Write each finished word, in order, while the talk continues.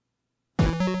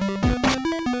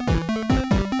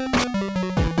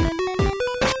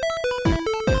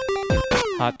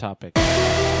Hot topic.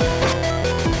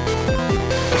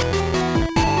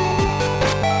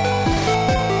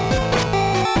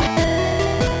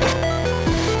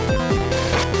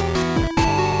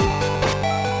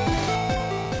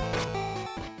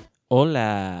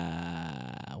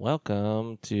 Hola.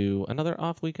 Welcome to another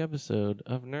off-week episode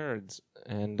of Nerds.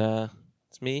 And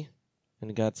it's me.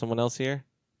 And you got someone else here?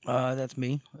 That's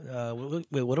me.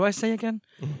 Wait, what do I say again?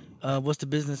 What's the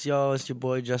business, y'all? It's your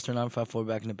boy, Jester954,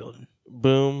 back in the building.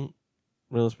 Boom.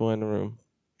 Realest boy in the room.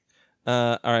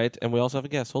 All right. And we also have a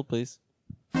guest. Hold, please.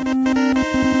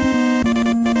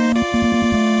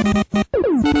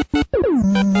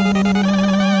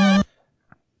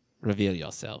 Reveal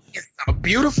yourself. It's a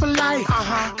beautiful life,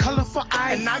 colorful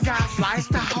eyes, and I got flights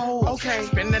to hold. Okay,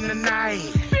 spending the night.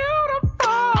 Beautiful.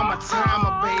 I'm a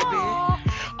timer, baby.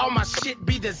 All my shit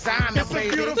be designer, baby.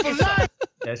 It's a beautiful life.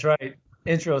 That's right.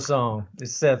 Intro song.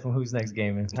 It's Seth from Who's Next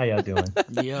Gaming. How y'all doing?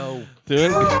 Yo.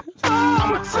 Doing?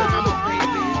 I'm a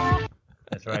timer, baby.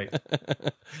 That's right.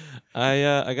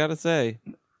 I gotta say,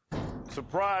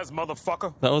 Surprise,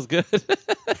 motherfucker. that was good.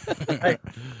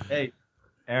 Hey,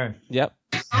 Aaron. Yep.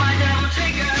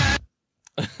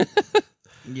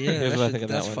 Yeah, Here's what I think of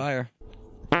that that's one. fire.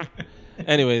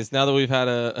 Anyways, now that we've had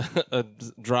a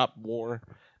drop war,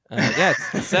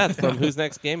 it's Seth from Who's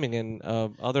Next Gaming and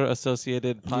other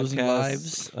associated podcasts. Losing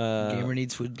lives. Gamer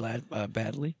needs food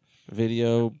badly.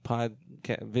 Video,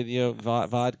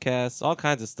 vodcasts, all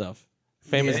kinds of stuff.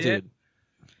 Famous Yeah. dude.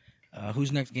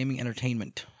 Who's Next Gaming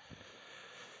Entertainment.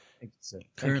 Thank you, sir.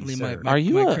 Thank Currently, you, my sir. Are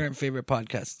you my a- current favorite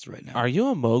podcasts right now. Are you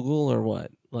a mogul or what?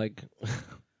 Like,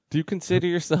 do you consider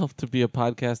yourself to be a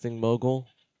podcasting mogul?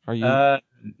 Are you?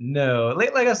 No.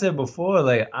 Like I said before,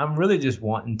 like I'm really just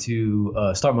wanting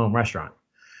to start my own restaurant,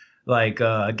 like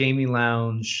a gaming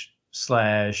lounge /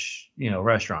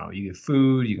 restaurant where you get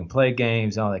food, you can play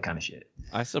games, all that kind of shit.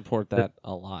 I support that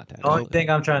a lot. The only Actually.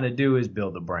 thing I'm trying to do is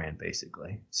build a brand,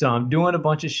 basically. So I'm doing a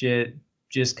bunch of shit,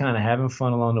 just kind of having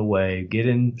fun along the way,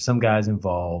 getting some guys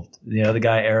involved. The other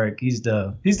guy, Eric, he's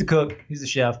the cook, he's the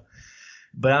chef,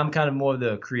 but I'm kind of more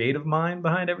the creative mind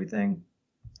behind everything.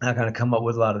 I kind of come up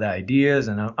with a lot of the ideas,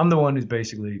 and I'm the one who's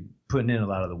basically putting in a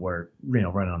lot of the work,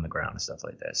 running on the ground and stuff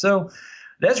like that. So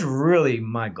that's really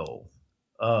my goal.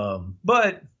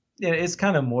 But yeah, it's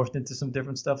kind of morphed into some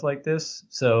different stuff like this.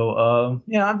 So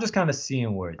I'm just kind of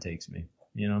seeing where it takes me.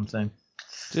 You know what I'm saying?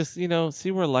 Just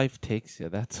see where life takes you.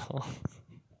 That's all.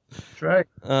 That's right.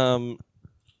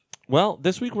 Well,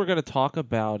 this week we're going to talk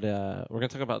about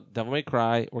Devil May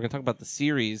Cry. We're going to talk about the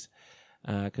series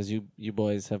because you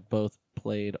boys have both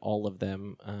played all of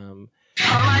them. And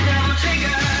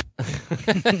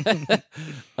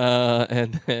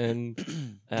then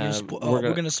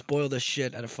we're gonna spoil the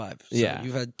shit out of 5. So Yeah.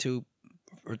 you've had 2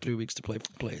 or 3 weeks to play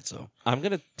it. So I'm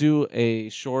going to do a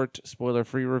short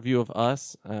spoiler-free review of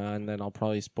Us, and then I'll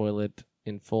probably spoil it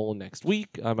in full next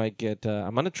week. I might get.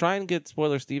 I'm going to try and get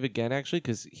Spoiler Steve again, actually,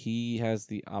 because he has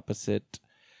the opposite.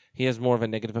 He has more of a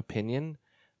negative opinion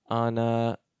on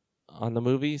the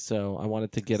movie, so I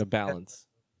wanted to get a balance.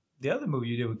 The other movie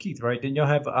you did with Keith, right? Didn't y'all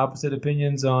have opposite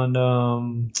opinions on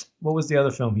what was the other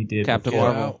film he did? Captain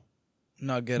before? Marvel.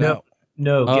 Get out.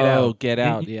 No, Get Out. Get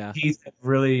Out, Didn't yeah. Keith have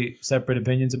really separate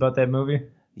opinions about that movie?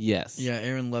 Yes. Yeah,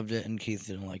 Aaron loved it and Keith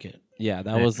didn't like it. Yeah,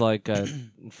 that was like a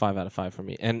 5 out of 5 for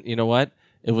me. And you know what?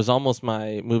 It was almost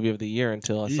my movie of the year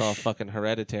until I saw fucking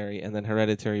Hereditary, and then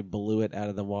Hereditary blew it out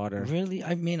of the water. Really?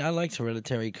 I mean, I liked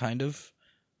Hereditary kind of,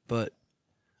 but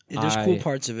there's cool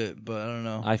parts of it, but I don't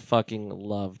know. I fucking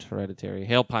loved Hereditary.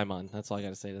 Hail Paimon. That's all I got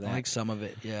to say to that. I like some of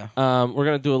it, yeah. We're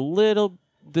going to do a little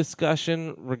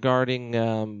discussion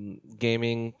regarding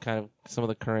gaming, kind of some of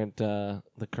the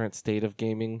current state of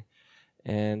gaming,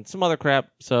 and some other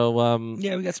crap. So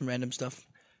Yeah, we got some random stuff.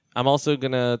 I'm also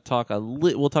gonna talk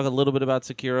we'll talk a little bit about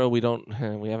Sekiro.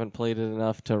 We haven't played it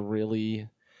enough to really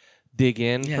dig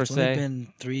in Yeah, per it's se. only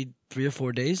been 3 or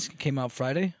 4 days. It came out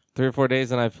Friday. 3 or 4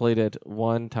 days, and I've played it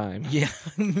one time. Yeah,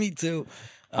 me too.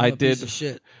 I I'm a piece did. of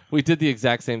shit. We did the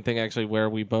exact same thing actually, where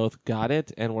we both got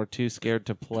it and were too scared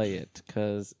to play it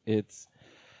because it's.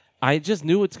 I just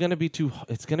knew it's gonna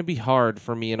be hard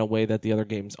for me in a way that the other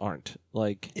games aren't.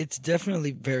 Like It's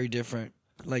definitely very different.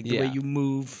 Like the way Yeah. you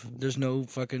move, there's no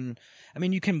fucking. I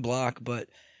mean, you can block, but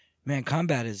man,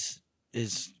 combat is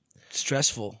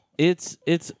stressful. it's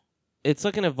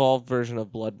like an evolved version of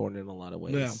Bloodborne in a lot of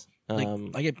ways. Yeah.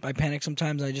 Like I panic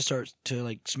sometimes. And I just start to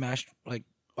like smash like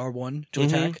R1 to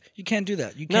attack. You can't do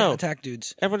that. You can't No. attack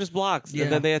dudes. Everyone just blocks, Yeah.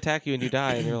 and then they attack you, and you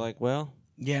die, and you're like, well.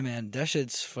 Yeah, man, that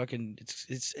shit's fucking.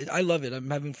 I love it. I'm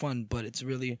having fun, but it's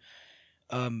really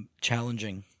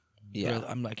challenging. Yeah. But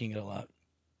I'm liking it a lot.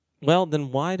 Well,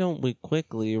 then why don't we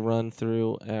quickly run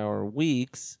through our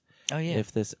weeks? Oh yeah.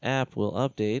 If this app will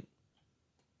update.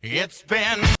 It's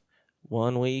been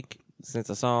 1 week since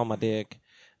I saw my dick.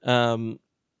 I'll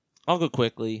go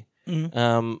quickly.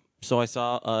 Mhm. So I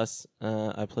saw Us.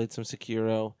 I played some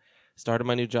Sekiro. Started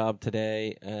my new job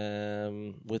today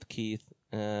with Keith.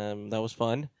 That was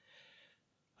fun.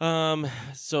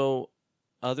 So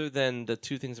other than the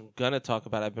two things I'm gonna talk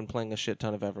about, I've been playing a shit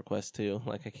ton of EverQuest too.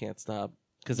 Like I can't stop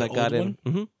because The I got old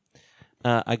in. Mhm.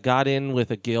 I got in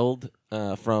with a guild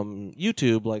from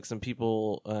YouTube. Like some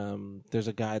people, there's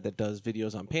a guy that does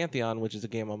videos on Pantheon, which is a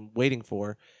game I'm waiting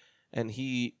for, and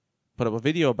he put up a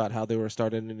video about how they were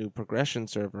starting a new progression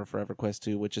server for EverQuest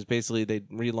 2, which is basically they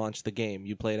relaunched the game.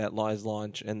 You play it at live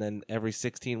launch, and then every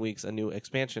 16 weeks a new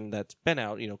expansion that's been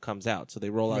out, comes out. So they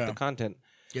roll out Yeah. the content.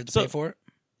 You have to So- pay for it.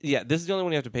 Yeah, this is the only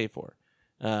one you have to pay for.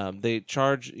 They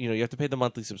charge, you have to pay the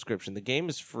monthly subscription. The game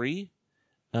is free.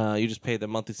 You just pay the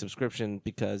monthly subscription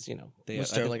because they.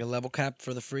 Was I there think- like a level cap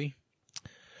for the free?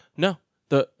 No,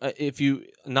 if you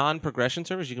non-progression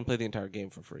servers, you can play the entire game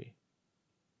for free.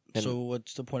 And- So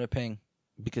what's the point of paying?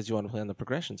 Because you want to play on the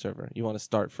progression server. You want to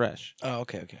start fresh. Oh,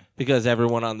 okay. Because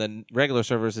everyone on the regular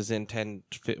servers is in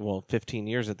 15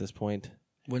 years at this point.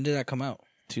 When did that come out?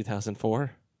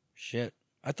 2004. Shit.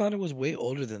 I thought it was way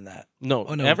older than that. No,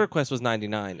 Oh, no. EverQuest was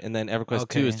 99, and then EverQuest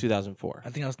 2 is Okay. 2004. I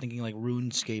think I was thinking like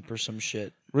RuneScape or some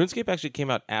shit. RuneScape actually came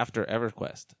out after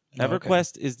EverQuest. Oh, okay.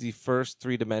 EverQuest is the first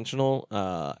three-dimensional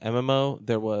MMO.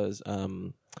 There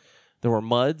were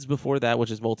MUDs before that, which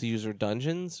is multi-user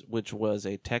dungeons, which was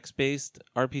a text-based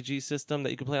RPG system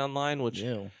that you could play online, which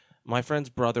Ew. my friend's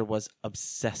brother was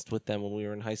obsessed with them when we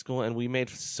were in high school, and we made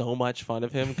so much fun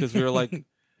of him because we were like,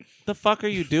 the fuck are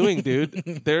you doing, dude?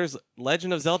 There's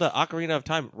Legend of Zelda Ocarina of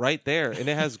Time right there, and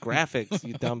it has graphics,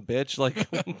 you dumb bitch. Like,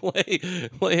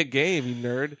 play a game, you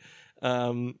nerd.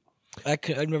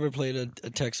 I've never played a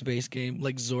text-based game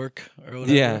like Zork or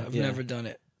whatever. Yeah, I've yeah. never done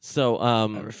it. So, I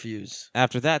refuse.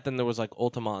 after that, then there was like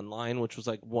Ultima Online, which was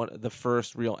like the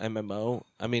first real MMO.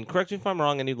 I mean, correct me if I'm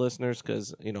wrong, any listeners,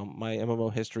 because my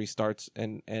MMO history starts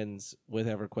and ends with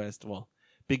EverQuest. Well,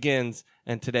 begins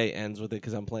and today ends with it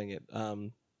because I'm playing it.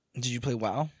 Did you play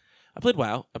WoW? I played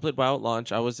WoW. I played WoW at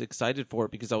launch. I was excited for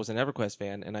it because I was an EverQuest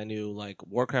fan, and I knew like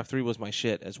Warcraft 3 was my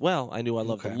shit as well. I knew I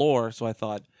loved Okay. the lore, so I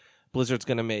thought Blizzard's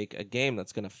gonna make a game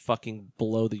that's gonna fucking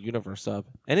blow the universe up,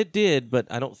 and it did. But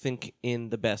I don't think in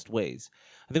the best ways.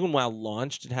 I think when WoW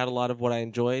launched, it had a lot of what I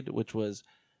enjoyed, which was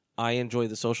I enjoy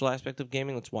the social aspect of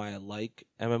gaming. That's why I like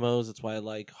MMOs. That's why I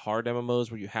like hard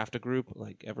MMOs where you have to group,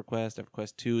 like EverQuest.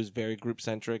 EverQuest 2 is very group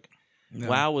centric. No.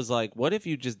 WoW was like, what if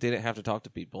you just didn't have to talk to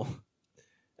people?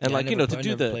 And Yeah, like I never to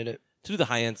do played it. the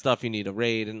high end stuff, you need a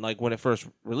raid. And like when it first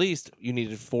released, you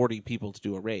needed 40 people to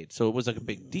do a raid, so it was like a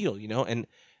big deal, And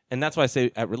that's why I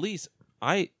say at release,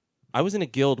 I was in a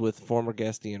guild with former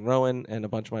guest Ian Rowan and a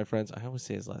bunch of my friends. I always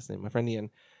say his last name, my friend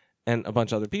Ian, and a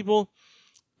bunch of other people.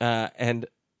 And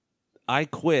I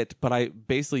quit, but I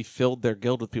basically filled their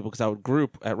guild with people because I would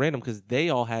group at random because they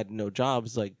all had no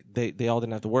jobs. Like they all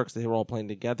didn't have to work, so they were all playing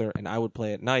together, and I would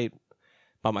play at night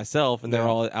by myself, and they're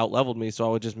all out leveled me, so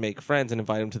I would just make friends and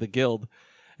invite them to the guild.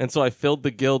 And so I filled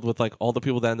the guild with like all the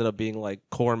people that ended up being like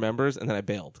core members, and then I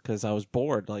bailed because I was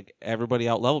bored. Like everybody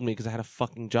out leveled me because I had a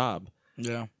fucking job.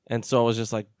 Yeah. And so I was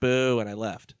just like, boo, and I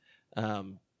left.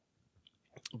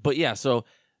 But yeah, so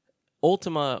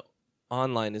Ultima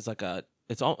Online is like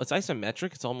it's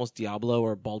isometric. It's almost Diablo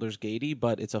or Baldur's Gate-y,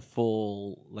 but it's a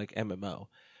full like MMO.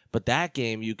 But that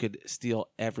game, you could steal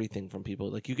everything from people.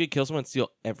 Like you could kill someone, steal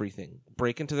everything,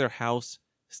 break into their house,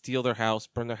 steal their house,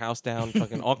 burn their house down,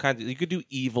 fucking all kinds of. You could do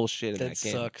evil shit in that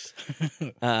game. sucks.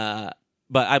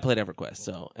 But I played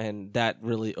EverQuest, and that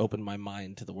really opened my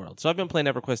mind to the world. So I've been playing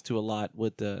EverQuest 2 a lot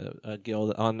with the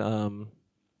guild on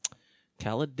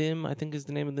Kaladim, I think is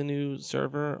the name of the new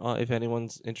server, if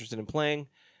anyone's interested in playing.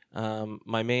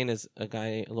 My main is a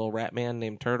little rat man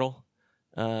named Turtle.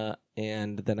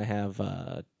 And then I have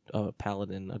a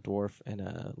paladin, a dwarf, and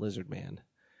a lizard man.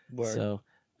 Word. So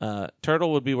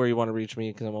Turtle would be where you want to reach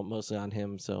me because I'm mostly on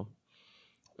him. So,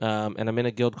 and I'm in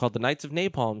a guild called the Knights of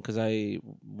Napalm because I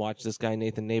watch this guy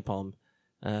Nathan Napalm.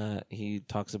 He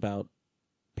talks about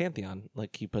Pantheon.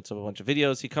 Like he puts up a bunch of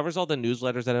videos. He covers all the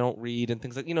newsletters that I don't read and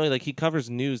things like he covers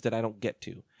news that I don't get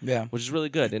to, Yeah. which is really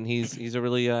good. And he's a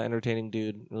really entertaining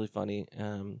dude, really funny.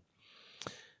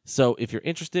 So if you're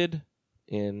interested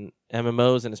in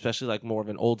MMOs and especially like more of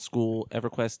an old school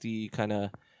EverQuest-y kind of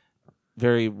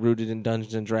very rooted in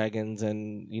Dungeons and Dragons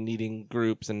and you needing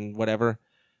groups and whatever,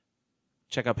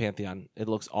 check out Pantheon. It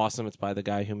looks awesome. It's by the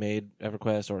guy who made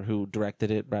EverQuest or who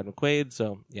directed it, Brad McQuaid.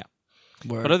 So yeah.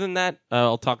 Word. But other than that,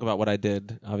 I'll talk about what I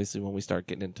did, obviously, when we start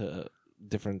getting into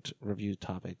different review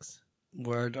topics.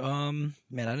 Word. Man,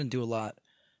 I didn't do a lot.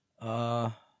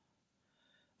 I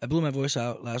blew my voice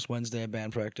out last Wednesday at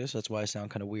band practice. That's why I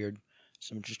sound kind of weird.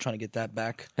 So I'm just trying to get that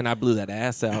back. And I blew that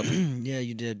ass out. Yeah,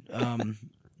 you did.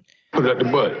 Put it at the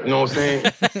butt. You know what I'm saying?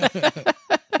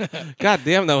 God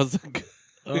damn, that was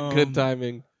good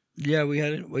timing. Yeah, we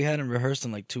hadn't rehearsed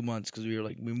in like 2 months because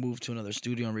we moved to another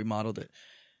studio and remodeled it.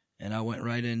 And I went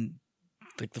right in.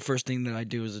 Like the first thing that I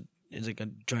do is like a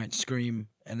giant scream,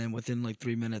 and then within like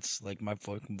 3 minutes, like my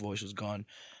fucking voice was gone.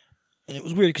 And it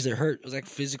was weird because it hurt. It was like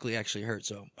physically actually hurt.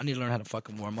 So I need to learn how to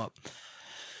fucking warm up.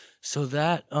 So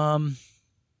that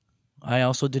I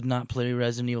also did not play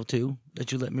Resident Evil 2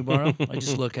 that you let me borrow. I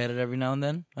just look at it every now and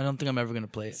then. I don't think I'm ever gonna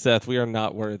play it. Seth, we are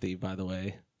not worthy, by the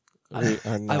way.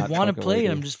 I want to play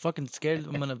it. I'm just fucking scared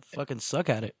I'm gonna fucking suck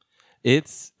at it.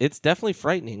 It's definitely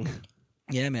frightening.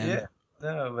 Yeah, man. Yeah.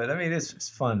 No, but I mean, it's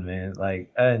fun, man.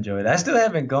 Like, I enjoy it. I still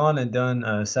haven't gone and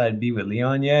done side B with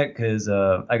Leon yet because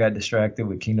I got distracted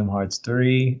with Kingdom Hearts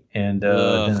 3 and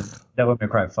then Devil May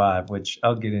Cry 5, which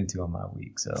I'll get into on my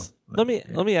week. So let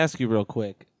me ask you real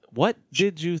quick. What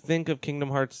did you think of Kingdom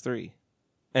Hearts 3?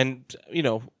 And, you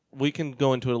know, we can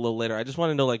go into it a little later. I just want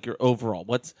to know, like, your overall.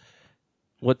 What's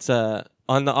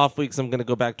on the off weeks, I'm going to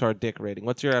go back to our dick rating.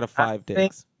 What's your out of 5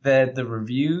 dicks? That the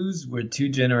reviews were too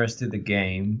generous to the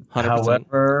game. 100%.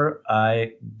 However,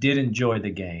 I did enjoy the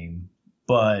game,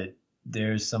 but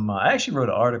there's some. I actually wrote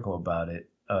an article about it.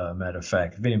 Matter of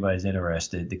fact, if anybody's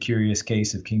interested, The Curious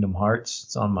Case of Kingdom Hearts.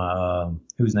 It's on my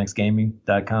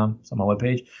who'snextgaming.com. It's on my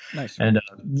webpage. Nice. And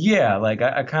yeah, like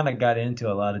I kind of got into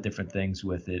a lot of different things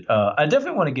with it. I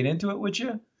definitely want to get into it with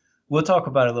you. We'll talk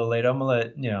about it a little later. I'm gonna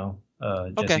let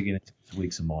Jesse get into it this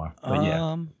week some more. But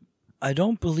yeah. I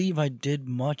don't believe I did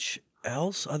much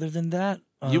else other than that.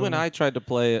 You and I tried to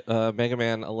play Mega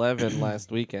Man 11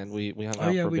 last weekend. We hung out for a bit.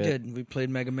 Oh yeah, we did. We played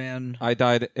Mega Man. I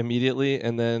died immediately,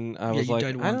 and then I was like,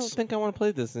 I don't think I want to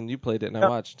play this, and you played it, and I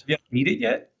watched. You haven't beat it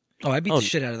yet? Oh, I beat the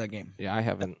shit out of that game. Yeah, I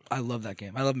haven't. I love that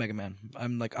game. I love Mega Man.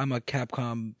 I'm a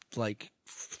Capcom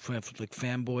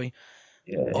fanboy.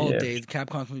 Yeah, All day.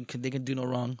 Capcom, they can do no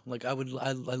wrong. Like I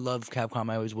love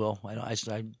Capcom. I always will. I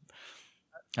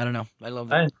don't know. I love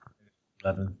that.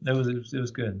 11. It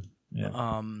was good.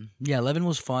 Yeah. Yeah, 11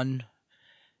 was fun.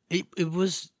 It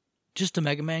was just a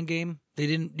Mega Man game.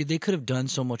 They could have done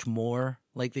so much more.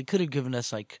 Like they could have given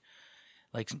us like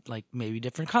maybe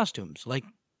different costumes. Like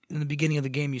in the beginning of the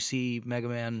game you see Mega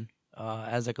Man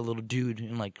as like a little dude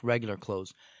in like regular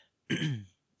clothes. And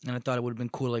I thought it would have been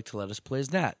cool like to let us play as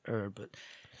that but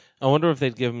I wonder if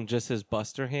they'd give him just his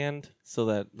Buster hand so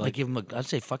that like give him I'd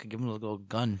say fuck it, give him a little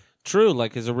gun. True,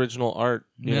 like his original art.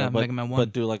 Yeah, Mega Man 1.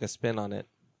 But do like a spin on it.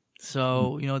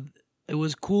 So, it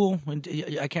was cool.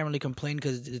 I can't really complain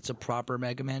because it's a proper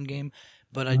Mega Man game.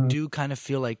 But I do kind of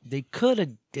feel like they could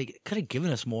have given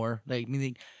us more. Like, I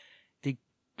mean,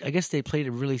 I guess they played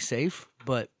it really safe.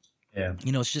 But, yeah,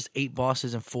 it's just 8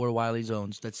 bosses and 4 Wily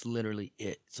zones. That's literally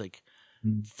it. It's like,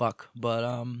 fuck. But,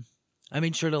 I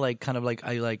made sure to, like, kind of, like,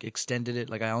 I, like, extended it.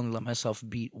 Like, I only let myself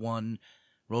beat 1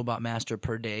 Robot Master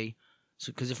per day.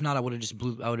 So, because if not, I would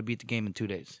have beat the game in 2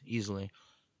 days easily.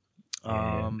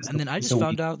 And then I just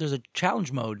found out there's a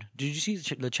challenge mode. Did you see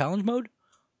the challenge mode?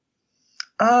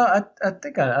 I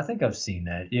think I've seen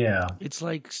that. Yeah. It's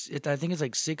like I think it's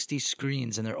like 60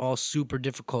 screens, and they're all super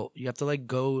difficult. You have to like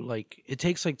go like it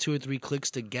takes like 2 or 3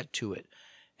 clicks to get to it,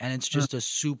 and it's just a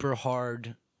super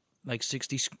hard like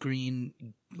 60 screen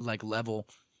like level.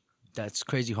 That's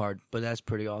crazy hard, but that's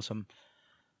pretty awesome.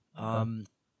 Man,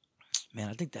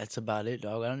 I think that's about it,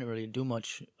 dog. I don't really do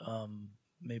much.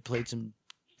 Maybe played some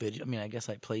video. I mean, I guess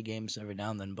I play games every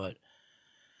now and then, but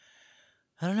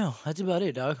I don't know. That's about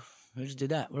it, dog. I just did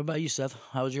that. What about you, Seth?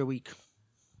 How was your week?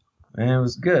 Man, it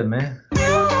was good, man. It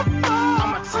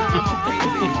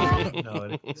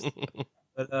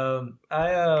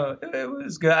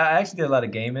was good. I actually did a lot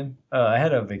of gaming. I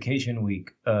had a vacation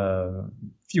week a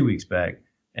few weeks back,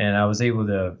 and I was able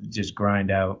to just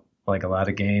grind out like a lot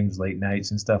of games, late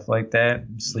nights and stuff like that,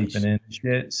 sleeping in and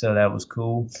shit. So that was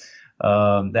cool.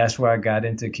 That's where I got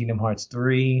into Kingdom Hearts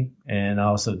 3 and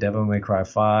also Devil May Cry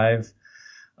 5.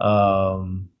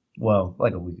 Well,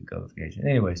 like a week ago vacation.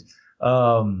 Anyways,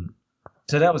 so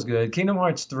that was good. Kingdom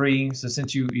Hearts 3. So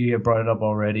since you had brought it up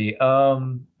already,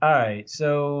 all right.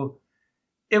 So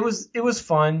it was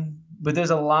fun, but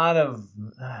there's a lot of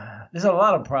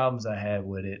problems I had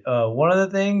with it. One of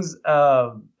the things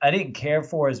I didn't care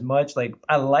for as much. Like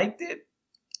I liked it,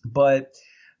 but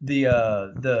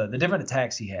the different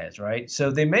attacks he has, right?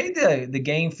 So they made the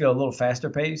game feel a little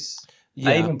faster paced. Yeah.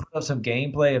 I even put up some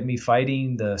gameplay of me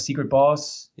fighting the secret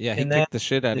boss. Yeah, he in kicked that. the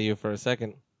shit out of you for a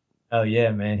second. Oh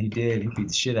yeah, man, he did. He beat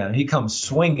the shit out of him. He comes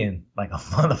swinging like a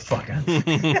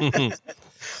motherfucker.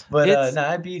 But It's- no,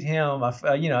 I beat him.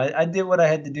 I did what I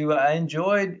had to do. I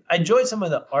enjoyed some of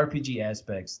the RPG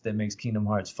aspects that makes Kingdom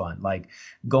Hearts fun, like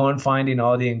going finding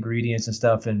all the ingredients and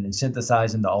stuff and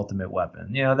synthesizing the ultimate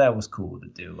weapon. That was cool to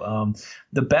do.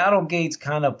 The battle gates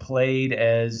kind of played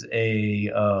as a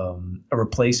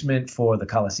replacement for the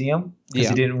Coliseum because Yeah.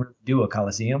 he didn't really do a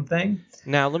Coliseum thing.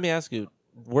 Now, let me ask you,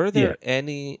 were there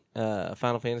any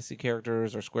Final Fantasy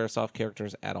characters or Squaresoft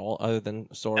characters at all other than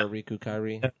Sora, Riku,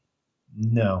 Kairi?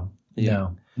 No. Yeah.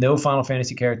 No Final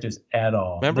Fantasy characters at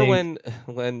all. Remember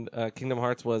when Kingdom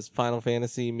Hearts was Final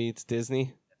Fantasy meets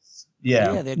Disney?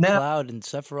 Yeah, they had Now, Cloud and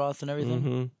Sephiroth and everything.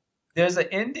 Mm-hmm. there's an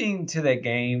ending to that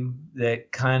game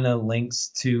that kind of links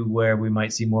to where we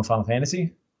might see more Final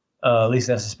Fantasy. At least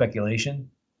that's a speculation.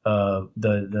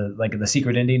 The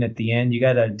secret ending at the end, you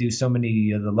got to do so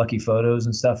many of the lucky photos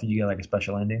and stuff, and you get like a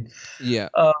special ending. Yeah.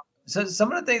 So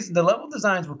some of the things, the level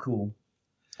designs were cool.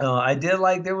 I did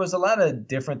like there was a lot of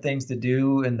different things to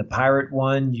do in the pirate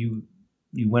one. You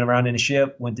went around in a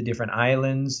ship, went to different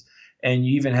islands, and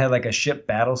you even had like a ship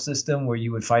battle system where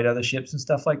you would fight other ships and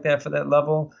stuff like that for that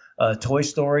level. Toy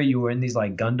Story, you were in these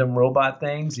like Gundam robot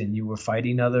things, and you were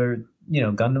fighting other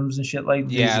Gundams and shit like.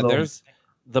 Yeah, these there's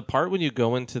the part when you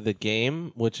go into the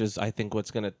game, which is I think what's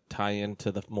going to tie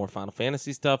into the more Final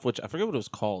Fantasy stuff, which I forget what it was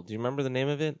called. Do you remember the name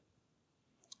of it?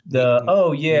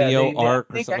 Neo Arc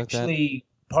or I think something like that? actually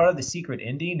part of the secret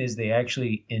ending is they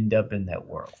actually end up in that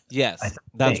world. Yes,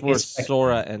 that's think where it's like-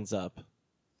 Sora ends up.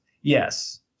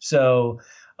 Yes. So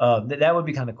that would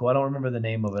be kind of cool. I don't remember the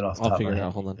name of it off the I'll top figure of it my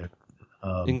out. head. Hold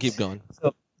on. You can keep going.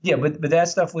 Yeah, but that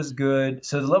stuff was good.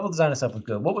 So the level design and stuff was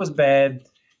good. What was bad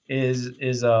is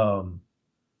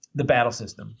the battle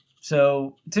system.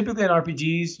 So typically in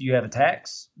RPGs, you have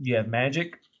attacks, you have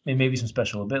magic, and maybe some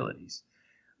special abilities.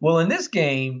 Well, in this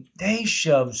game, they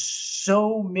shove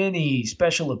so many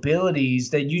special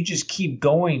abilities that you just keep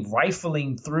going,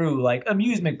 rifling through, like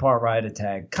amusement park ride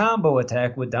attack, combo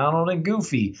attack with Donald and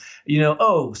Goofy.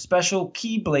 Special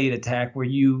Keyblade attack where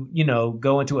you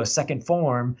go into a second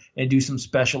form and do some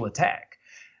special attack.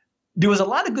 There was a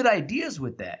lot of good ideas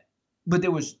with that, but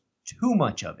there was too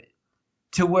much of it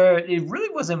to where it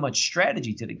really wasn't much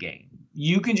strategy to the game.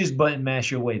 You can just button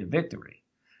mash your way to victory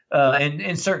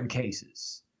in certain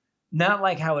cases. Not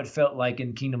like how it felt like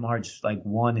in Kingdom Hearts like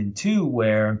 1 and 2,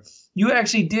 where you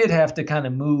actually did have to kind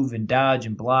of move and dodge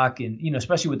and block, and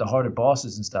especially with the harder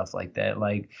bosses and stuff like that.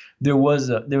 Like there was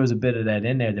a bit of that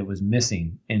in there that was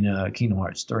missing in Kingdom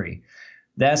Hearts 3.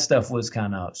 That stuff was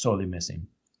kind of sorely missing.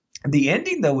 The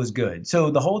ending though was good.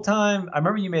 So the whole time, I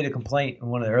remember you made a complaint in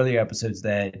one of the earlier episodes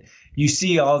that you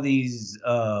see all these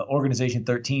Organization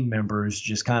 13 members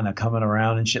just kind of coming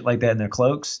around and shit like that in their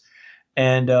cloaks,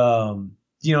 and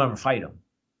you don't ever fight them.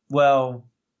 Well,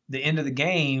 the end of the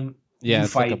game, Yeah, you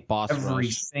it's like fight a boss every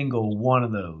rush. single one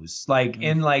of those, like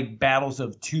in like battles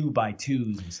of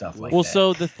 2x2s and stuff like Well, that.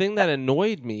 so the thing that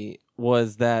annoyed me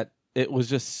was that it was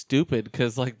just stupid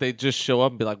because like they just show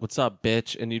up and be like, "What's up,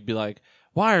 bitch?" and you'd be like,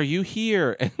 "Why are you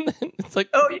here?" And then it's like,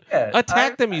 oh yeah,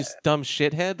 attack them, you dumb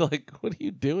shithead! Like, what are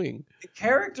you doing? The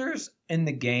characters in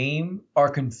the game are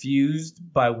confused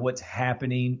by what's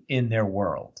happening in their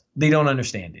world. They don't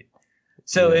understand it.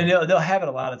 So, Yeah. and they'll have it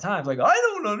a lot of times, like, I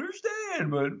don't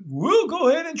understand, but we'll go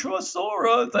ahead and trust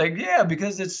Sora. It's like, yeah,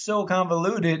 because it's so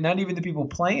convoluted. Not even the people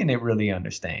playing it really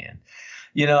understand.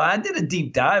 I did a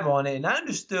deep dive on it, and I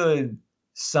understood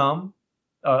some.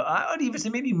 I would even say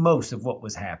maybe most of what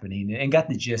was happening and got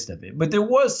the gist of it. But there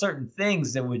was certain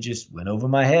things that would just went over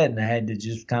my head, and I had to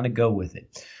just kind of go with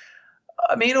it.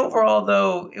 I mean, overall,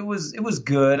 though, it was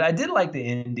good. I did like the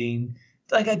ending.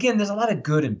 Like, again, there's a lot of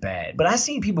good and bad, but I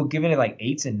seen people giving it like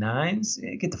 8s and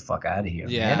 9s. Get the fuck out of here,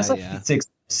 Yeah, man. It's like yeah. 6,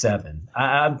 7.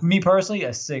 Me personally,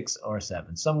 a 6 or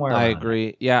 7, somewhere. I around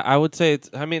agree. Yeah, I would say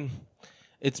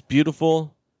it's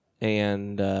beautiful,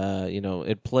 and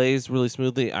it plays really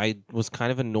smoothly. I was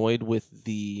kind of annoyed with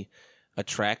the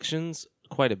attractions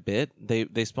quite a bit.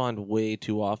 They spawned way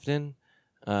too often,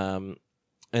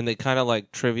 and they kind of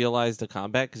like trivialized the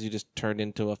combat because you just turned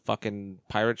into a fucking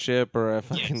pirate ship or a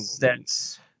fucking Yes,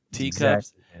 that's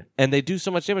teacups, exactly it. and they do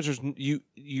so much damage.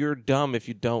 You're dumb if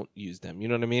you don't use them. You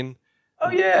know what I mean? Oh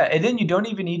yeah, and then you don't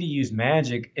even need to use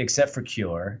magic except for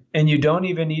cure, and you don't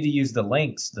even need to use the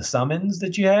links, the summons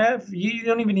that you have. You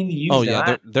don't even need to use Oh, them.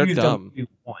 yeah, they're I used dumb. them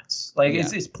once. Like Yeah.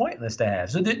 it's pointless to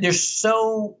have. So there's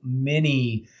so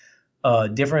many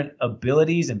different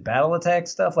abilities and battle attack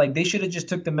stuff. Like they should have just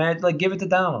took the magic, like give it to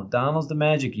Donald. Donald's the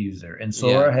magic user, and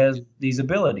Sora has these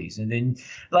abilities. And then,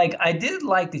 like, I did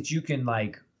like that you can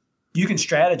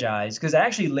strategize, because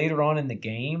actually later on in the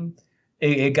game,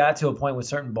 it got to a point with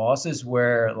certain bosses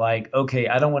where, like, okay,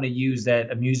 I don't want to use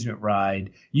that amusement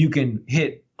ride. You can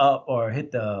hit up or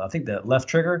hit the left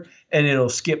trigger, and it'll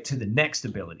skip to the next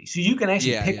ability. So you can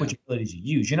actually pick which abilities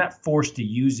you use. You're not forced to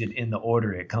use it in the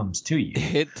order it comes to you.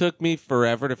 It took me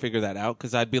forever to figure that out,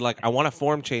 because I'd be like, I want to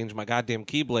form change my goddamn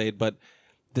Keyblade, but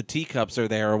the teacups are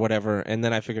there or whatever. And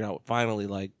then I figured out finally,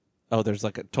 like, oh, there's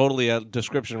like a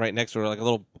description right next to it, like a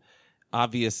little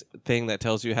obvious thing that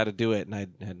tells you how to do it. And I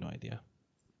had no idea.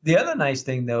 The other nice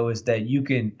thing, though, is that you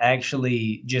can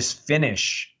actually just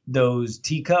finish those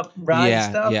teacup ride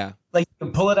stuff. Yeah. Like, you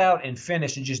can pull it out and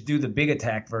finish and just do the big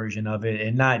attack version of it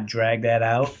and not drag that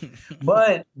out.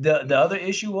 But the other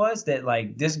issue was that,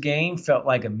 like, this game felt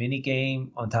like a mini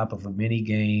game on top of a mini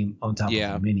game on top of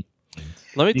a mini game.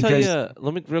 Let me tell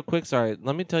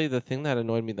you the thing that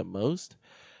annoyed me the most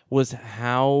was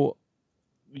how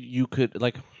you could,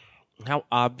 like, how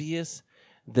obvious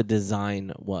the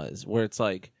design was, where it's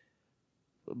like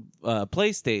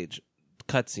play stage,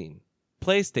 cutscene,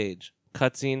 play stage,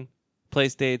 cutscene, play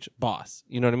stage, boss.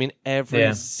 You know what I mean?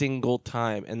 Every single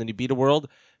time. And then you beat a world,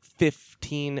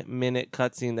 15-minute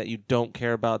cutscene that you don't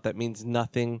care about, that means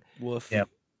nothing. Woof. Yep.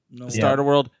 No. Start a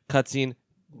world, cutscene,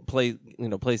 play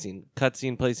scene,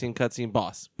 cutscene,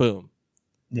 boss. Boom.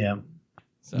 Yeah.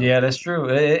 So. Yeah, that's true.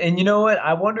 And you know what?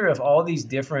 I wonder if all these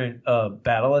different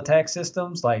battle attack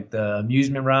systems, like the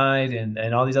amusement ride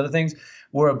and all these other things,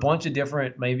 were a bunch of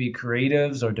different maybe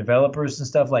creatives or developers and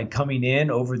stuff, like, coming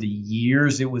in over the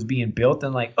years it was being built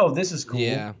and like, oh, this is cool.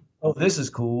 Yeah. Oh, this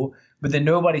is cool. But then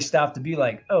nobody stopped to be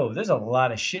like, oh, there's a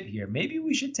lot of shit here. Maybe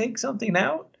we should take something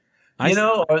out.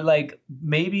 Or like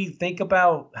maybe think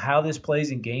about how this plays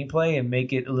in gameplay and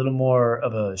make it a little more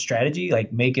of a strategy,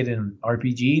 like make it an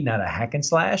RPG, not a hack and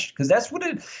slash. Because that's what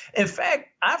it. In fact,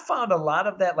 I found a lot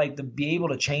of that, like to be able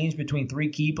to change between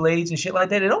 3 keyblades and shit like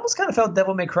that. It almost kind of felt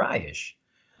Devil May Cry-ish.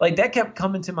 Like that kept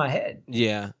coming to my head.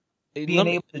 Yeah. Being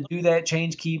able to do that,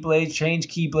 change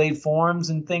keyblade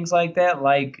forms and things like that.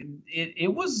 Like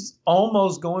it was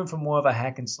almost going for more of a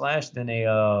hack and slash than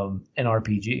an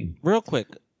RPG. Real quick.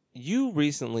 You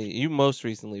most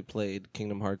recently played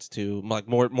Kingdom Hearts 2, like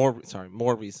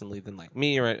more recently than like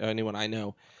me or anyone I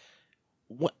know.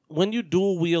 When you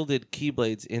dual wielded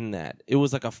Keyblades in that, it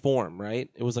was like a form, right?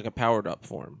 It was like a powered up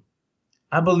form.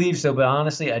 I believe so, but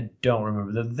honestly, I don't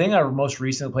remember. The thing I most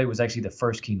recently played was actually the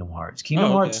first Kingdom Hearts.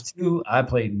 Hearts 2, I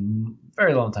played a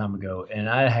very long time ago, and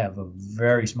I have a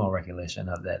very small recollection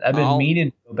of that. I've been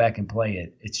meaning to go back and play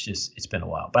it. It's been a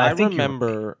while. But I think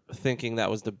remember thinking that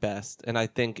was the best, and I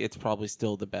think it's probably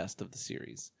still the best of the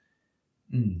series.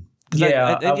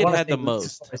 Yeah, I think it had the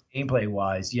most.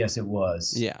 Gameplay-wise, yes, it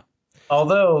was. Yeah.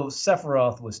 Although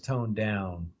Sephiroth was toned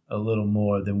down a little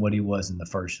more than what he was in the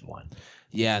first one.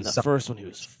 Yeah, the first one, he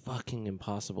was fucking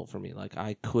impossible for me. Like,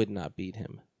 I could not beat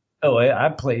him. Oh, I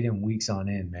played him weeks on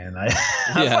end, man. I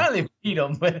finally beat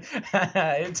him, but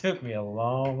it took me a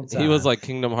long time. He was like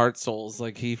Kingdom Hearts Souls.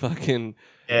 Like, he fucking...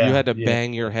 you had to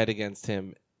bang your head against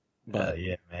him. But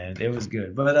yeah, man, it was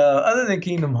good. But other than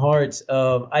Kingdom Hearts,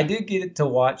 I did get to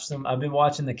watch some... I've been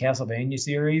watching the Castlevania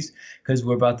series because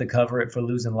we're about to cover it for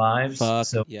Losing Lives.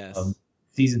 Yes.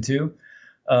 Season 2.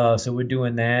 So we're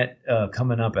doing that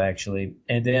coming up, actually.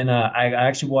 And then I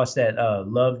actually watched that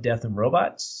Love, Death, and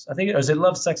Robots. I think, or is it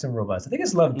Love, Sex, and Robots? I think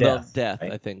it's Love, Death. Love, Death,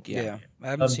 right? I think, Yeah,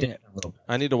 I haven't seen it.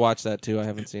 I need to watch that, too. I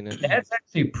haven't seen it. That's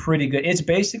actually pretty good. It's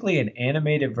basically an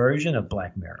animated version of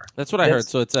Black Mirror. That's what I heard.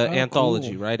 So it's an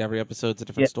anthology, right? Every episode's a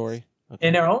different story? Okay.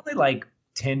 And they're only like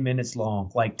 10 minutes long,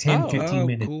 like 10, 15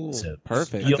 minutes. Cool. Episodes.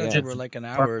 Perfect. I thought they were like an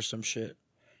hour or some shit.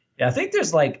 Yeah, I think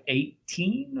there's like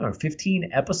 18 or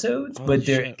 15 episodes, but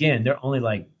they're only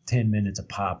like 10 minutes a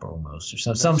pop almost,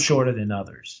 or some shorter than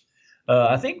others.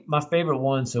 I think my favorite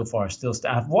one so far is still.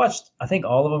 I've watched I think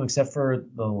all of them except for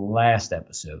the last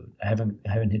episode. I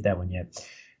haven't hit that one yet.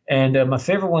 And my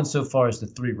favorite one so far is the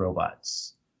 3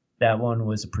 Robots. That one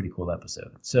was a pretty cool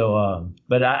episode. So,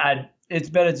 but it's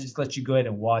better to just let you go ahead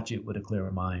and watch it with a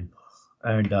clearer mind.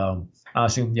 And I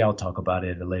assume y'all talk about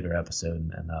it in a later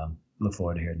episode, and look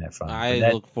forward to hearing that from you.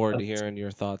 I look forward to hearing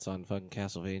your thoughts on fucking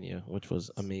Castlevania, which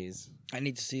was amazing. I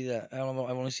need to see that. I don't know.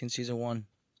 I've only seen season 1.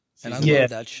 And I Yeah. love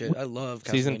that shit. I love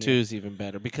Castlevania. Season 2 is even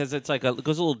better because it's like it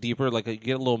goes a little deeper. Like you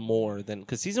get a little more than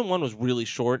because season 1 was really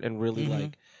short and really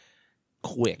like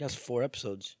quick. That's 4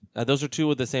 episodes. Those are 2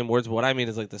 with the same words. But what I mean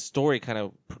is like the story kind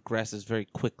of progresses very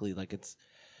quickly. Like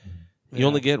You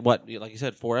only get what, like you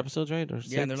said, 4 episodes, right? Or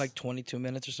 6? Yeah, and they're like 22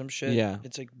 minutes or some shit. Yeah.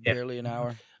 It's like barely an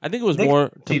hour. I think it was They more.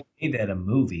 could made that a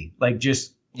movie, like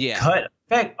just Yeah. cut. In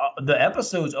fact, the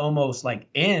episodes almost like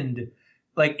end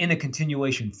like in a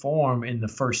continuation form in the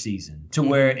first season, to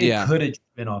where it Yeah. could have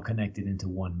been all connected into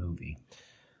one movie.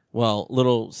 Well,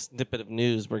 little snippet of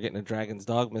news: we're getting a Dragon's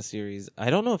Dogma series. I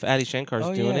don't know if Adi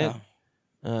Shankar's doing it,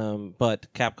 but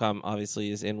Capcom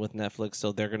obviously is in with Netflix,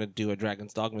 so they're gonna do a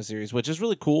Dragon's Dogma series, which is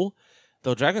really cool.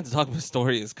 Though Dragon's Dogma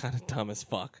story is kind of dumb as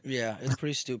fuck. Yeah, it's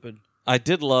pretty stupid. I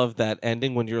did love that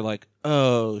ending when you're like,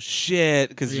 "Oh shit,"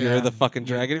 because you're Yeah. the fucking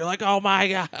dragon. You're like, "Oh my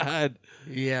god!"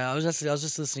 Yeah, I was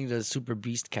just listening to Super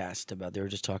Beast Cast about. They were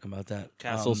just talking about that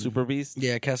Castle Super Beast.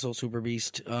 Yeah, Castle Super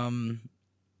Beast.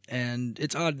 And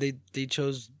it's odd they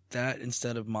chose that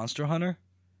instead of Monster Hunter.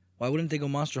 Why wouldn't they go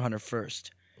Monster Hunter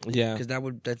first? Yeah. Because that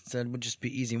would just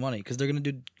be easy money. Because they're gonna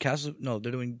do Castle. No,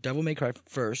 they're doing Devil May Cry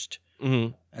first,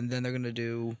 Mm-hmm. and then they're gonna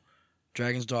do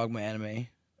Dragon's Dogma anime,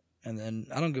 and then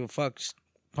I don't give a fuck. Just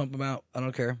pump them out. I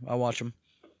don't care. I'll watch them.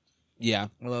 Yeah.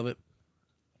 I love it.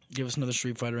 Give us another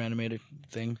Street Fighter animated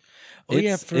thing.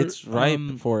 It's ripe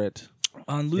for it.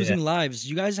 On Losing Lives,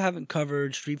 you guys haven't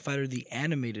covered Street Fighter the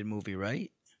animated movie,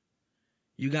 right?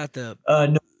 You got the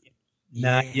No,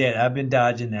 not yet. I've been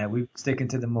dodging that. We're sticking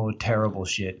to the more terrible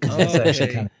shit. Oh, It's actually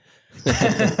okay. kind All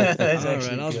of.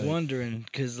 right, I was wondering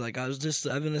because like I've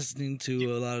been listening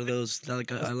to a lot of those.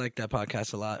 Like I like that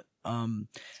podcast a lot.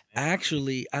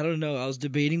 Actually, I don't know. I was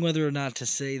debating whether or not to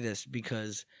say this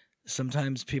because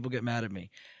sometimes people get mad at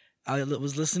me. I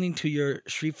was listening to your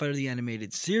Street Fighter the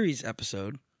Animated Series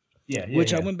episode,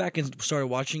 which I went back and started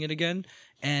watching it again,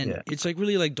 and it's like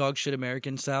really like dog shit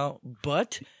American style,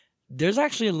 but there's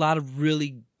actually a lot of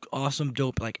really awesome,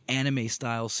 dope like anime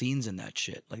style scenes in that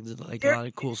shit. Like there's like a lot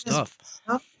of cool stuff.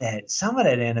 Some of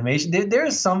that animation. There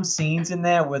are some scenes in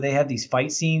there where they have these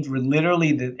fight scenes where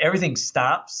literally everything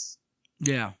stops.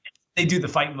 Yeah. They do the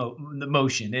fight the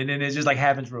motion, and then it just like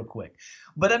happens real quick.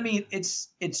 But I mean, it's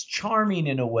charming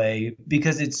in a way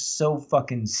because it's so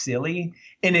fucking silly,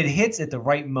 and it hits at the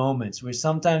right moments where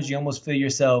sometimes you almost feel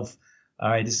yourself, all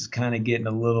right, this is kind of getting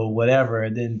a little whatever.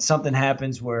 And then something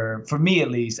happens where, for me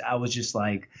at least, I was just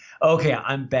like, okay,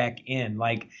 I'm back in.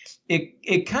 Like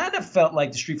it kind of felt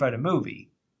like the Street Fighter movie,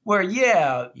 where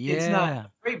it's not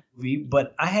a great movie,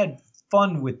 but I had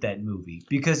fun with that movie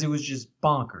because it was just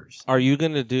bonkers. Are you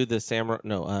gonna do the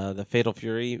the Fatal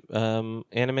Fury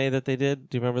anime that they did?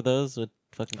 Do you remember those with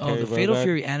fucking? Oh, Terry the Fatal Bogard?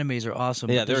 Fury animes are awesome.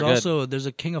 Yeah, there's they're also there's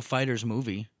a King of Fighters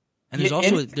movie, and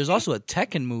there's also a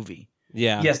Tekken movie.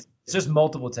 Yeah. Yes, it's just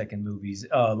multiple Tekken movies,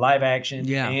 live action,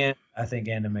 Yeah. and I think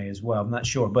anime as well. I'm not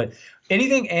sure, but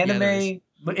anything anime,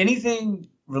 but anything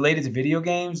related to video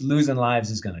games, Losing Lives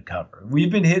is going to cover.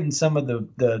 We've been hitting some of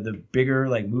the bigger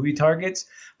like movie targets,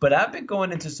 but I've been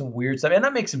going into some weird stuff, and I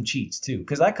make some cheats too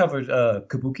because I covered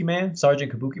Kabuki Man,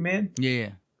 Sergeant Kabuki Man.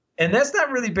 Yeah. And that's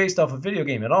not really based off a video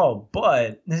game at all,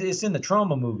 but it's in the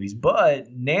Trauma movies.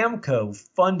 But Namco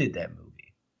funded that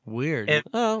movie. Weird.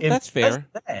 And that's fair.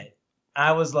 That,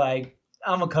 I was like,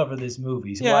 I'm gonna cover this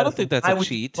movie. So Yeah, why I don't the think fuck that's a I would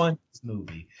cheat. Fund this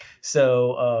movie.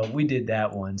 So we did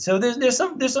that one. So there's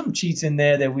some cheats in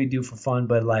there that we do for fun,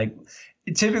 but like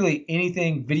typically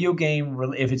anything video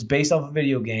game, if it's based off a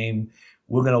video game,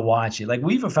 we're gonna watch it. Like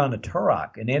we even found a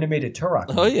Turok, an animated Turok.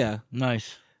 Oh yeah,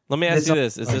 nice. Let me ask That's you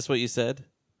this: is this what you said?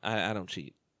 I don't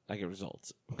cheat. I get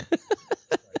results.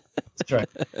 That's right.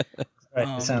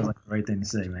 That sounds like the right thing to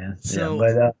say, man. So,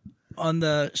 but on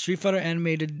the Street Fighter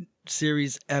animated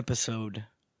series episode,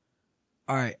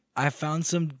 all right, I found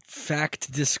some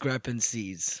fact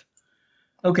discrepancies.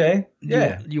 okay,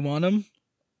 yeah, You want them?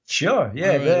 sure,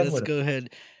 yeah. All right, go ahead let's with it. go ahead.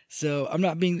 So I'm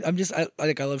not being.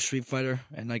 I love Street Fighter,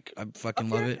 and like I fucking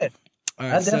love it. All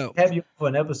right, I'd so definitely have you for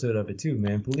an episode of it too,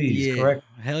 man. Please, yeah, correct.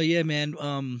 hell yeah,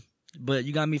 man. But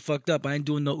you got me fucked up. I ain't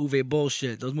doing no Uwe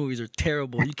bullshit. Those movies are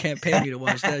terrible. You can't pay me to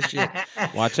watch that shit.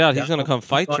 Watch out, he's gonna come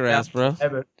fight your ass, bro.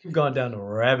 You've gone down a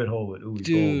rabbit hole with Uwe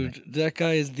Dude, Boll, that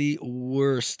guy is the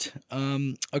worst.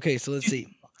 Okay, so let's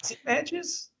see.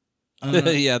 matches.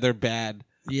 Yeah, they're bad.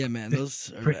 Yeah, man,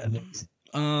 those are Pretty bad.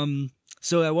 amazing.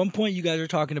 So at one point, you guys are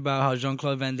talking about how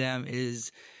Jean-Claude Van Damme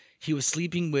he was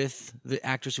sleeping with the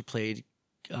actress who played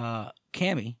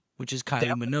Cammy, which is Kylie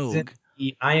Minogue.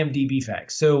 The IMDb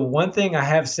facts. So one thing I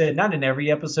have said, not in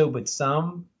every episode, but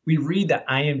some, we read the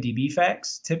IMDb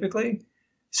facts typically.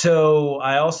 So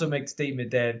I also make the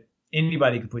statement that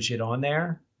anybody could put shit on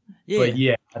there. Yeah, But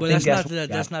yeah, I but think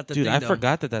that's not the Dude, thing. I though.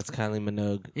 forgot that's Kylie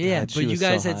Minogue. Yeah, God, but she you was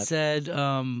guys so had hot. said,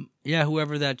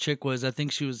 whoever that chick was, I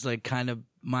think she was like kind of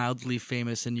mildly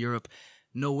famous in Europe.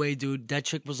 No way, dude. That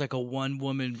chick was like a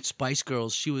one-woman Spice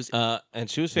Girls. She was and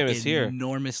she was famous here.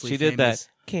 Enormously She did famous.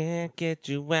 that. Can't get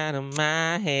you out of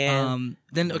my head.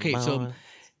 Then okay, so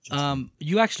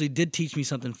you actually did teach me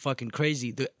something fucking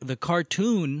crazy. The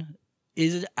cartoon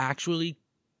is actually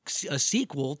a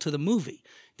sequel to the movie.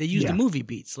 They use the movie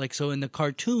beats. Like, so in the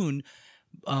cartoon,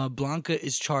 Blanca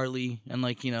is Charlie and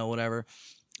like, you know, whatever.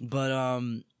 But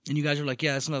and you guys are like,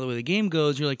 yeah, that's not the way the game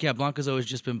goes. You're like, yeah, Blanca's always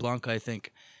just been Blanca, I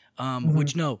think.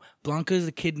 Which no, Blanca is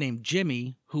a kid named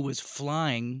Jimmy who was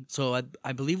flying. So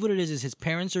I believe what it is his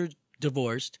parents are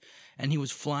divorced and he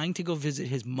was flying to go visit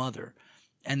his mother.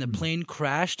 And the plane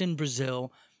crashed in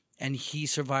Brazil and he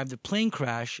survived the plane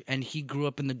crash and he grew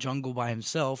up in the jungle by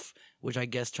himself, which I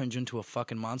guess turns into a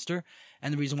fucking monster.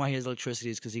 And the reason why he has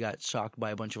electricity is because he got shocked by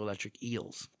a bunch of electric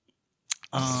eels.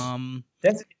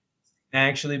 That's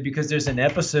actually because there's an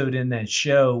episode in that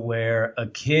show where a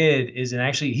kid he's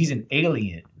an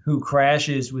alien who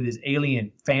crashes with his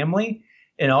alien family,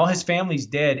 and all his family's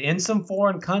dead in some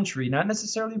foreign country, not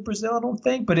necessarily Brazil, I don't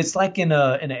think, but it's like in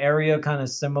an area kind of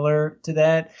similar to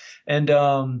that. And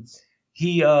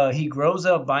he grows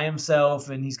up by himself,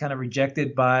 and he's kind of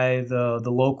rejected by the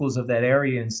locals of that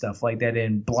area and stuff like that.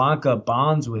 And Blanca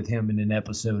bonds with him in an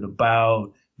episode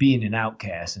about being an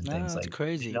outcast and things like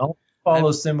crazy. That. You know,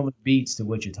 follow similar beats to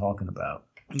what you're talking about.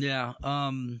 Yeah.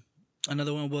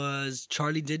 Another one was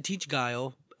Charlie did teach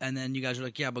Guile, and then you guys were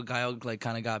like, yeah, but Guile like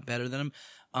kind of got better than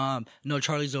him. No,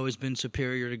 Charlie's always been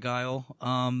superior to Guile.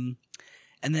 And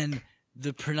then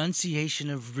the pronunciation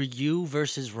of Ryu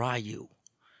versus Ryu.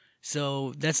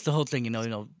 So that's the whole thing, you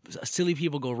know, silly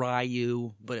people go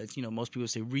Ryu, but it's, you know, most people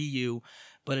say Ryu,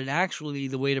 but it actually,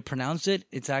 the way to pronounce it,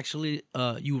 it's actually,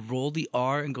 you roll the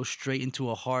R and go straight into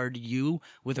a hard U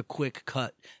with a quick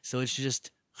cut. So it's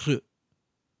just,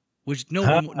 which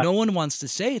no one wants to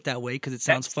say it that way because it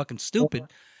sounds fucking stupid.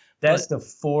 That's the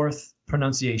fourth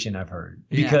pronunciation I've heard,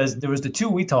 because there was the two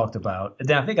we talked about. And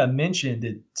then I think I mentioned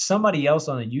that somebody else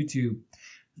on the YouTube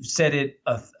said it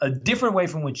a different way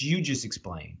from what you just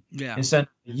explained. Yeah. And so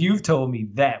you've told me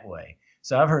that way.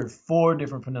 So I've heard 4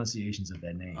 different pronunciations of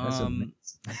that name. That's amazing.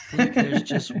 I think there's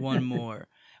just one more.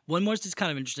 One more that's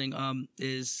kind of interesting.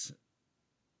 Is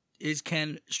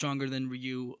Ken stronger than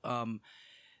Ryu?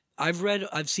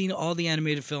 I've seen all the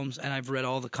animated films and I've read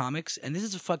all the comics, and this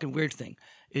is a fucking weird thing.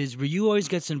 Is Ryu always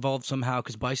gets involved somehow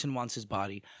because Bison wants his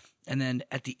body. And then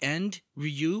at the end,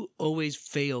 Ryu always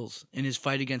fails in his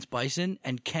fight against Bison,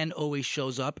 and Ken always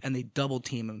shows up, and they double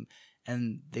team him,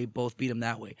 and they both beat him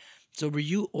that way. So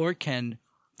Ryu or Ken,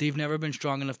 they've never been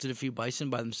strong enough to defeat Bison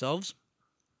by themselves.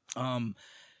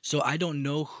 So I don't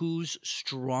know who's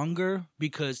stronger,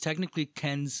 because technically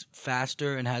Ken's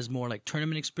faster and has more like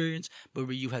tournament experience, but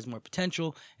Ryu has more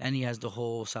potential, and he has the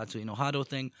whole Satsui no Hado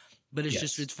thing. But it's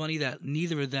just, it's funny that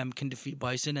neither of them can defeat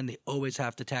Bison, and they always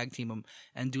have to tag team him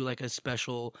and do like a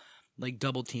special like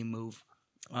double team move.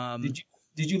 Did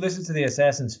you listen to the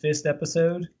Assassin's Fist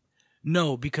episode?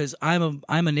 No, because I'm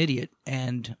an idiot,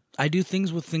 and I do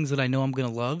things with things that I know I'm gonna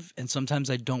love, and sometimes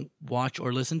I don't watch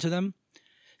or listen to them.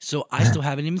 So I still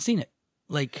haven't even seen it.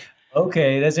 Like,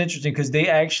 okay, that's interesting, because they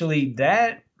actually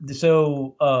the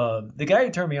guy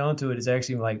who turned me on to it is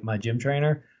actually like my gym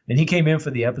trainer, and he came in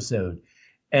for the episode.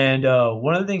 And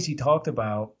one of the things he talked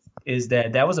about is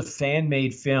that was a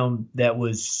fan-made film that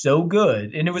was so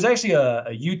good, and it was actually a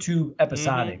YouTube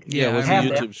episodic. Mm-hmm. Yeah, it was a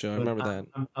YouTube show. I remember that.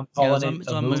 I'm calling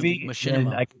it a movie,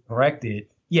 and I can correct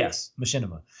it. Yes,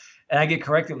 Machinima. And I get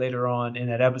corrected later on in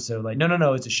that episode, like,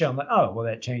 no, it's a show. I'm like, oh, well,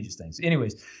 that changes things.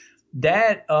 Anyways,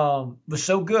 that was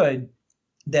so good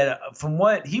that from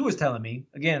what he was telling me,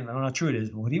 again, I don't know how true it is,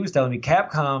 but what he was telling me,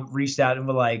 Capcom reached out and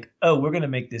were like, oh, we're going to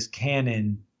make this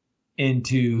canon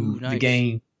into the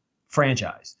game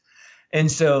franchise.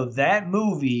 And so that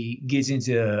movie gets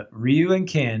into Ryu and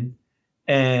Ken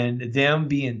and them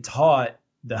being taught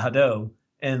the Hado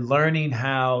and learning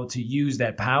how to use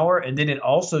that power. And then it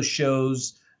also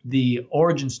shows the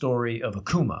origin story of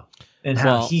Akuma and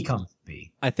how he comes to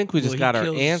be. I think we just got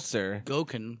our answer.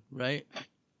 Goken, right?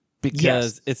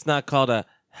 Because it's not called a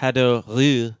Hado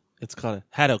Ryu. It's called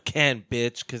a Hadoken,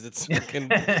 bitch, because it's fucking,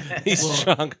 he's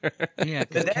stronger. Yeah,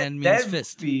 because Ken means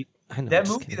fist. That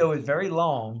movie, though, is very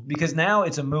long, because now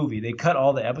it's a movie. They cut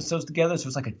all the episodes together, so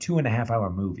it's like a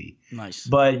 2.5-hour movie. Nice.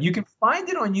 But you can find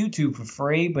it on YouTube for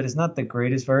free, but it's not the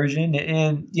greatest version.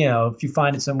 And, you know, if you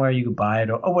find it somewhere, you can buy it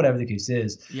or whatever the case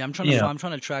is. Yeah, I'm trying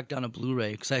to track down a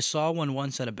Blu-ray, because I saw one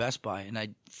once at a Best Buy, and I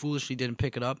foolishly didn't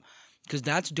pick it up, because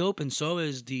that's dope, and so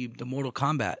is the Mortal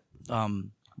Kombat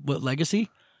Legacy.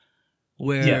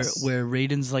 where Yes. where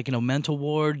Raiden's like in a mental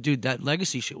ward. Dude, that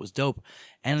Legacy shit was dope.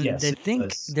 And Yes, I it think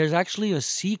was. there's actually a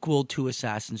sequel to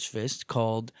Assassin's Fist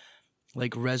called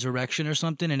like Resurrection or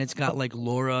something, and it's got like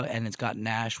Laura and it's got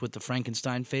Nash with the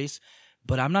Frankenstein face.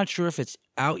 But I'm not sure if it's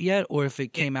out yet or if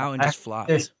it came out and just flopped.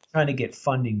 They're trying to get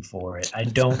funding for it. I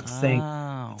don't think.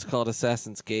 Oh. It's called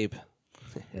Assassin's Gabe.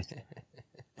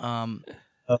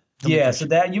 Yeah, so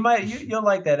that you'll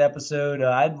like that episode.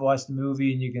 I'd watch the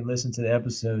movie and you can listen to the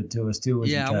episode to us too.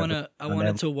 Yeah, I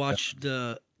wanted to watch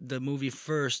the movie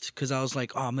first because I was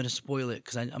like, oh, I'm gonna spoil it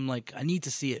because I'm like, I need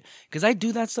to see it because I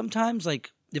do that sometimes.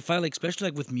 Like if I like, especially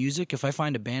like with music, if I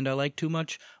find a band I like too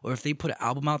much or if they put an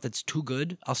album out that's too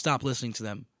good, I'll stop listening to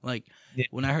them. Like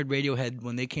when I heard Radiohead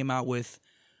when they came out with,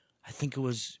 I think it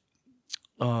was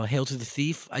Hail to the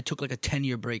Thief. I took like a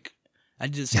 10-year break. I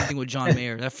did the same thing with John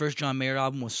Mayer. That first John Mayer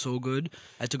album was so good.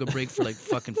 I took a break for like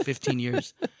fucking 15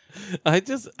 years. I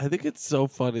think it's so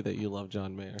funny that you love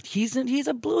John Mayer. He's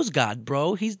a blues god,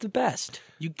 bro. He's the best.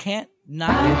 You can't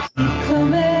knock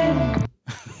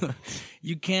it.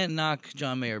 You can't knock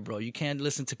John Mayer, bro. You can't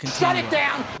listen to Continuum. Shut it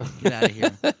down. Get out of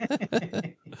here.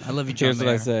 I love you, John Here's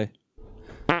Mayer. what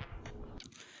I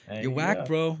say. You're whack,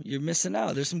 bro. You're missing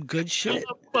out. There's some good shit.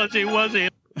 Fuzzy wuzzy.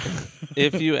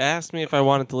 If you asked me if I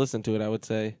wanted to listen to it, I would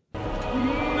say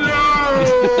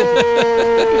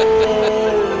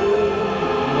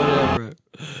Whatever.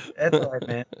 That's all right,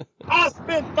 man. I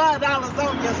spent $5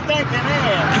 on your stinking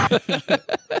ass.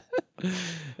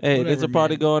 hey, there's a Whatever,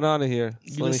 party man. going on in here.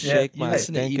 So let me listen- shake you my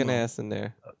listen to stinking emo. ass in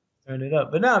there. Turn it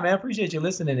up. But no, man, I appreciate you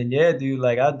listening. And yeah, dude,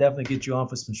 like I'll definitely get you on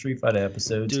for some Street Fighter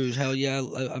episodes. Dude, hell yeah,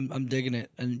 I'm digging it,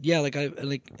 and yeah, like I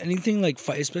like anything like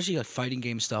fight, especially like fighting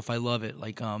game stuff. I love it.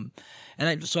 Like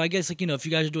so I guess like if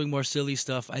you guys are doing more silly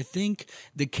stuff, I think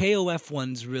the KOF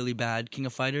one's really bad. King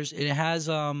of Fighters. It has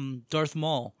Darth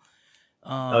Maul.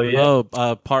 Oh yeah.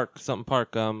 Oh, Park.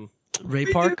 Ray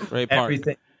Park. Ray Park.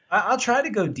 Everything. I'll try to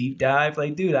go deep dive.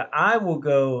 Like, dude,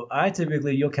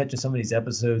 you'll catch in some of these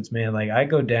episodes, man. Like, I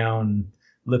go down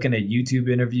looking at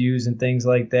YouTube interviews and things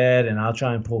like that, and I'll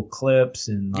try and pull clips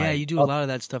and Yeah, like, you do a lot of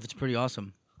that stuff. It's pretty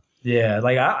awesome. Yeah,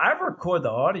 like I record the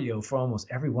audio for almost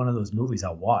every one of those movies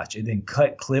I watch, and then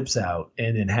cut clips out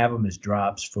and then have them as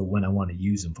drops for when I want to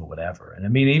use them for whatever. And I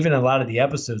mean, even a lot of the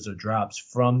episodes are drops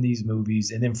from these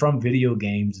movies and then from video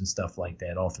games and stuff like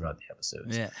that all throughout the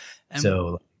episodes. Yeah. And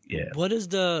So yeah. what's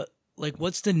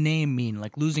the name mean?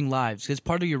 Like losing lives? It's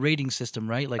part of your rating system,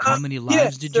 right? Like how many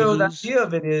lives did you lose? The idea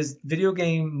of it is video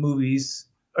game movies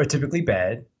are typically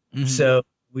bad, Mhm. so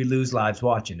we lose lives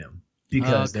watching them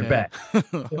because they're bad.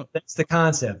 That's the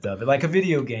concept of it. Like a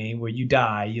video game where you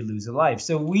die, you lose a life.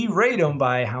 So we rate them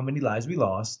by how many lives we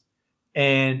lost,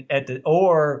 and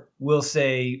or we'll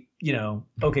say,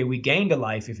 okay, we gained a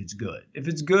life if it's good. If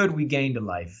it's good, we gained a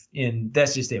life, and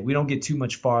that's just it. We don't get too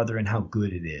much farther in how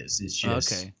good it is. It's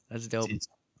just Okay, that's dope.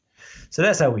 So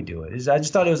that's how we do it. I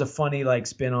just thought it was a funny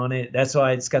spin on it. That's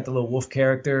why it's got the little wolf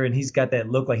character, and he's got that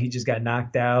look like he just got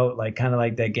knocked out, like kind of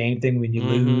like that game thing when you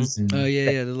lose. And Oh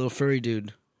yeah, the little furry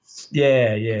dude.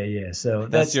 yeah. So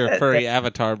That's your furry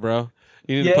avatar, bro.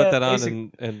 You need to put that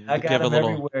on and I got give a him little.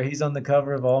 everywhere. He's on the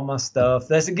cover of all my stuff.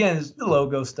 That's again, it's the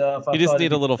logo stuff. You just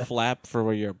need a little flap for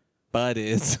where your butt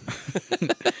is.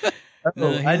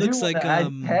 No, he looks like, I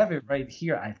have it right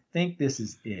here. I think this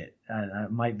is it. I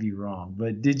might be wrong,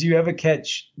 but did you ever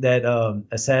catch that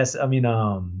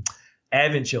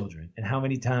Advent Children and how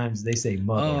many times they say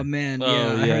mother? Oh man, Oh,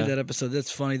 I yeah. heard that episode.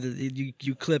 That's funny that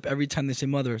you clip every time they say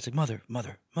mother. It's like mother.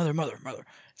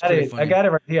 It's I pretty funny. got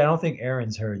it right here. I don't think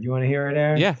Aaron's heard. You want to hear it,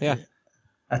 Aaron? yeah.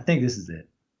 I think this is it.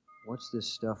 What's this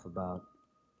stuff about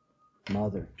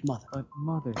mother?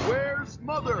 Mother. Where's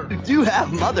mother? Do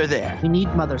have Mother there. We need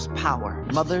Mother's power.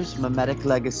 Mother's mimetic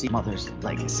legacy. Mother's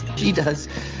legacy. She does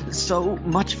so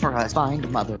much for us. Find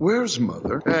Mother. Where's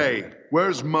mother? Hey,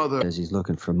 where's mother? Says he's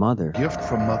looking for mother. Gift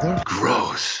from mother?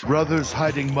 Gross. Brother's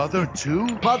hiding mother too?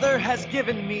 Mother has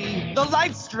given me the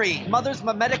life stream. Mother's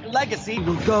mimetic legacy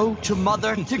will go to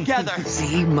Mother together.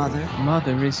 See, Mother?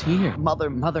 Mother is here. Mother.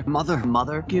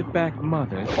 Give back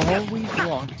Mother. All we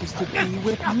want is to be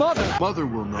with Mother. Mother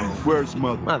will know. Where's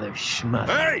mother? Mother schmother.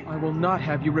 Hey! I will not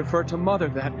have you refer to Mother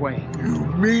that way. You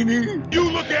meanie!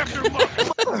 You look after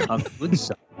mother! A good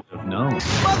son would have known.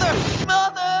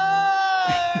 Mother!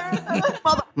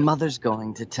 Mother's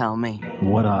going to tell me.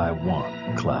 What I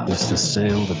want, Cloud, is to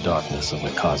sail the darkness of the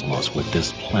cosmos with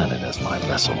this planet as my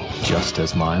vessel, just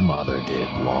as my mother did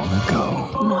long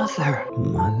ago.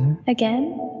 Mother. Again?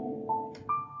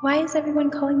 Why is everyone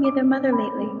calling me their mother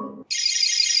lately?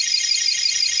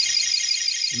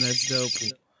 That's dope.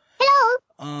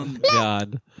 Hello.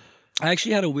 God. I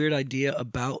actually had a weird idea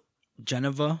about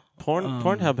Geneva.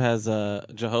 Pornhub has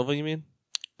Jehovah. You mean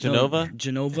Genova? No,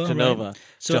 Genova. Genova. Right?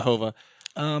 So, Jehovah.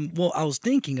 Well, I was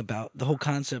thinking about the whole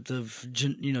concept of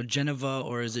Geneva,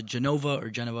 or is it Genova or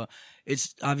Geneva?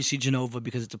 It's obviously Genova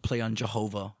because it's a play on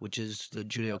Jehovah, which is the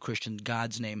Judeo-Christian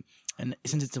God's name. And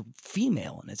since it's a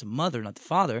female and it's a mother, not the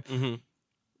father,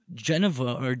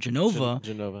 Geneva or Genova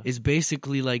is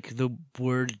basically like the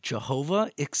word Jehovah,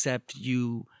 except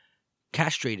you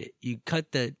castrate it. You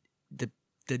cut the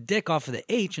dick off of the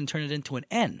H and turn it into an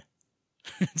N.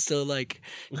 So like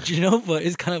Genova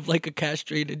is kind of like a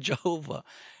castrated Jehovah.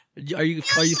 Are you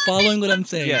following what I'm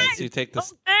saying? Yes, you take the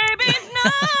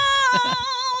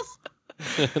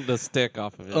the stick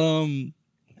off of it.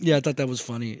 Yeah, I thought that was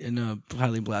funny and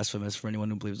highly blasphemous for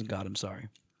anyone who believes in God. I'm sorry.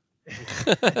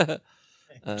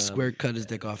 Square cut his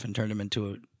dick off and turned him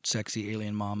into a sexy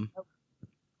alien mom.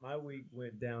 My week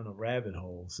went down a rabbit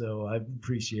hole, so I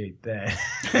appreciate that.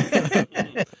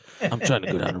 I'm trying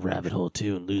to go down a rabbit hole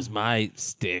too and lose my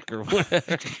stick or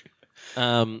whatever.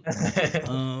 Yeah.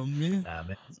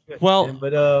 Well,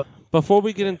 but before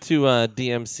we get into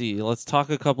DMC, let's talk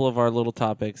a couple of our little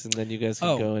topics, and then you guys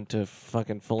can go into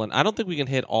fucking full. I don't think we can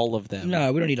hit all of them.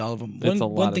 No, we don't need all of them.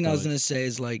 One thing I was gonna say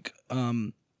is like,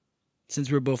 since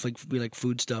we're both we like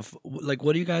food stuff, like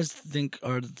what do you guys think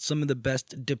are some of the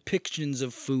best depictions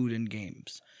of food in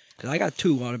games? Because I got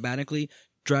two automatically.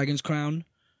 Dragon's Crown.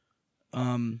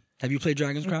 Have you played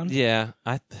Dragon's Crown? Yeah,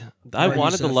 I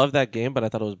wanted to love that game, but I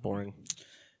thought it was boring.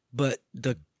 But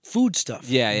the food stuff,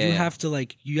 you have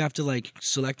to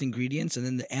select ingredients, and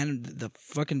then the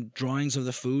fucking drawings of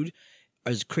the food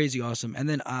is crazy awesome. And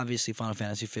then obviously Final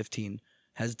Fantasy 15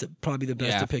 has probably the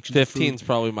best depiction. 15's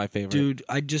probably my favorite. Dude,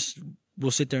 I just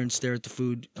will sit there and stare at the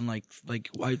food and like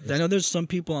I know there's some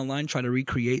people online try to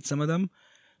recreate some of them.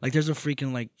 Like there's a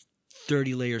freaking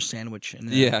 30-layer sandwich in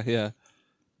there. Yeah.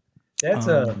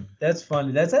 That's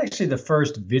funny. That's actually the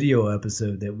first video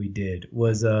episode that we did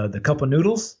was the cup of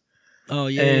noodles. Oh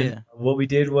yeah. And what we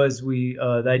did was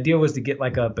the idea was to get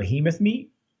like a behemoth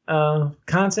meat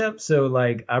concept. So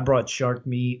like I brought shark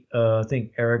meat. I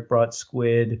think Eric brought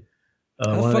squid.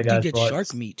 How the fuck do you get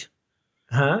shark meat?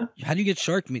 Huh? How do you get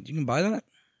shark meat? You can buy that?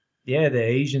 Yeah, the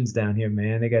Asians down here,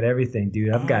 man, they got everything,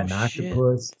 dude. I've gotten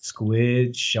octopus,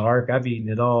 squid, shark. I've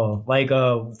eaten it all. Like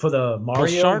for the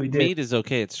Mario, shark meat is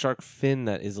okay. It's shark fin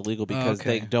that is illegal because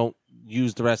they don't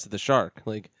use the rest of the shark.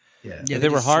 If they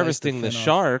were harvesting the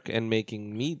shark and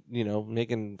making meat,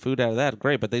 making food out of that,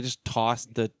 great. But they just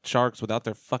tossed the sharks without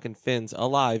their fucking fins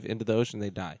alive into the ocean. They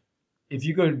die. If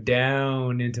you go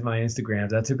down into my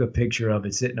Instagrams, I took a picture of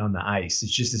it sitting on the ice.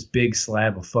 It's just this big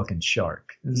slab of fucking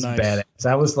shark. It's badass.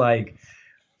 I was like,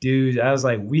 dude,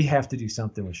 we have to do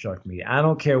something with shark meat. I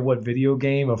don't care what video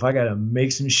game, or if I got to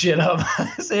make some shit up,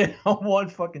 I said, I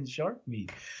want fucking shark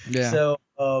meat. Yeah. So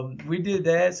we did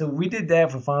that. So we did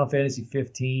that for Final Fantasy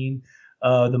 15.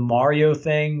 The Mario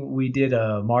thing, we did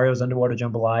Mario's Underwater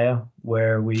Jambalaya,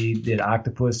 where we did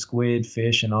octopus, squid,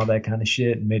 fish, and all that kind of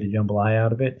shit, and made a jambalaya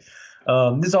out of it.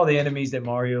 This is all the enemies that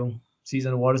Mario sees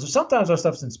underwater. So sometimes our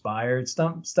stuff's inspired.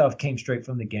 Some stuff came straight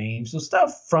from the game. So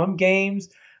stuff from games.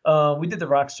 We did the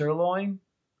rock sirloin.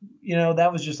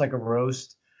 That was just like a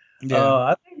roast. Yeah.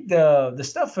 I think the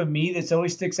stuff for me that's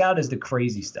always sticks out is the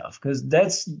crazy stuff, because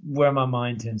that's where my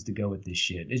mind tends to go with this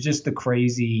shit. It's just the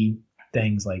crazy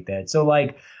things like that. So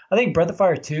like I think Breath of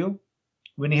Fire 2,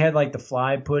 when he had like the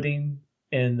fly pudding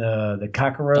and the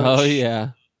cockroach. Oh yeah.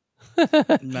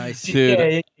 Nice,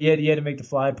 dude. Yeah, you had to make the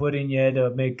fly pudding. You had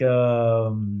to make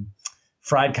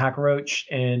fried cockroach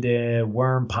and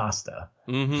worm pasta.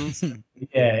 Mm-hmm.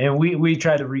 Yeah, and we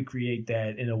tried to recreate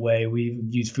that in a way. We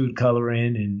used food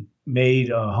coloring and made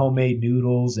homemade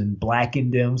noodles and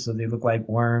blackened them so they look like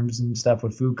worms and stuff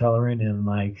with food coloring and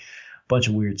like a bunch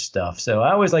of weird stuff. So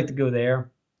I always like to go there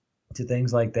to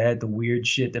things like that, the weird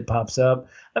shit that pops up.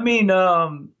 I mean,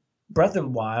 Breath of the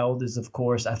Wild is, of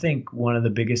course, I think one of the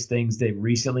biggest things that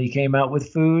recently came out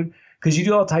with food, because you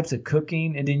do all types of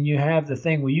cooking, and then you have the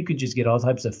thing where you could just get all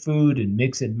types of food and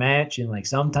mix and match, and like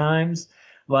sometimes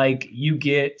like you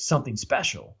get something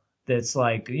special that's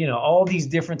like, all these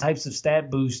different types of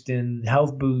stat boost and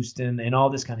health boost and all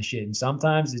this kind of shit, and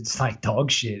sometimes it's like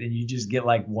dog shit and you just get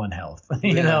like one health.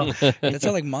 That's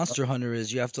how like Monster Hunter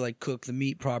is. You have to like cook the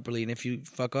meat properly, and if you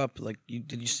fuck up, like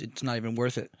it's not even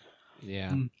worth it.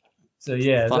 Yeah. So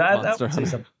yeah, I would say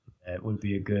something like that would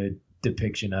be a good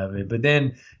depiction of it. But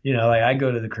then, like I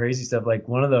go to the crazy stuff. Like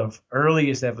one of the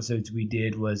earliest episodes we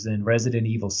did was in Resident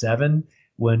Evil 7,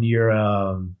 when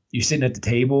you're sitting at the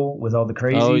table with all the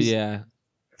crazies. Oh yeah.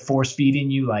 Force feeding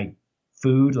you like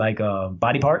food, like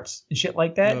body parts and shit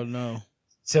like that. Oh no.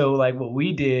 So like what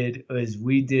we did was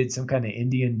we did some kind of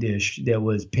Indian dish that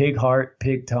was pig heart,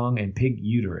 pig tongue, and pig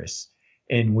uterus,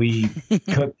 and we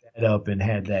cooked that up and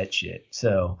had that shit.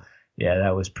 So yeah,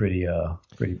 that was pretty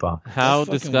bomb. How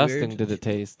disgusting did it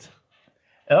taste?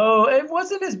 Oh, it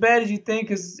wasn't as bad as you think.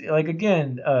 Cause like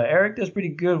again, Eric does pretty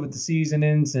good with the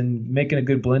seasonings and making a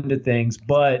good blend of things.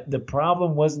 But the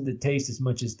problem wasn't the taste as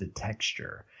much as the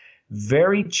texture.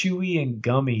 Very chewy and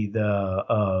gummy.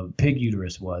 The pig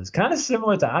uterus was kind of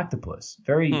similar to octopus.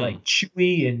 Very like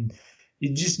chewy, and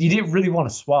you didn't really want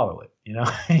to swallow it. You know,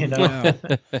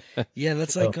 Yeah,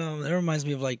 that's like that reminds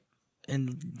me of like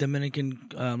in Dominican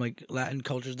like Latin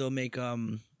cultures they'll make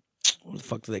what the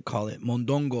fuck do they call it?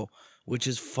 Mondongo. Which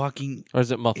is fucking... Or is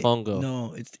it mofongo?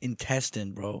 No, it's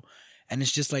intestine, bro. And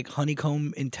it's just like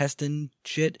honeycomb intestine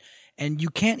shit. And you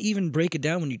can't even break it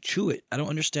down when you chew it. I don't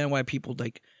understand why people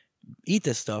like eat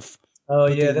this stuff. Oh,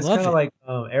 yeah. That's kind of like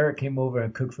Eric came over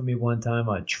and cooked for me one time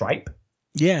on tripe.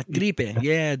 Yeah, tripe.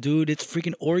 Yeah, dude. It's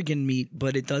freaking organ meat,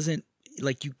 but it doesn't...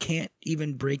 Like, you can't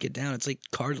even break it down. It's like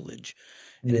cartilage.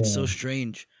 And it's so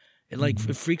strange. It like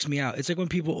it freaks me out. It's like when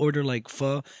people order like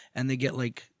pho and they get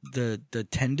like the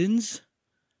tendons.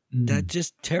 That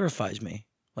just terrifies me.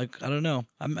 Like I don't know.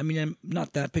 I'm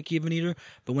not that picky of an eater,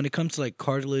 but when it comes to like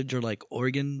cartilage or like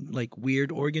organ, like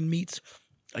weird organ meats,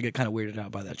 I get kind of weirded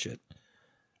out by that shit.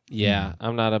 Yeah,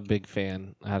 I'm not a big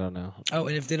fan. I don't know. Oh,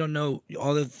 and if they don't know,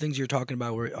 all the things you're talking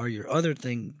about are your other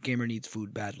thing. Gamer Needs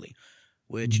Food Badly,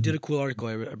 which you did a cool article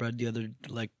I read the other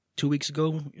like 2 weeks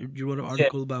ago. You wrote an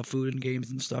article about food and games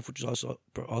and stuff, which is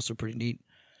also pretty neat.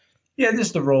 Yeah,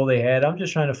 just the role they had. I'm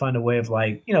just trying to find a way of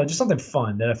like, just something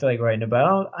fun that I feel like writing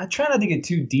about. I try not to get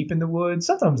too deep in the woods.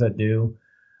 Sometimes I do.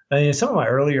 I mean, some of my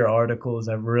earlier articles,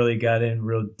 I've really got in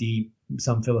real deep,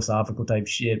 some philosophical type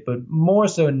shit. But more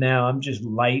so now, I'm just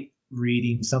light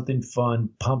reading, something fun,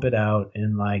 pump it out,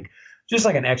 and like just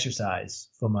like an exercise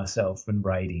for myself in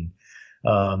writing.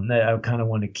 I kind of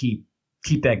want to keep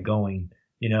that going.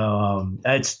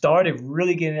 I started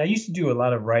really I used to do a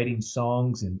lot of writing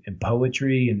songs and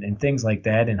poetry and things like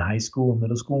that in high school and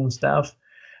middle school and stuff.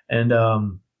 And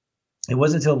it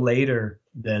wasn't until later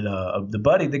that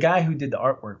the guy who did the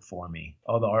artwork for me,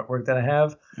 all the artwork that I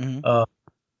have,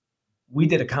 we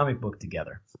did a comic book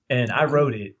together. And I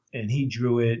wrote it and he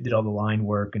drew it, did all the line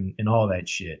work and all that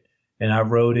shit. And I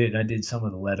wrote it and I did some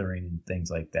of the lettering and things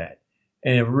like that.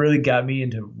 And it really got me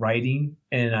into writing,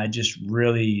 and I just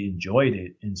really enjoyed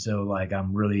it. And so, like,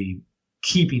 I'm really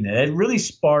keeping it. It really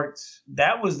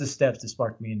that was the steps that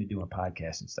sparked me into doing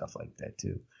podcasts and stuff like that,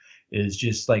 too. Is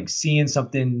just, like, seeing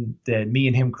something that me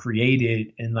and him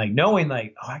created and, like, knowing,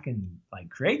 like, I can,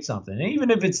 like, create something. And even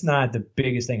if it's not the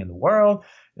biggest thing in the world,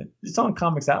 it's on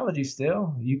Comixology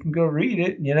still. You can go read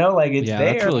it, like, it's there.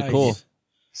 Yeah, that's really cool.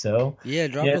 So. Yeah,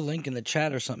 drop a link in the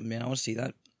chat or something, man. I want to see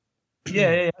that.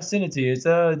 Yeah, I'll send it to you. It's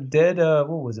Dead, what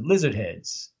was it? Lizard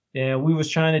Heads. Yeah, we was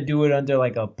trying to do it under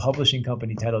like a publishing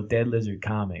company titled Dead Lizard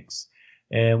Comics.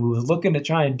 And we was looking to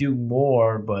try and do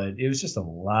more, but it was just a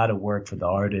lot of work for the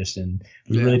artist, and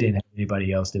we really didn't have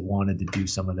anybody else that wanted to do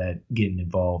some of that, getting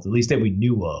involved, at least that we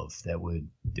knew of that would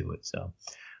do it. So,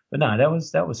 but no, that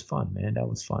was fun, man. That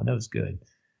was fun. That was good.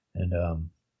 And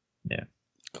yeah.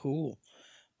 Cool.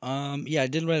 Yeah, I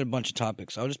did write a bunch of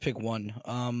topics. I'll just pick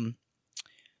one.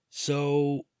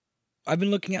 So I've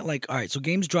been looking at like, all right, so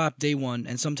games drop day one,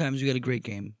 and sometimes you get a great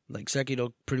game. Like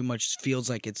Sekiro pretty much feels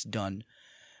like it's done.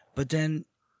 But then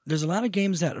there's a lot of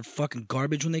games that are fucking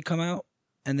garbage when they come out,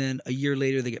 and then a year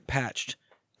later they get patched,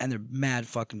 and they're mad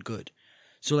fucking good.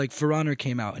 So like For Honor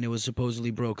came out, and it was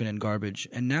supposedly broken and garbage.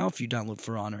 And now if you download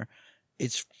For Honor,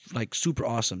 it's like super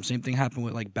awesome. Same thing happened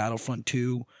with like Battlefront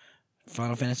 2,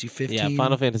 Final Fantasy 15. Yeah,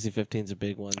 Final Fantasy 15 is a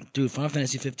big one. Dude, Final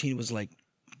Fantasy 15 was like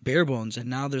bare bones, and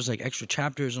now there's like extra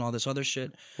chapters and all this other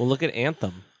shit. Well, look at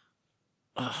Anthem.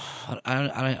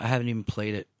 I haven't even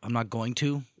played it. I'm not going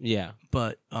to. Yeah,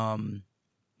 but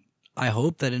I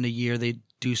hope that in a year they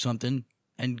do something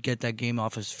and get that game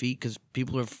off its feet, because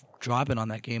people are dropping on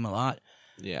that game a lot.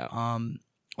 Yeah.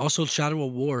 Also, Shadow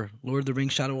of War, Lord of the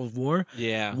Rings: Shadow of War.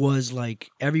 Yeah. Was like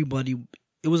everybody.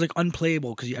 It was like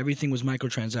unplayable because everything was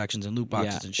microtransactions and loot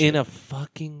boxes and shit. In a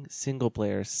fucking single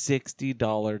player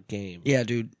 $60 game. Yeah,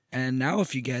 dude. And now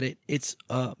if you get it, it's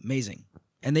amazing.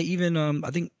 And they even, I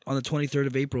think on the 23rd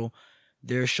of April,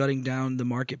 they're shutting down the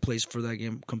marketplace for that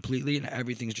game completely, and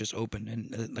everything's just open.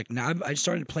 And like now, I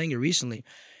started playing it recently,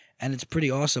 and it's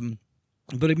pretty awesome.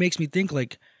 But it makes me think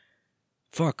like,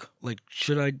 fuck, like,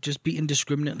 should I just be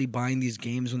indiscriminately buying these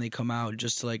games when they come out?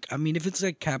 Just to like, I mean, if it's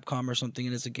like Capcom or something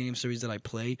and it's a game series that I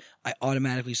play, I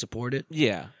automatically support it.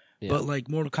 Yeah. But like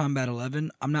Mortal Kombat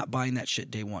 11, I'm not buying that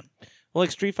shit day one. Well,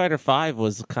 like Street Fighter V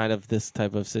was kind of this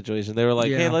type of situation. They were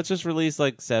like, "Hey, Yeah. let's just release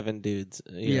like 7 dudes."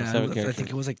 You know, 7 I characters. think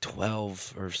it was like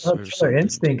 12 or Killer something.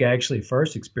 Instinct actually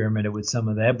first experimented with some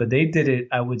of that, but they did it,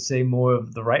 I would say, more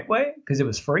of the right way because it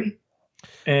was free.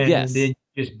 And Yes. then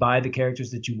you just buy the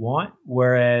characters that you want.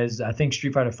 Whereas I think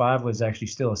Street Fighter V was actually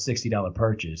still a $60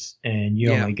 purchase, and you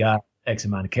Yeah. only got X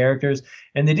amount of characters.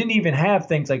 And they didn't even have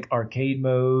things like arcade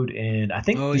mode, and I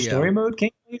think Oh, the yeah. story mode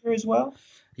came later as well.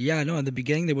 Yeah, no, in the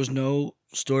beginning there was no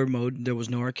story mode, there was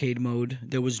no arcade mode.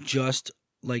 There was just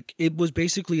like it was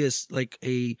basically like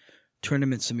a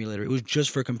tournament simulator. It was just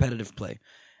for competitive play.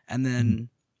 And then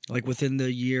like within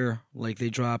the year, like they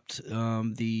dropped I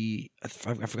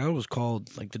forgot what it was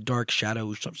called, like the Dark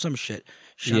Shadow, some shit,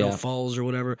 Shadow Yeah. Falls or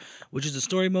whatever, which is the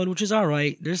story mode, which is all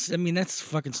right. That's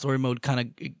fucking story mode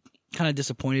kind of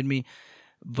disappointed me,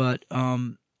 but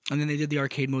and then they did the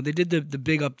arcade mode. They did the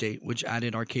big update, which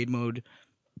added arcade mode,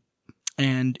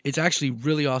 and it's actually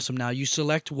really awesome now. You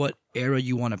select what era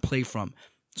you want to play from.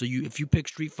 So if you pick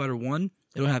Street Fighter 1,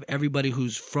 it'll have everybody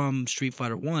who's from Street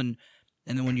Fighter 1.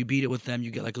 And then when you beat it with them, you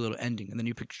get like a little ending. And then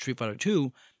you pick Street Fighter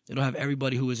 2, it'll have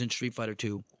everybody who is in Street Fighter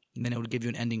 2. And then it will give you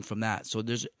an ending from that. So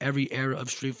there's every era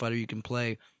of Street Fighter you can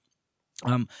play.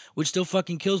 Which still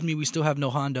fucking kills me. We still have no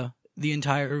Honda. The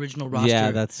entire original roster.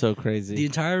 Yeah, that's so crazy. The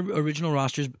entire original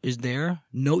roster is there.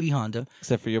 No E-Honda.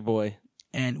 Except for your boy.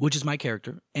 Which is my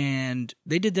character. And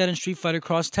they did that in Street Fighter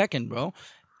Cross Tekken, bro.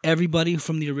 Everybody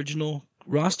from the original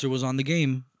roster was on the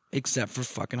game except for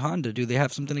fucking Honda. Dude, they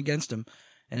have something against him.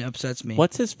 And it upsets me.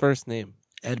 What's his first name?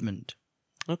 Edmund.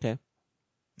 Okay.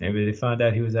 Maybe they found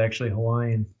out he was actually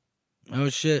Hawaiian. Oh,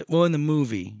 shit. Well, in the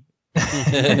movie.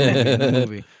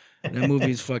 The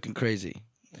movie's fucking crazy.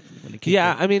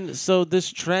 Yeah, I mean, so this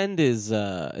trend is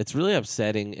it's really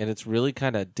upsetting, and it's really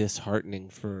kind of disheartening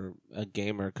for a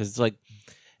gamer because it's like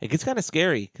it gets kind of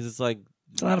scary because it's like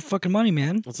it's a lot of fucking money,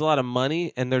 man. It's a lot of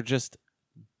money, and they're just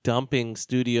dumping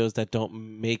studios that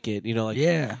don't make it. You know, like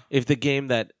if the game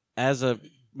that as the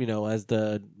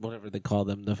whatever they call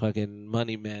them, the fucking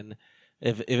money men.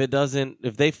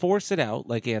 If they force it out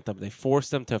like Anthem, they force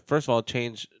them to first of all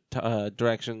change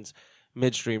directions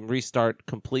midstream, restart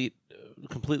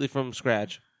completely from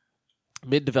scratch,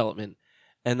 mid development,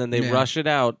 and then they rush it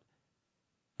out,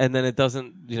 and then it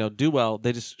doesn't do well.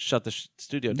 They just shut the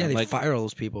studio down. Yeah, they fire all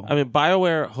those people. I mean,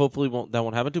 BioWare hopefully won't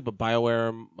happen to, but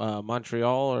BioWare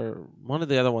Montreal or one of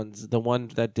the other ones, the one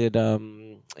that did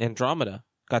Andromeda,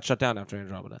 got shut down after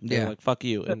Andromeda. They were like, fuck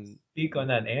you. And speak on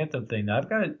that Anthem thing. I've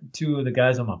got 2 of the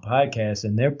guys on my podcast,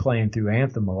 and they're playing through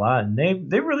Anthem a lot, and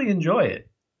they really enjoy it.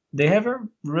 They haven't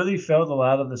really felt a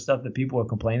lot of the stuff that people are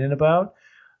complaining about,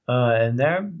 and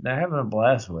they're having a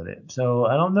blast with it. So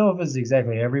I don't know if it's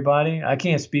exactly everybody. I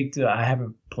can't speak to. I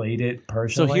haven't played it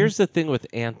personally. So here's the thing with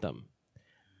Anthem.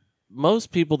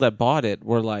 Most people that bought it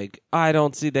were like, I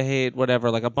don't see the hate, whatever.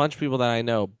 Like a bunch of people that I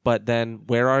know. But then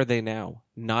where are they now?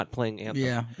 Not playing Anthem.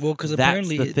 Yeah, well, because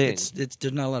apparently there's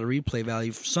not a lot of replay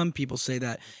value. Some people say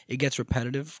that it gets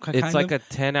repetitive. It's like a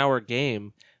 10-hour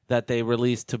game that they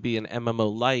released to be an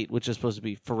MMO light, which is supposed to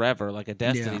be forever, like a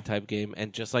Destiny type game,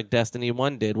 and just like Destiny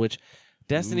 1 did, which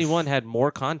Destiny 1 had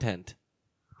more content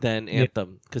than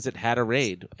Anthem because it had a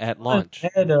raid at launch.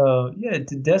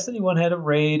 Destiny 1 had a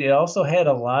raid. It also had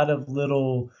a lot of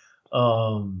little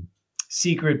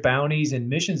secret bounties and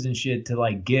missions and shit to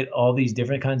like get all these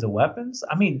different kinds of weapons.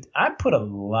 I mean, I put a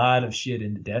lot of shit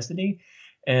into Destiny.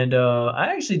 And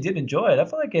I actually did enjoy it. I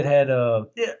feel like it had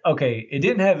it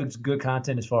didn't have its good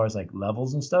content as far as like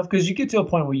levels and stuff because you get to a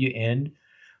point where you end,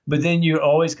 but then you're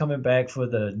always coming back for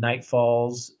the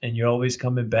Nightfalls, and you're always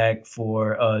coming back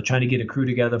for trying to get a crew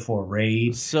together for a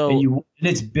raid. And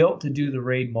it's built to do the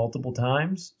raid multiple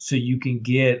times, so you can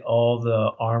get all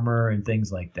the armor and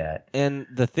things like that. And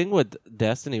the thing with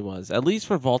Destiny was, at least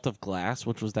for Vault of Glass,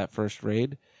 which was that first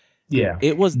raid,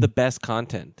 it was the best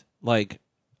content. Like.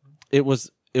 It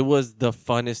was the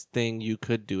funnest thing you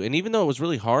could do. And even though it was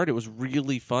really hard, it was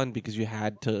really fun because you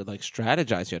had to like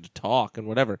strategize, you had to talk and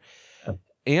whatever.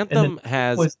 Anthem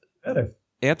has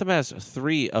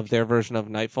 3 of their version of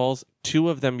Nightfalls. 2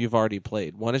 of them you've already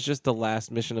played. One is just the last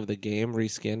mission of the game,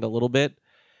 reskinned a little bit.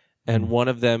 And one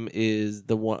of them is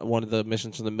one of the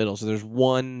missions from the middle. So there's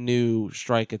one new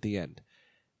strike at the end.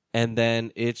 And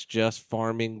then it's just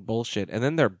farming bullshit. And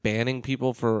then they're banning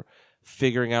people for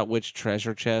figuring out which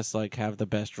treasure chests like have the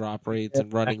best drop rates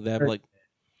and running them. Like,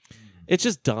 it's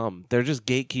just dumb. They're just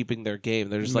gatekeeping their game.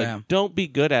 They're just like, don't be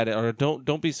good at it, or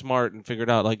don't be smart and figure it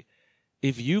out. Like,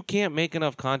 if you can't make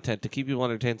enough content to keep people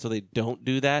entertained so they don't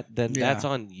do that, then that's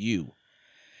on you.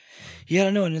 Yeah, I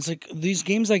know, and it's like these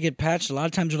games that get patched. A lot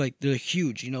of times they're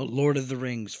huge. You know, Lord of the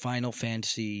Rings, Final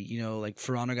Fantasy. You know, like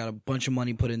For Honor got a bunch of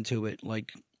money put into it.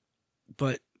 Like,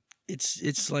 but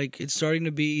it's like it's starting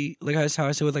to be like how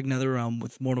I said with like NetherRealm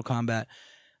with Mortal Kombat.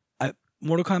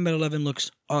 Mortal Kombat 11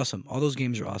 looks awesome. All those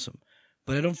games are awesome.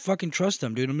 But I don't fucking trust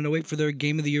them, dude. I'm gonna wait for their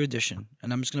Game of the Year edition,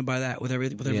 and I'm just gonna buy that with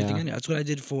everything in it. That's what I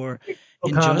did for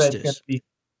Injustice.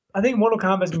 I think Mortal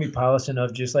Kombat's gonna be polished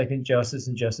enough, just like Injustice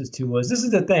and Injustice 2 was. This is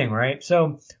the thing, right?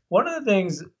 So one of the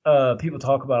things people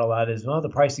talk about a lot is the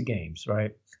price of games,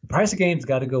 right? The price of games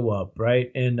got to go up,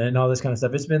 right? And all this kind of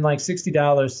stuff. It's been like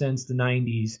 $60 since the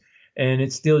 90s. And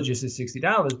it's still just at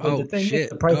 $60. But the thing is,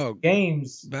 the price of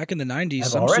games back in the 90s,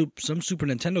 some Super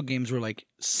Nintendo games were like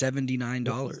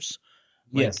 $79.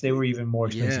 Yes, they were even more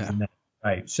expensive than that.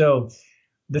 Right. So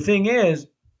the thing is,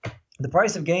 the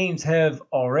price of games have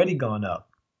already gone up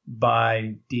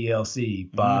by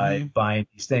DLC, by buying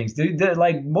these things.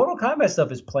 Like Mortal Kombat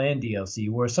stuff is planned DLC,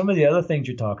 where some of the other things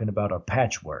you're talking about are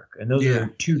patchwork, and those are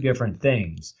two different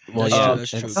things. Well,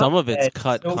 that's true. Some of it's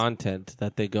cut content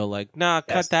that they go like, nah,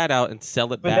 cut that out and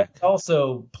sell it back. But that's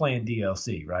also planned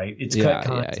DLC, right? It's cut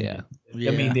content.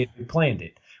 I mean, they planned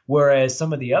it. Whereas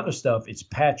some of the other stuff, it's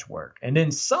patchwork. And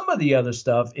then some of the other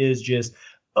stuff is just,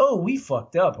 oh, we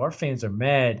fucked up. Our fans are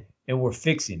mad. And we're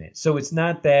fixing it. So it's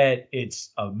not that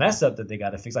it's a mess up that they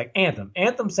got to fix. Like Anthem.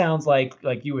 Anthem sounds like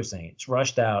you were saying. It's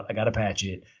rushed out. I got to patch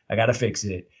it. I got to fix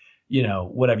it. You know,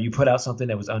 whatever. You put out something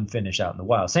that was unfinished out in the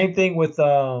wild. Same thing with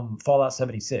Fallout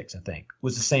 76, I think.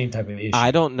 Was the same type of issue.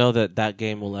 I don't know that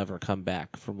game will ever come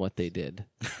back from what they did.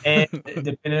 And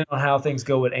depending on how things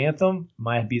go with Anthem,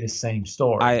 might be the same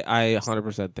story. I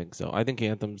 100% think so. I think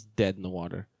Anthem's dead in the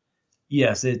water.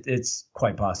 Yes, it's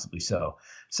quite possibly so.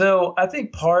 So I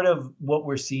think part of what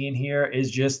we're seeing here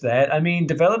is just that. I mean,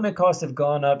 development costs have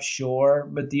gone up, sure.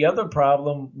 But the other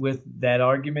problem with that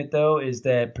argument, though, is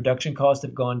that production costs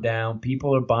have gone down.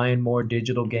 People are buying more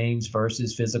digital games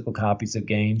versus physical copies of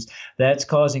games. That's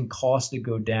causing costs to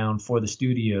go down for the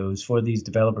studios, for these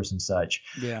developers and such.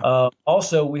 Yeah.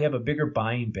 Also, we have a bigger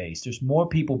buying base. There's more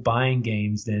people buying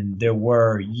games than there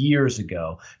were years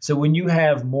ago. So when you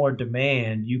have more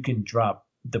demand, you can drop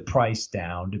the price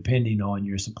down depending on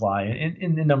your supply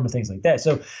and a number of things like that.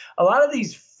 So a lot of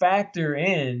these factor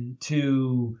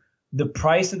into the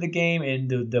price of the game and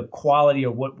the quality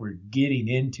of what we're getting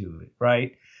into it,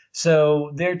 right?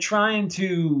 So they're trying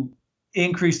to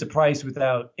increase the price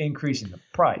without increasing the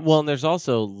price. Well, and there's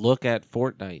also look at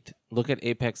Fortnite, look at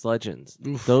Apex Legends.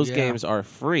 Those games are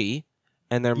free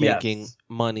and they're making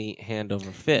money hand over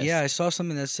fist. Yeah, I saw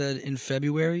something that said in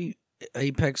February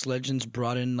Apex Legends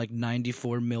brought in like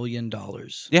 $94 million.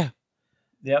 Yeah.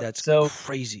 That's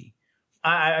crazy.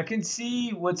 I can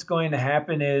see what's going to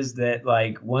happen is that,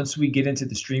 like, once we get into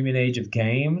the streaming age of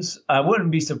games, I wouldn't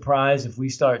be surprised if we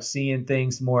start seeing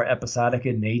things more episodic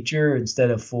in nature instead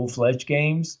of full-fledged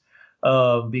games,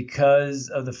 because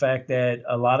of the fact that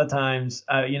a lot of times,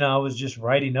 I was just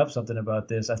writing up something about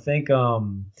this. I think,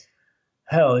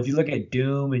 hell, if you look at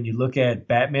Doom and you look at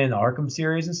Batman the Arkham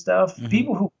series and stuff,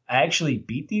 people who actually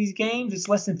beat these games, it's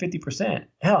less than 50%.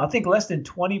 Hell, I think less than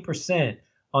 20%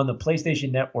 on the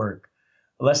PlayStation Network.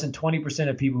 Less than 20%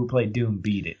 of people who play Doom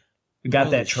beat it. We got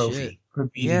that trophy for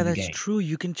beating the game. That's true.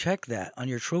 You can check that on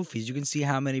your trophies. You can see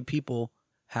how many people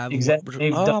have. Exactly.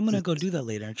 I'm going to go do that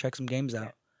later and check some games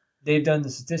out. They've done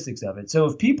the statistics of it. So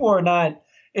if people are not,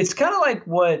 it's kind of like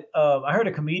what I heard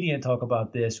a comedian talk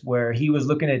about this, where he was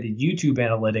looking at the YouTube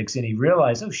analytics and he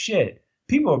realized, oh shit,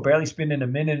 people are barely spending a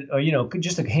minute or,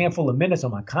 just a handful of minutes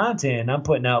on my content. And I'm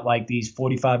putting out like these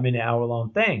 45-minute, hour-long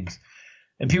things.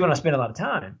 And people are not spending a lot of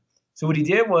time. So what he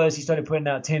did was he started putting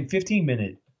out 10,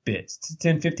 15-minute bits,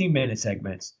 10, 15-minute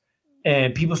segments.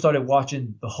 And people started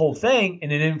watching the whole thing and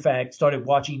then, in fact, started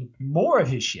watching more of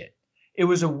his shit. It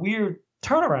was a weird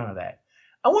turnaround of that.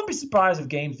 I wouldn't be surprised if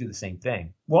games do the same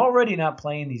thing. We're already not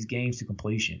playing these games to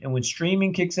completion. And when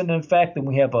streaming kicks into effect and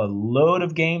we have a load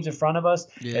of games in front of us,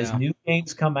 as new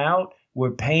games come out,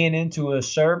 we're paying into a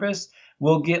service,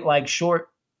 we'll get like short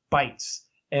bites.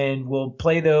 And we'll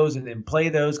play those and then play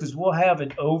those because we'll have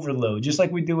an overload, just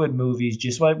like we do with movies,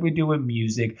 just like we do with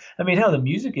music. I mean, hell, the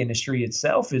music industry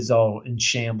itself is all in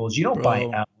shambles. You don't buy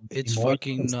albums It's anymore.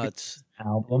 fucking nuts.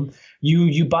 Album.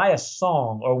 You buy a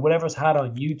song or whatever's hot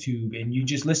on YouTube and you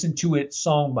just listen to it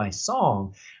song by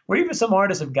song, where even some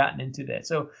artists have gotten into that.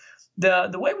 So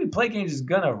the way we play games is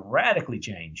going to radically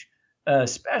change,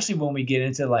 especially when we get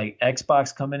into like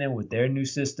Xbox coming in with their new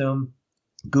system.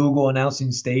 Google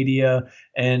announcing Stadia,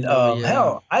 and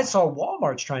hell, I saw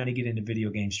Walmart's trying to get into video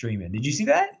game streaming. Did you see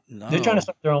that? No. They're trying to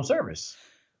start their own service.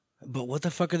 But what the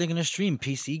fuck are they gonna stream?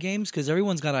 PC games? Because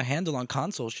everyone's got a handle on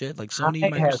console shit. Like Sony, I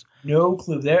Microsoft. have no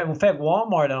clue. There, in fact,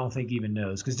 Walmart, I don't think even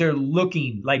knows because they're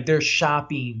looking like they're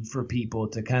shopping for people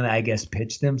to kind of, I guess,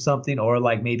 pitch them something or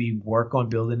like maybe work on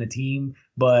building a team.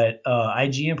 But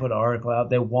IGN put an article out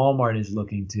that Walmart is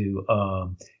looking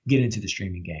to get into the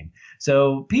streaming game.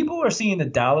 So people are seeing the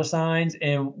dollar signs,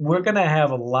 and we're gonna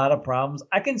have a lot of problems.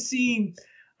 I see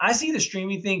the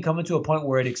streaming thing coming to a point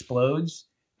where it explodes.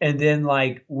 And then,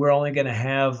 like, we're only going to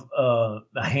have a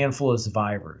handful of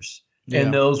survivors. Yeah.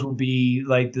 And those will be,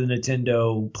 like, the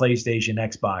Nintendo, PlayStation,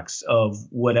 Xbox of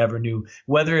whatever new.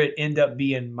 Whether it end up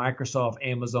being Microsoft,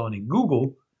 Amazon, and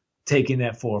Google taking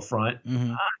that forefront,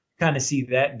 I kind of see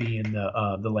that being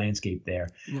the landscape there.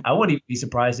 I wouldn't even be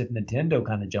surprised if Nintendo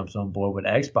kind of jumps on board with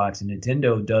Xbox and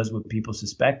Nintendo does what people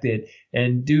suspected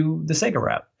and do the Sega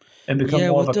route. And become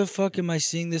more what the fuck am I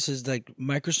seeing this as, like,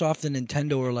 Microsoft and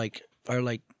Nintendo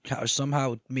are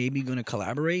somehow maybe going to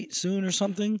collaborate soon or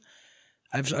something.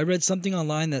 I read something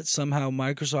online that somehow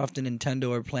Microsoft and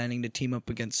Nintendo are planning to team up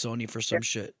against Sony for some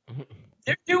shit.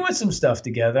 They're doing some stuff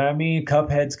together. I mean,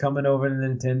 Cuphead's coming over to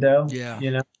Nintendo. Yeah.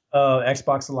 You know,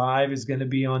 Xbox Live is going to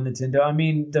be on Nintendo. I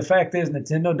mean, the fact is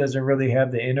Nintendo doesn't really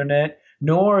have the internet,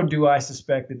 nor do I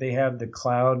suspect that they have the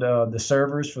cloud, the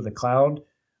servers for the cloud,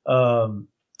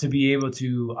 to be able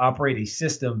to operate a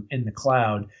system in the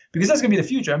cloud, because that's going to be the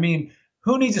future. I mean,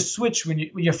 who needs a switch when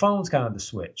your phone's kind of the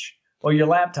switch, or your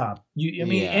laptop?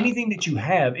 Anything that you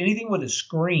have, anything with a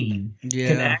screen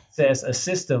can access a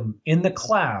system in the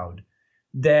cloud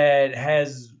that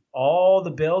has all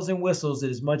the bells and whistles that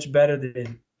is much better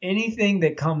than anything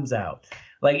that comes out.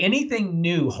 Like anything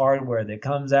new hardware that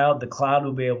comes out, the cloud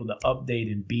will be able to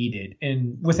update and beat it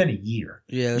within a year.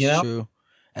 Yeah, that's true.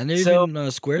 And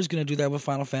even Square's going to do that with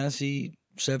Final Fantasy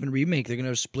VII Remake. They're going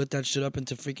to split that shit up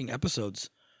into freaking episodes.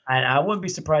 And I wouldn't be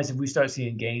surprised if we start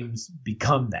seeing games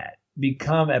become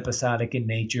episodic in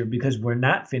nature, because we're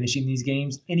not finishing these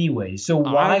games anyway. So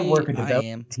why work a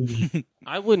development team?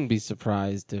 I wouldn't be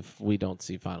surprised if we don't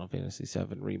see Final Fantasy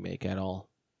VII Remake at all.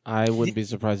 I wouldn't be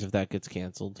surprised if that gets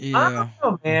canceled. Yeah. I don't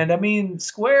know, man. I mean,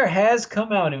 Square has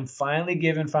come out and finally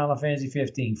given Final Fantasy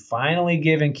 15, finally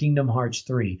given Kingdom Hearts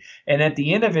 3, and at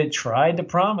the end of it tried to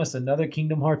promise another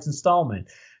Kingdom Hearts installment.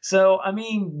 So, I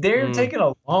mean, they're taking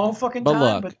a long fucking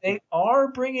time, but they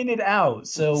are bringing it out.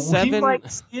 So we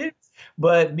might see it,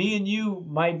 but me and you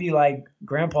might be like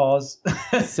grandpas.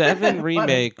 7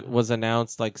 Remake was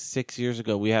announced like 6 years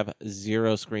ago. We have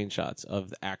 0 screenshots of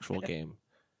the actual game.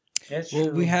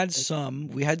 Well, we had some.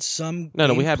 We had some.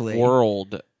 No, we had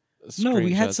world. No,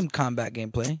 we had some combat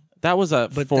gameplay. That was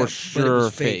for sure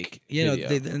fake. You know,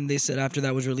 they said after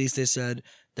that was released, they said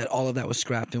that all of that was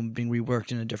scrapped and being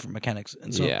reworked into different mechanics.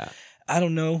 And so, I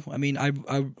don't know. I mean,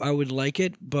 I would like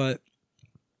it, but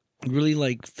really,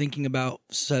 like, thinking about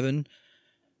 7.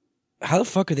 How the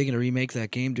fuck are they going to remake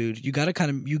that game, dude? You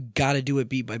gotta do it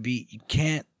beat by beat. You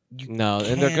can't. And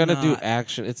they're gonna do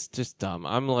action. It's just dumb.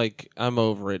 I'm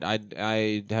over it.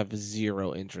 I have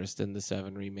 0 interest in the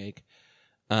 7 remake.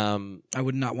 I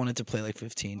would not want it to play like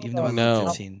 15, even though I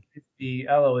love 15.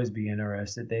 I'll always be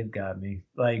interested. They've got me.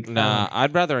 Like,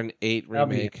 I'd rather an 8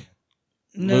 remake.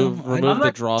 Remove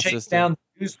the draw system. Down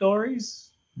 2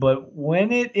 stories, but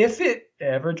if it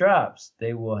ever drops,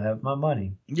 they will have my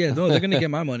money. Yeah, no, they're gonna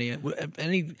get my money.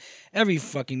 Every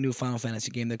fucking new Final Fantasy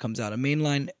game that comes out, a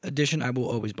mainline edition, I will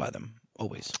always buy them.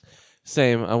 Always.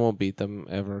 Same. I won't beat them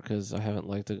ever because I haven't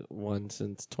liked one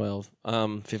since 12.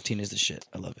 15 is the shit.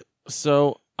 I love it.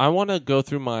 So I want to go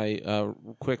through my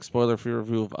quick spoiler-free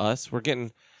review of Us.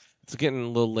 It's getting a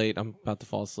little late. I'm about to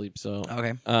fall asleep. So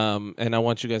okay. And I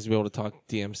want you guys to be able to talk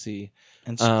DMC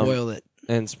and spoil it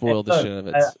and spoil the shit of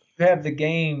it. You have the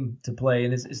game to play,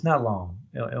 and it's not long.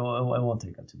 It won't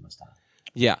take up too much time.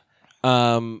 Yeah.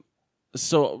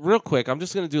 So real quick, I'm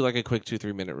just going to do like a quick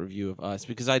 2-3 minute review of Us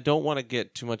because I don't want to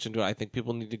get too much into it. I think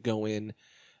people need to go in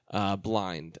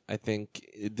blind. I think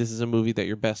this is a movie that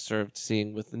you're best served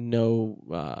seeing with no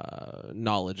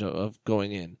knowledge of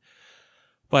going in.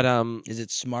 But is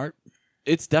it smart?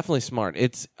 It's definitely smart.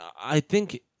 I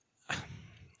think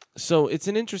so. It's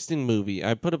an interesting movie.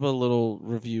 I put up a little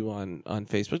review on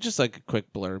Facebook, just like a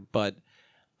quick blurb, but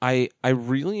I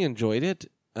really enjoyed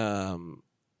it.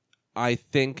 I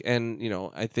think,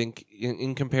 I think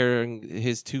in comparing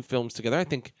his 2 films together, I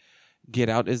think Get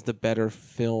Out is the better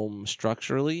film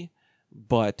structurally,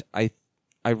 but I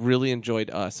really enjoyed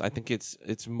Us. I think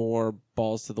it's more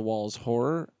balls to the walls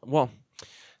horror. Well,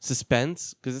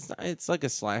 suspense, because it's like a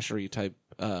slashery type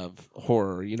of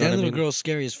horror. You know that what I little mean? girl's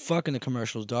scary as fuck in the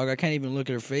commercials, dog. I can't even look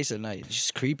at her face at night.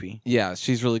 She's creepy. Yeah,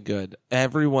 she's really good.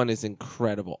 Everyone is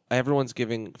incredible. Everyone's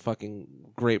giving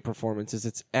fucking great performances.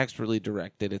 It's expertly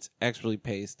directed. It's expertly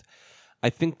paced. I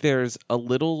think there's a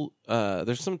little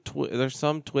there's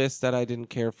some twists that I didn't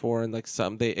care for, and like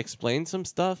they explain some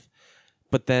stuff,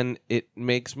 but then it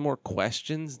makes more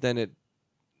questions than it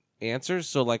answers.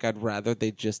 So like I'd rather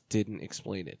they just didn't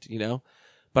explain it, you know?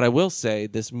 But I will say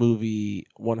this movie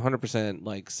 100%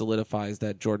 like solidifies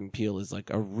that Jordan Peele is like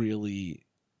a really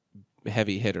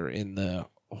heavy hitter in the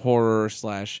horror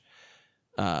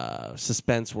 /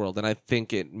 suspense world, and I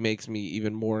think it makes me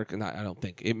even more. I don't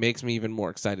think it makes me even more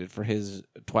excited for his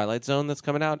Twilight Zone that's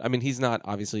coming out. I mean, he's not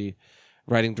obviously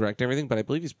writing, directing everything, but I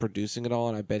believe he's producing it all,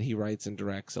 and I bet he writes and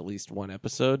directs at least one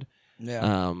episode.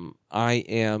 Yeah.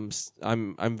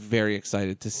 I'm very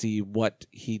excited to see what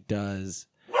he does.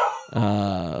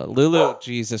 Lulu,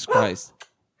 Jesus Christ.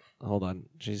 Hold on.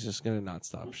 She's just going to not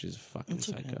stop. She's a fucking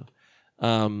psycho.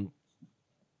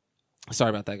 Sorry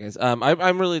about that, guys.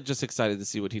 I'm really just excited to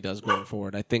see what he does going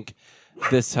forward. I think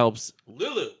this helps.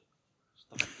 Lulu,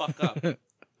 shut the fuck up.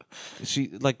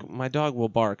 She, like, my dog will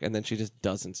bark, and then she just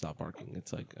doesn't stop barking.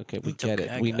 It's like, okay, we get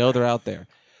it. We know they're out there.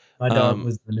 My dog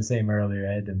was doing the same earlier.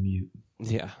 I had to mute.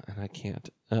 Yeah, and I can't.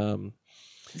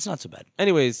 It's not so bad.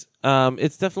 Anyways,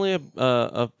 it's definitely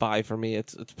a buy for me.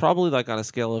 It's probably like on a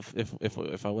scale of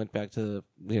if I went back to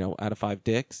out of 5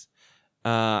 dicks,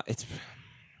 it's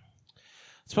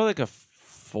probably like a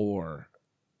 4.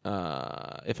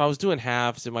 If I was doing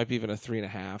halves, it might be even a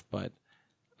 3.5. But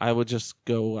I would just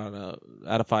go on a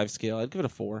out of 5 scale. I'd give it a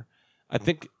 4. I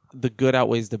think the good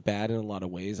outweighs the bad in a lot of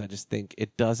ways. I just think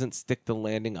it doesn't stick the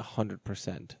landing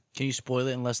 100%. Can you spoil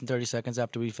it in less than 30 seconds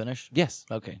after we finish? Yes.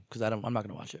 Okay, because I'm not going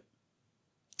to watch it.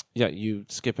 Yeah, you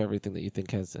skip everything that you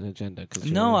think has an agenda.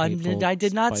 No, I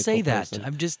did not say that. Person. I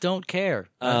just don't care.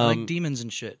 I like demons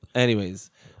and shit.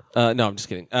 Anyways, no, I'm just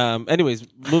kidding. Anyways,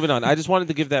 moving on. I just wanted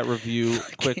to give that review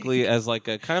quickly as like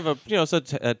a kind of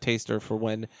a taster for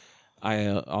when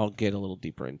I'll get a little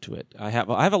deeper into it. I have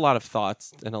a lot of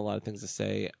thoughts and a lot of things to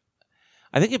say.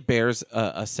 I think it bears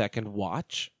a second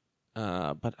watch,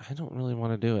 but I don't really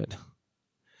want to do it.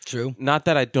 True. Not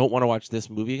that I don't want to watch this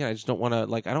movie again. I just don't want to,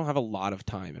 like, I don't have a lot of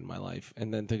time in my life.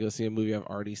 And then to go see a movie I've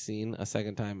already seen a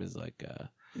second time is like...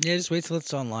 Yeah, just wait till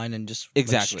it's online and just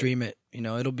exactly. Stream it.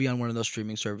 It'll be on one of those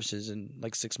streaming services in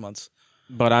like 6 months.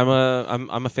 But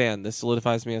I'm a fan. This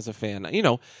solidifies me as a fan.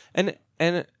 And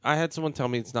I had someone tell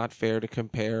me it's not fair to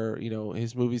compare,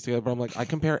 his movies together. But I'm like, I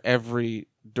compare every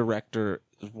director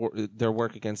their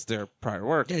work against their prior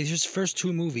work. Yeah, these are his first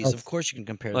 2 movies. Of course you can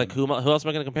compare like, them. Who else am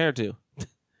I going to compare it to?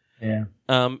 Yeah.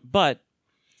 But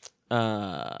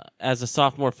as a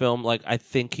sophomore film, like, I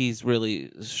think he's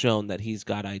really shown that he's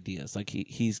got ideas. Like,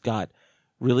 he's got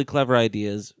really clever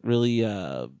ideas. Really,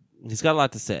 he's got a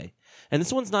lot to say. And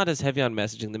this one's not as heavy on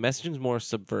messaging. The messaging's more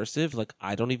subversive. Like,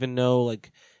 I don't even know,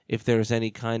 like, if there's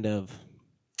any kind of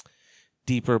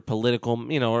deeper political,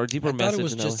 or deeper message. I thought it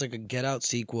was just like a Get Out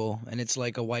sequel, and it's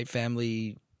like a white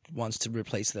family wants to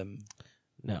replace them.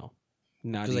 No,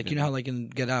 not because, like, how like in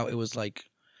Get Out, it was like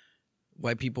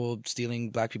white people stealing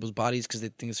black people's bodies because they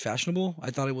think it's fashionable.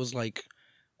 I thought it was like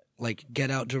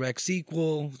Get Out direct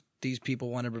sequel. These people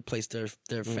want to replace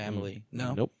their family.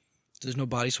 No, nope. There's no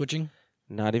body switching.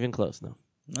 Not even close. No.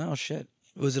 Oh shit!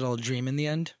 Was it all a dream in the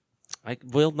end? I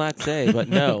will not say, but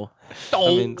no. I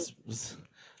mean,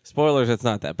 spoilers. It's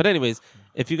not that. But anyways,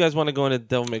 if you guys want to go into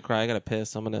Devil May Cry, I gotta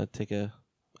piss. I'm gonna take a.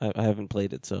 I haven't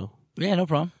played it, so yeah, no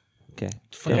problem. Okay,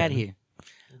 fuck out of here.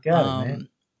 Got it, man.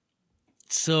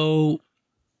 So,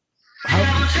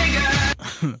 how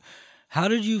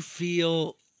did you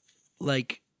feel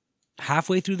like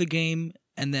halfway through the game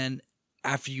and then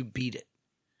after you beat it?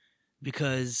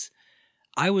 Because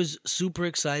I was super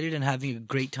excited and having a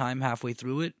great time halfway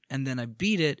through it, and then I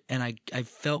beat it, and I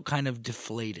felt kind of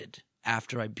deflated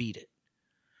after I beat it.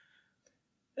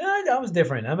 I was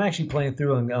different. I'm actually playing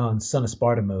through on Son of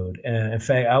Sparta mode. In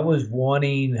fact, I was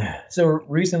wanting... So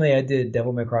recently I did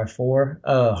Devil May Cry 4,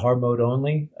 hard mode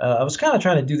only. I was kind of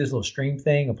trying to do this little stream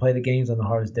thing and play the games on the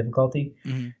hardest difficulty.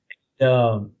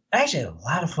 Mm-hmm. I actually had a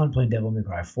lot of fun playing Devil May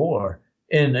Cry 4.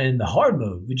 In the hard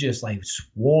mode, we just like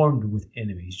swarmed with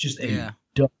enemies. Just a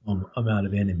dumb amount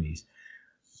of enemies.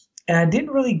 And I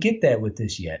didn't really get that with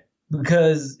this yet.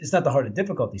 Because it's not the hardest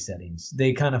difficulty settings.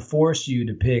 They kind of force you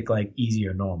to pick like easy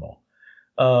or normal.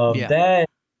 That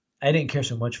I didn't care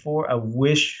so much for. I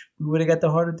wish we would have got the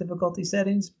harder difficulty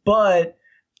settings, but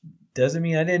doesn't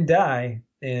mean I didn't die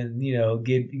and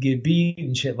get beat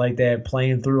and shit like that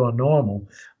playing through on normal.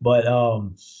 But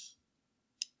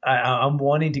I'm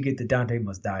wanting to get the Dante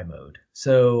Must Die mode.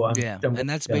 So and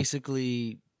that's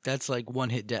basically like one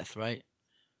hit death, right?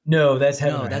 No, that's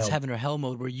Heaven or that's Hell. Heaven or Hell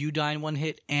mode, where you die in one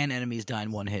hit and enemies die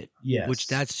in one hit. Yes. Which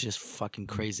that's just fucking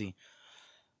crazy.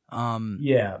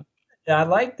 Yeah. I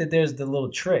like that there's the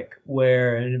little trick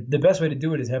where, and the best way to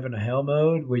do it is Heaven or Hell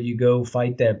mode, where you go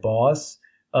fight that boss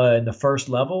in the first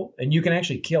level, and you can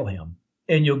actually kill him,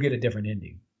 and you'll get a different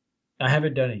ending. I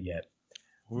haven't done it yet.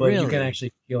 But Really? you can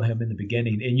actually kill him in the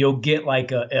beginning, and you'll get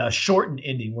like a shortened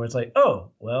ending where it's like, oh,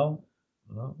 well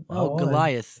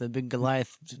Goliath, the big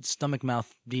Goliath stomach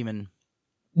mouth demon.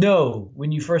 No,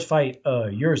 when you first fight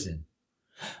Yurzin.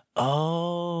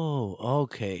 Oh,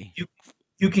 okay.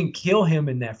 You can kill him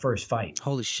in that first fight.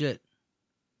 Holy shit.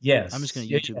 Yes. I'm just going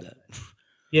to YouTube that.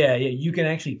 Yeah, you can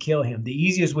actually kill him. The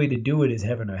easiest way to do it is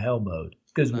Heaven or Hell mode,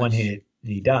 because one hit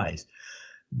and he dies.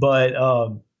 But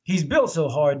he's built so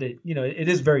hard that, it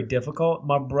is very difficult.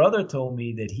 My brother told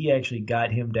me that he actually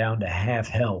got him down to half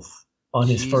health on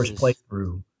his first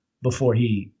playthrough before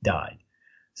he died.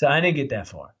 So I didn't get that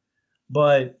far.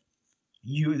 But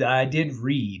I did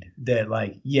read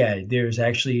that, there's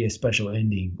actually a special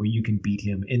ending where you can beat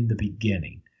him in the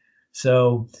beginning.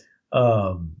 So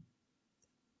I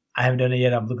haven't done it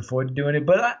yet. I'm looking forward to doing it.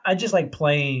 But I just like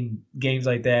playing games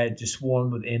like that, just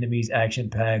swarmed with enemies,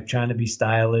 action-packed, trying to be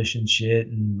stylish and shit,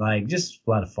 and just a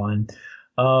lot of fun.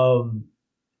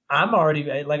 I'm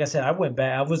already, like I said, I went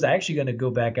back. I was actually going to go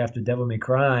back after Devil May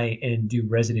Cry and do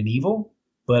Resident Evil,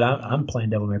 but I'm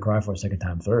playing Devil May Cry for a second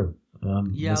time through. I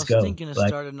was thinking of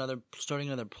starting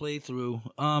another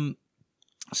playthrough.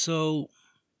 So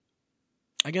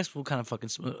I guess we'll kind of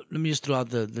let me just throw out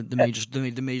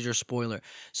the major spoiler.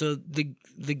 So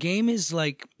the game is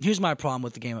here's my problem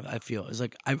with the game. I feel is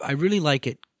I really like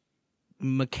it.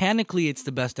 Mechanically, it's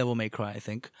the best Devil May Cry, I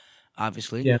think,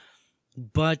 obviously. Yeah.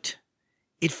 But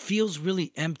it feels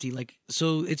really empty.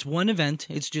 So it's one event.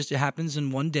 It happens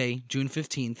in one day, June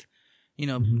 15th.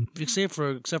 Except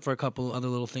for a couple other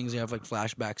little things, you have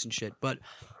flashbacks and shit. But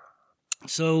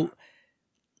so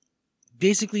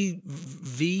basically,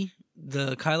 V,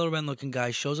 the Kylo Ren looking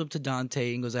guy, shows up to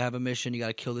Dante and goes, "I have a mission. You got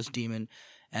to kill this demon."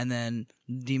 And then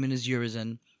the demon is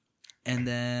Urizen. And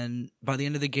then by the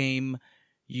end of the game,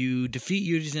 you defeat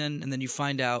Urizen, and then you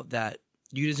find out that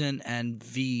Urizen and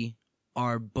V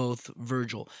are both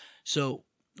Virgil. So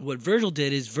what Virgil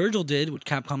did, what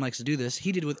Capcom likes to do this,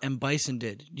 he did what M. Bison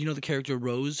did. You know the character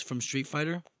Rose from Street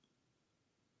Fighter?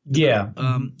 Yeah.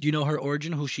 Do you know her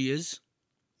origin, who she is?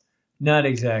 Not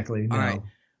exactly, no. All right.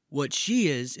 What she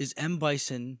is M.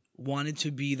 Bison wanted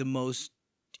to be the most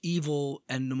evil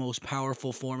and the most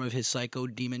powerful form of his psycho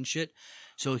demon shit.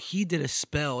 So he did a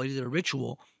spell, he did a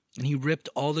ritual, and he ripped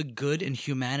all the good and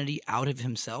humanity out of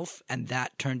himself, and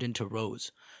that turned into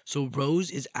Rose. So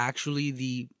Rose is actually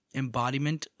the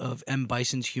embodiment of M.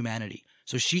 Bison's humanity.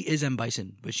 So she is M.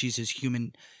 Bison, but she's his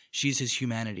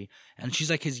humanity. And she's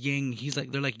like his yin,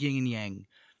 they're like yin and yang.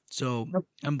 So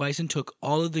M. Bison took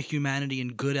all of the humanity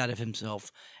and good out of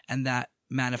himself, and that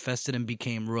manifested and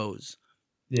became Rose.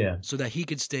 Yeah. So that he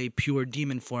could stay pure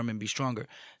demon form and be stronger.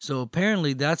 So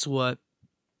apparently that's what,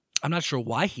 I'm not sure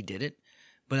why he did it,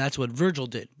 but that's what Virgil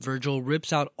did. Virgil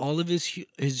rips out all of his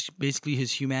basically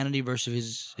his humanity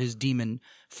versus his demon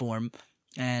form,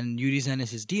 and Urizen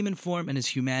is his demon form, and his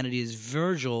humanity is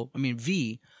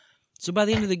V. So by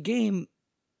the end of the game,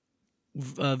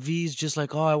 V's just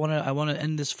like, oh, I want to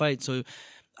end this fight. So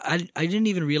I didn't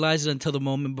even realize it until the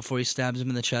moment before he stabs him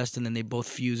in the chest, and then they both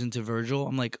fuse into Virgil.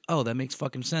 I'm like, oh, that makes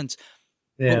fucking sense.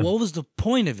 Yeah. But what was the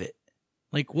point of it?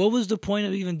 What was the point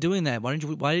of even doing that? Why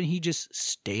didn't he just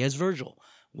stay as Virgil?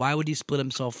 Why would he split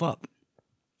himself up?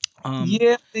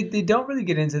 They don't really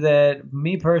get into that.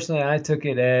 Me personally, I took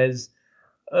it as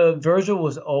Virgil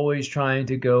was always trying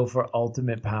to go for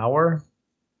ultimate power.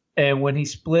 And when he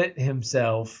split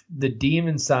himself, the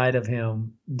demon side of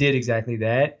him did exactly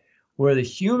that. Where the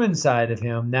human side of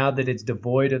him, now that it's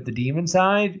devoid of the demon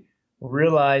side,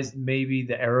 realized maybe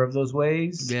the error of those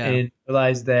ways. Yeah. And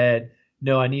realized that,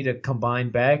 no, I need to combine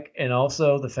back. And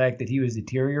also the fact that he was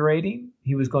deteriorating.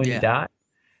 He was going to die.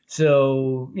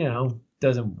 So,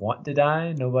 doesn't want to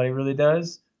die. Nobody really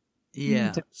does.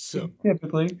 Yeah.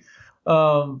 Typically.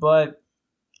 But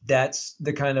that's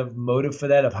the kind of motive for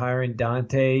that, of hiring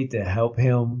Dante to help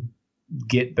him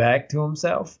get back to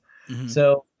himself. Mm-hmm.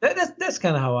 So that's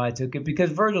kind of how I took it,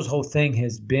 because Virgil's whole thing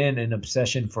has been an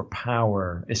obsession for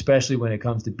power, especially when it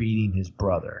comes to beating his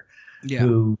brother,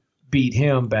 who beat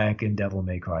him back in Devil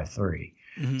May Cry 3.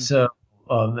 Mm-hmm. So,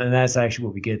 and that's actually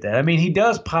what we get that. I mean, he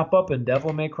does pop up in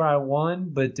Devil May Cry 1,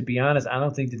 but to be honest, I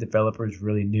don't think the developers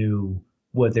really knew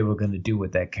what they were going to do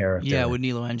with that character. Yeah, with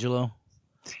Nilo Angelo.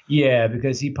 Yeah,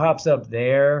 because he pops up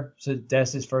there, so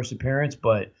that's his first appearance.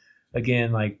 But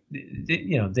again, like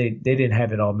they didn't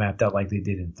have it all mapped out like they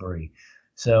did in 3.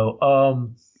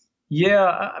 So yeah,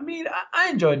 I mean, I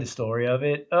enjoyed the story of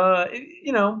it.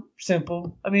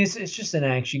 Simple. I mean, it's just an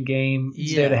action game.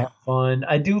 It's there to have fun.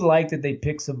 I do like that they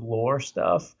pick some lore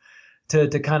stuff to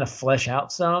kind of flesh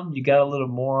out some. You got a little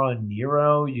more on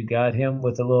Nero. You got him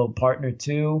with a little partner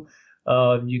too.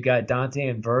 You got Dante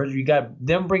and Virgil. You got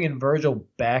them bringing Virgil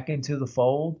back into the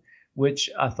fold, which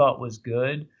I thought was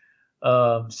good.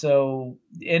 So,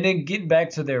 and then getting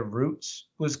back to their roots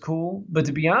was cool. But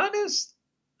to be honest,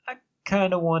 I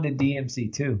kind of wanted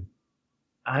DMC too.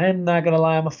 I'm not gonna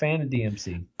lie, I'm a fan of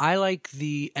DMC. I like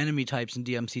the enemy types in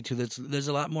DMC too. There's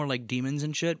a lot more like demons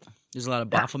and shit. There's a lot of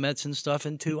Baphomets and stuff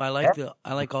in 2. I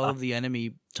like all of the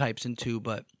enemy types in 2,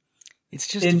 but it's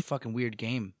just a fucking weird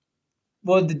game.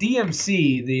 Well, the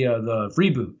DMC, the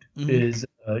reboot is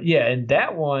and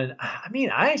that one. I mean,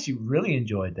 I actually really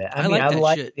enjoyed that. I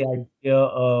like the idea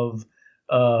of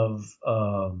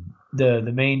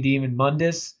the main demon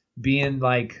Mundus being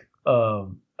like a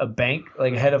bank,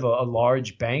 like head of a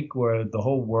large bank where the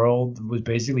whole world was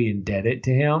basically indebted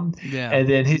to him. Yeah, and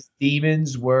then his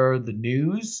demons were the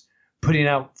news, putting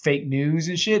out fake news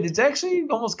and shit. It's actually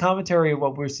almost commentary of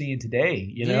what we're seeing today.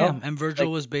 You know? Yeah, and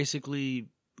Virgil was basically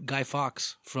Guy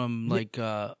Fawkes from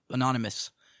Anonymous.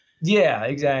 Yeah,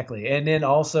 exactly. And then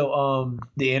also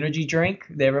the energy drink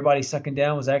that everybody's sucking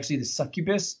down was actually the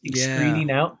succubus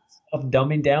excreting out of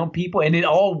dumbing down people, and it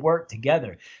all worked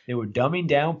together. They were dumbing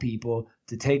down people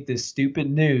to take this stupid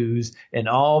news and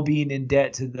all being in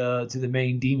debt to the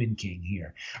main demon king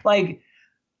here. Like,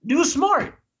 dude was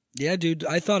smart. Yeah, dude,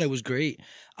 I thought it was great.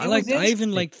 I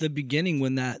even liked the beginning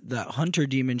when that hunter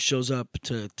demon shows up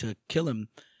to kill him.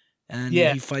 And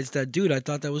he fights that dude. I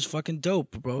thought that was fucking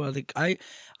dope, bro. I think I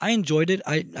enjoyed it.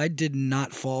 I did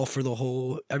not fall for the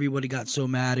whole everybody got so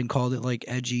mad and called it like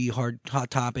edgy, hot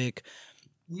topic.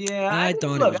 Yeah, I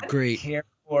thought it was great. I didn't care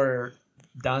for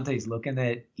Dante's looking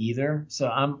at either, so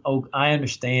I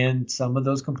understand some of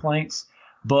those complaints,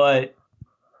 but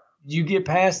you get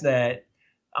past that.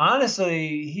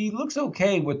 Honestly, he looks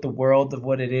okay with the world of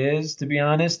what it is, to be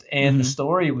honest, and the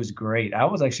story was great. I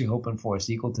was actually hoping for a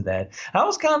sequel to that. I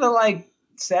was kind of like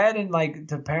sad and like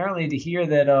apparently to hear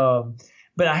that,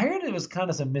 but I heard it was kind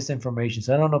of some misinformation,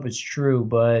 so I don't know if it's true.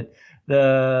 But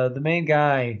the main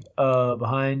guy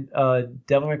behind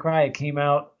Devil May Cry, it came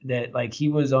out that like he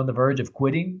was on the verge of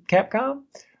quitting Capcom.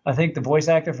 I think the voice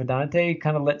actor for Dante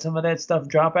kind of let some of that stuff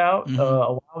drop out a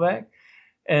while back.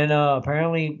 And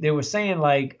apparently they were saying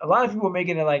like a lot of people were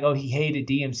making it like, oh, he hated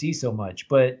DMC so much.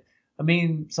 But I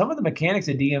mean, some of the mechanics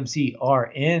of DMC are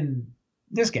in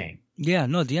this game. Yeah,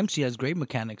 no, DMC has great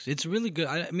mechanics. It's really good.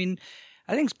 I mean,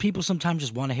 I think people sometimes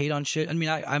just want to hate on shit. I mean,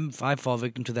 I fall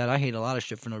victim to that. I hate a lot of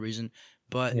shit for no reason.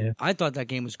 But I thought that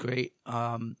game was great.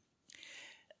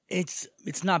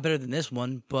 It's not better than this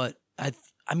one, but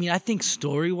I mean, I think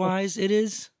story wise it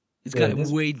is. It's got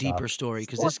a way deeper story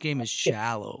because this game is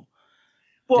shallow.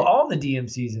 Well, all the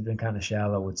DMCs have been kind of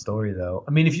shallow with story, though.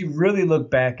 I mean, if you really look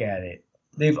back at it,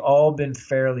 they've all been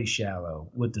fairly shallow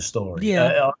with the story.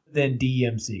 Other than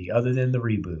DMC, other than the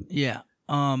reboot. Yeah.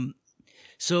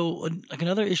 So, like,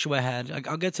 another issue I had, like,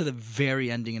 I'll get to the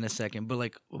very ending in a second, but,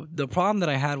 like, the problem that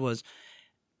I had was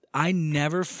I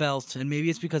never felt, and maybe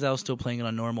it's because I was still playing it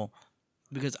on normal,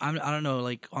 because I don't know,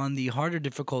 like, on the harder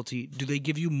difficulty, do they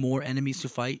give you more enemies to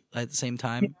fight at the same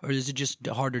time? Or is it just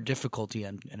harder difficulty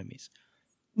enemies?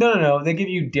 No. They give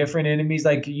you different enemies.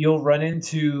 Like you'll run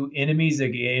into enemies that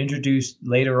get introduced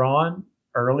later on,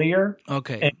 earlier.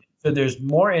 Okay. And so there's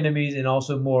more enemies and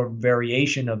also more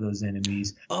variation of those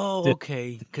enemies. Oh,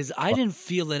 okay. Because I didn't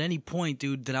feel at any point,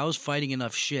 dude, that I was fighting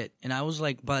enough shit. And I was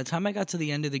like, by the time I got to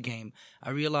the end of the game,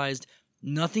 I realized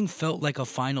nothing felt like a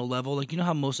final level. Like, you know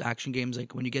how most action games,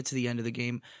 like when you get to the end of the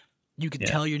game, you can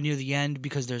tell you're near the end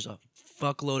because there's a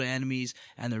fuckload of enemies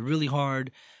and they're really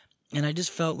hard. And I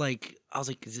just felt like, I was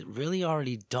like, is it really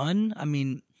already done? I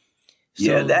mean,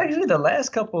 actually the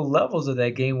last couple of levels of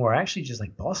that game were actually just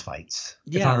like boss fights.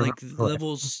 Yeah, like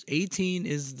levels 18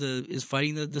 is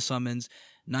fighting the summons,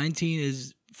 19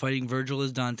 is fighting Virgil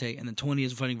as Dante, and then 20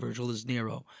 is fighting Virgil as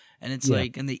Nero. And it's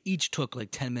like, and they each took like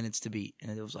 10 minutes to beat. And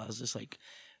I was just like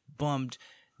bummed.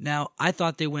 Now, I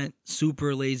thought they went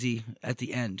super lazy at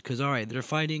the end because, all right, they're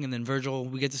fighting, and then Virgil,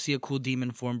 we get to see a cool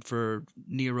demon form for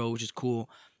Nero, which is cool.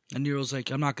 And Nero's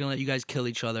like, I'm not going to let you guys kill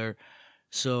each other,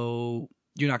 so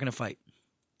you're not going to fight.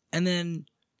 And then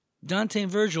Dante and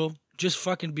Virgil just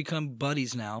fucking become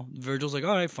buddies now. Virgil's like,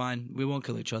 all right, fine, we won't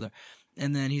kill each other.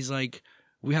 And then he's like,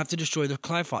 we have to destroy the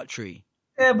Qliphoth tree.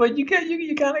 Yeah, but you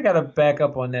kind of got to back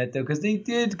up on that though, because they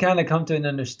did kind of come to an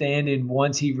understanding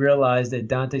once he realized that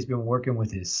Dante's been working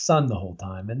with his son the whole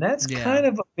time, and that's kind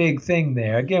of a big thing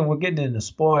there. Again, we're getting into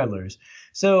spoilers,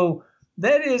 so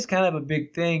that is kind of a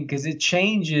big thing because it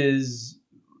changes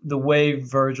the way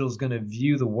Virgil's going to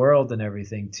view the world and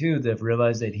everything too. They've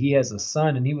realized that he has a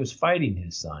son and he was fighting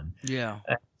his son. Yeah.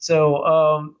 So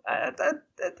I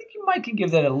think you might can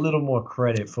give that a little more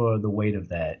credit for the weight of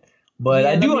that. But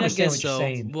I do understand what you're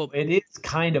saying. Well, it is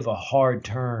kind of a hard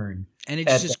turn, and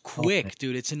it's just quick,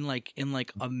 dude. It's in like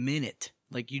a minute.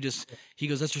 Like he goes,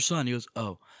 "That's your son." He goes,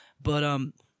 "Oh,"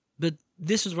 but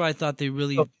this is where I thought they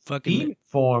really fucking. Demon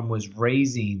form was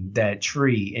raising that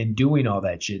tree and doing all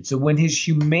that shit. So when his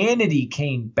humanity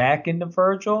came back into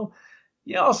Virgil,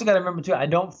 you also got to remember too. I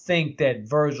don't think that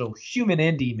Virgil, human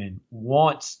and demon,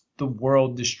 wants the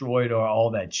world destroyed or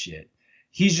all that shit.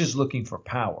 He's just looking for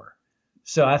power.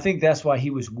 So I think that's why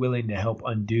he was willing to help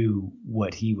undo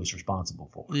what he was responsible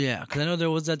for. Yeah, because I know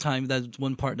there was that time, that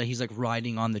one part that he's like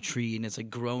riding on the tree and it's like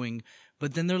growing.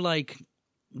 But then they're like,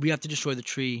 we have to destroy the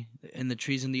tree, and the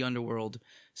tree's in the underworld.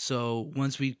 So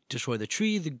once we destroy the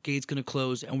tree, the gate's going to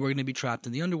close and we're going to be trapped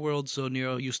in the underworld. So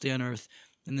Nero, you stay on Earth.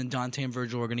 And then Dante and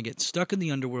Virgil are going to get stuck in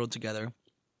the underworld together,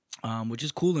 which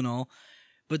is cool and all.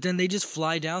 But then they just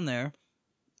fly down there.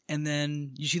 And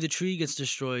then you see the tree gets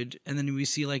destroyed, and then we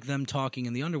see like them talking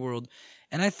in the underworld.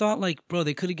 And I thought, like, bro,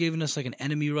 they could have given us like an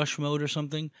enemy rush mode or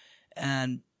something,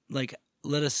 and like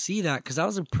let us see that, because that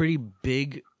was a pretty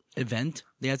big event.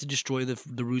 They had to destroy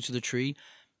the roots of the tree,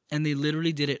 and they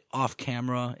literally did it off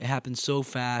camera. It happened so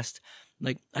fast.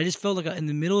 Like, I just felt like in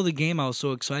the middle of the game, I was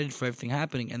so excited for everything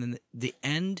happening, and then the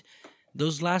end,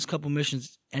 those last couple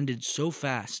missions ended so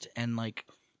fast, and like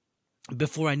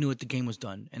before I knew it, the game was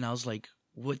done, and I was like,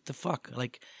 what the fuck?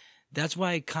 Like, that's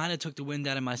why I kind of took the wind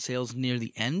out of my sails near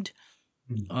the end.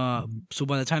 So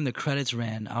by the time the credits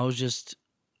ran, I was just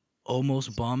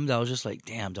almost bummed. I was just like,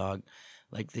 damn, dog.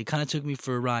 Like, they kind of took me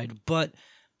for a ride. But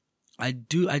I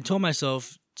told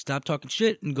myself, stop talking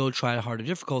shit and go try a harder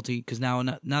difficulty, because now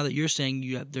that you're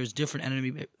saying there's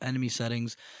different enemy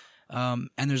settings, and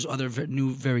there's other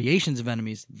new variations of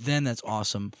enemies, then that's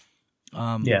awesome.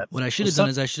 What I should have done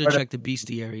is I should have checked the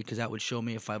bestiary, because that would show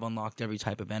me if I've unlocked every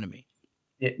type of enemy.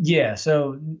 Yeah,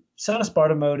 so Son of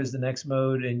Sparta mode is the next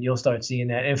mode, and you'll start seeing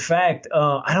that. In fact,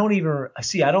 I don't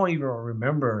even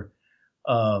remember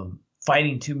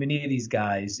fighting too many of these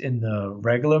guys in the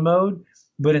regular mode.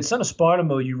 But in Son of Sparta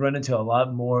mode, you run into a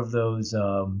lot more of those.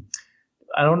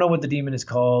 I don't know what the demon is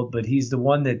called, but he's the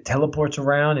one that teleports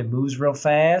around and moves real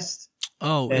fast.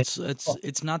 Oh,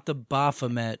 it's not the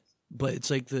Baphomet. But it's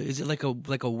like is it like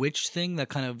a witch thing that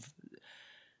kind of?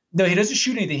 No, he doesn't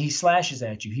shoot anything. He slashes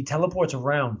at you. He teleports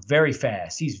around very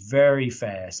fast. He's very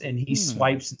fast, and he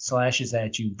swipes and slashes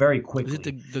at you very quickly. Is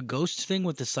it the ghost thing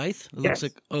with the scythe? It looks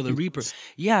like the Reaper.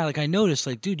 Yeah, like I noticed,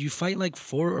 like, dude, you fight like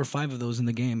 4 or 5 of those in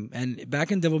the game, and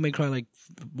back in Devil May Cry, like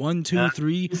 1, 2,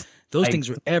 3, those things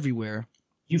were everywhere.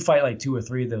 You fight like 2 or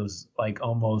 3 of those, like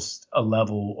almost a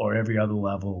level or every other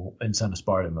level in Son of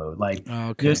Sparta mode. Like,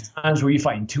 there's times where you're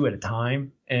fighting 2 at a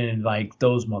time, and like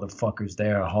those motherfuckers, they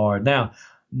are hard. Now,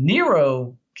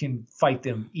 Nero can fight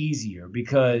them easier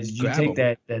because you take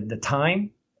the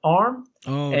time arm.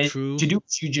 Oh, and true.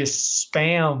 You just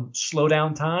spam slow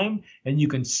down time, and you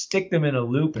can stick them in a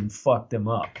loop and fuck them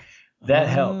up. That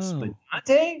helps. But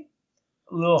Dante,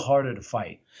 a little harder to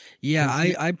fight. Yeah,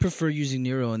 I prefer using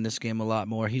Nero in this game a lot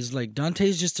more. He's like,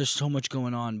 Dante's just, there's so much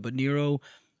going on, but Nero,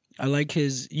 I like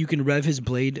you can rev his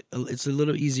blade. It's a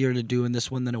little easier to do in this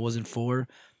one than it was in 4.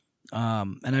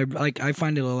 And I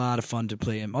find it a lot of fun to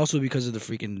play him. Also because of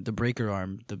the breaker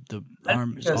arm. The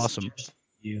arm is awesome.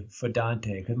 You for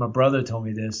Dante, because my brother told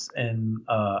me this, and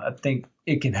I think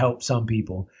it can help some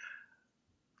people.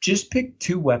 Just pick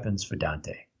 2 weapons for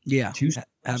Dante. Yeah,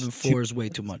 having 4 is way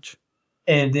too much.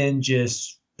 And then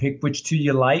just pick which 2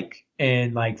 you like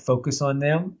and like focus on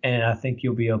them, and I think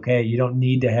you'll be okay. You don't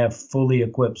need to have fully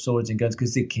equipped swords and guns,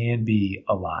 because it can be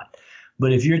a lot.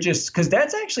 But if you're because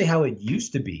that's actually how it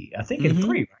used to be, I think in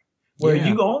 3, right? Where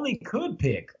you only could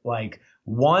pick like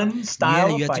one style.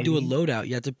 Yeah, you had to do a fighting. loadout.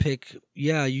 You had to pick.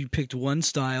 Yeah, you picked 1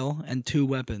 style and 2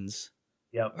 weapons.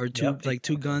 Yep. Or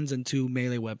 2 guns and 2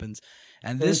 melee weapons.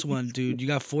 And this one, dude, you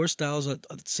got 4 styles at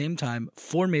the same time,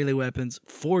 4 melee weapons,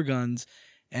 4 guns,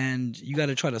 and you got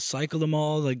to try to cycle them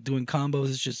all, like doing combos.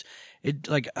 It's just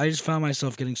I just found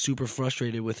myself getting super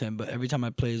frustrated with him. But every time I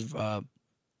play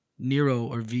Nero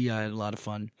or V, I had a lot of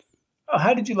fun. Oh,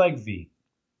 how did you like V?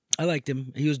 I liked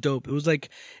him. He was dope. It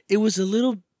was a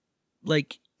little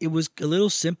like it was a little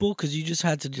simple because you just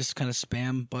had to just kind of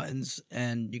spam buttons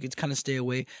and you could kind of stay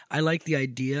away. I like the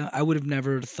idea. I would have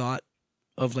never thought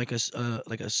of like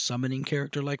a summoning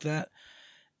character like that,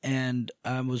 and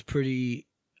I pretty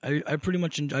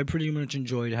much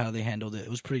enjoyed how they handled it. It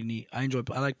was pretty neat. I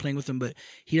like playing with him, but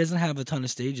he doesn't have a ton of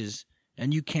stages,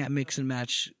 and you can't mix and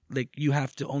match. Like you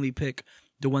have to only pick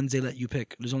the ones they let you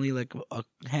pick. There's only like a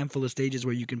handful of stages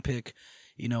where you can pick,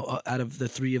 out of the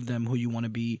 3 of them who you want to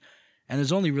be. And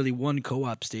there's only really one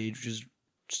co-op stage, which is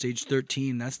stage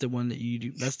 13. That's the one that you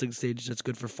do. That's the stage that's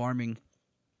good for farming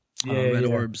red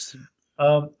orbs.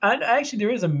 Actually,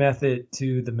 there is a method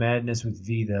to the madness with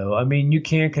V, though. I mean, you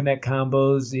can connect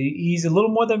combos. He's a little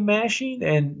more than mashing,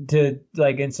 and to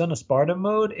like in Son of Sparta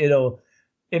mode,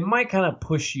 it might kind of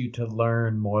push you to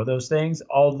learn more of those things.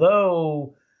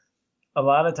 Although a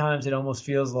lot of times it almost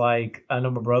feels like, I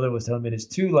know my brother was telling me this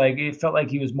too, like it felt like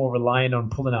he was more reliant on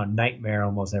pulling out Nightmare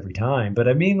almost every time. But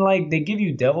I mean, like they give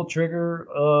you Devil Trigger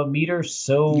meter,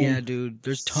 so yeah, dude,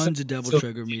 there's tons of Devil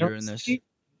Trigger meter in this.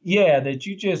 Yeah, that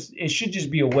it should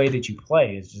just be a way that you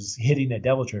play. It's just hitting that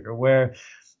Devil Trigger. Where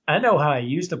I know how I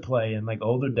used to play in like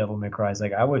older Devil May Cry's,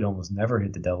 like I would almost never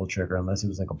hit the Devil Trigger unless it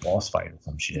was like a boss fight or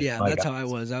some shit. Yeah, like, that's how I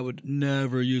was. I would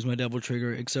never use my Devil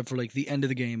Trigger except for like the end of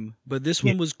the game. But this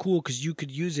one was cool because you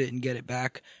could use it and get it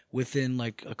back within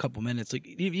like a couple minutes. Like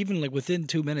even like within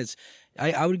 2 minutes,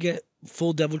 I would get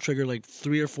full Devil Trigger like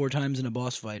 3 or 4 times in a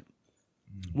boss fight.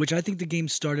 Which I think the game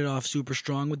started off super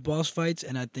strong with boss fights,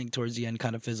 and I think towards the end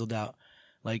kind of fizzled out.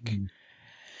 Like,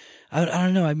 I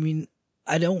don't know. I mean,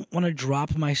 I don't want to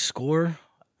drop my score.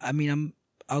 I mean,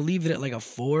 I'll leave it at like a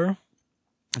 4.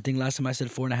 I think last time I said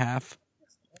 4.5.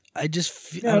 I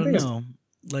just, I don't know.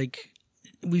 Like,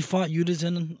 we fought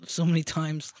Yudazin so many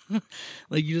times.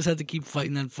 Like, you just have to keep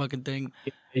fighting that fucking thing.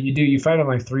 And you do. You fight him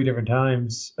like 3 different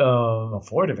times. 4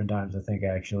 different times, I think,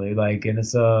 actually. Like, and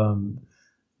it's,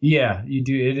 yeah, you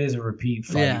do. It is a repeat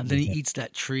fight. Yeah, then he eats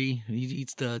that tree. He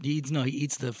eats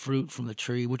the fruit from the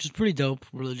tree, which is pretty dope.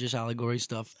 Religious allegory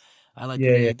stuff. I like when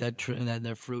he ate that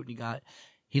fruit.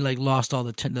 He like lost all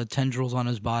the tendrils on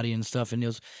his body and stuff, and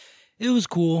it was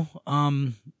cool.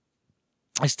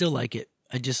 I still like it.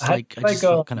 I just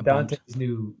felt kind of Dante's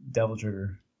new Devil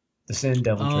Trigger, the Sin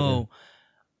Devil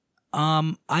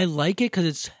Trigger. I like it because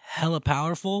it's hella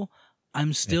powerful.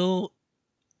 I'm still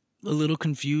a little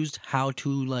confused how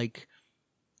to like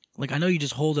I know you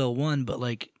just hold L1, but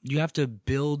like you have to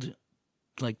build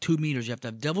like 2 meters. You have to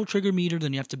have Devil Trigger meter,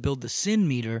 then you have to build the Sin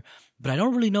meter. But I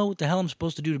don't really know what the hell I'm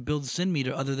supposed to do to build the Sin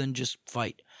meter other than just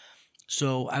fight.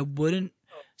 So I wouldn't.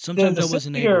 Sometimes I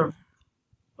wasn't able.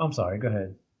 I'm sorry. Go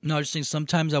ahead. No, I was just saying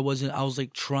sometimes I wasn't. I was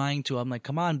like trying to. I'm like,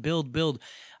 come on, build.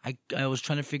 I was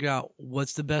trying to figure out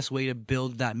what's the best way to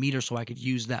build that meter so I could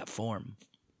use that form.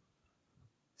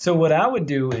 So what I would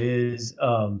do is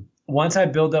once I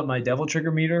build up my Devil Trigger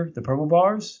meter, the purple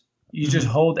bars, you just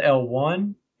hold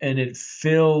L1 and it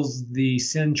fills the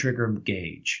Sin Trigger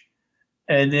gauge.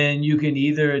 And then you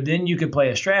can play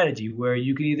a strategy where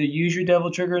you can either use your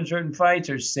Devil Trigger in certain fights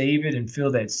or save it and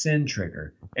fill that Sin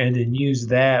Trigger. And then use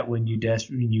that when you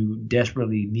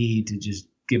desperately need to just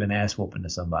give an ass whooping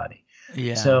to somebody.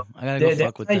 Yeah, so I gotta go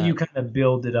fuck with that. You kind of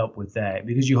build it up with that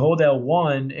because you hold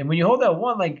L1, and when you hold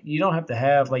L1, like you don't have to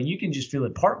have you can just feel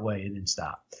it part way and then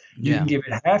stop. You can give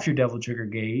it half your Devil Trigger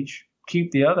gauge,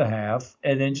 keep the other half,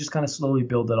 and then just kind of slowly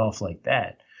build it off like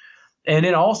that. And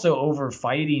then also over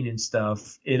fighting and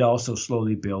stuff, it also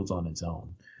slowly builds on its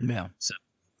own. Yeah. So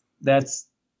that's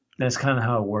kind of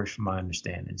how it works from my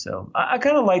understanding. So I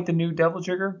kind of like the new Devil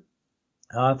Trigger.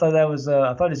 I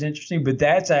thought it's interesting, but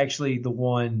that's actually the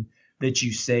one that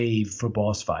you save for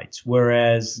boss fights.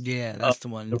 Whereas that's the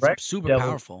one. It's super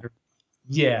powerful.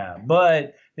 Yeah,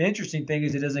 but the interesting thing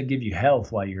is it doesn't give you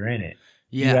health while you're in it.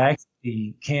 Yeah. You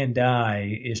actually can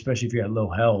die, especially if you have low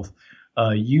health,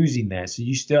 using that. So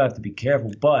you still have to be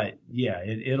careful. But yeah,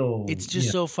 it'll. It's just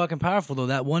so fucking powerful though.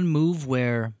 That one move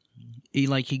where he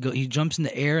jumps in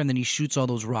the air and then he shoots all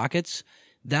those rockets.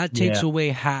 That takes away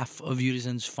half of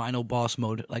Yudizin's final boss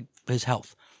mode, like his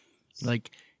health.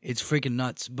 Like it's freaking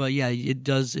nuts. But yeah, it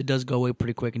does go away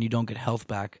pretty quick, and you don't get health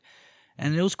back.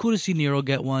 And it was cool to see Nero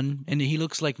get one. And he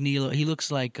looks like Nero. He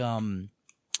looks like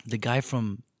the guy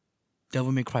from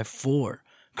Devil May Cry 4,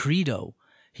 Credo.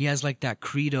 He has like that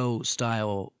Credo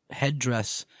style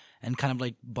headdress and kind of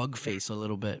like bug face a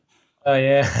little bit. Oh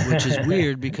yeah, which is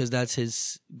weird because that's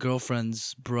his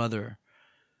girlfriend's brother.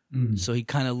 So he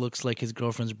kind of looks like his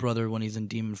girlfriend's brother when he's in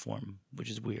demon form, which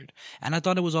is weird. And I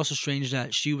thought it was also strange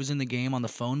that she was in the game on the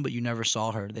phone, but you never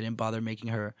saw her. They didn't bother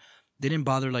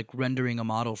like rendering a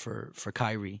model for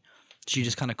Kairi. She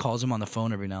just kind of calls him on the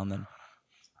phone every now and then.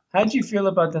 How'd you feel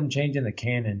about them changing the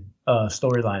canon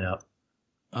storyline up?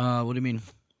 What do you mean?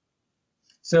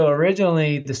 So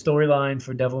originally, the storyline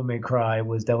for Devil May Cry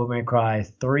was Devil May Cry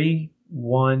 3,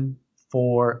 1,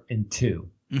 4, and 2.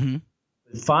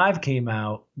 Mm-hmm. 5 came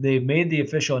out. They made the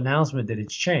official announcement that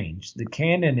it's changed. The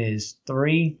canon is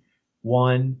 3,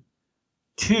 1,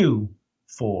 2,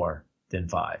 4, then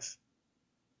 5.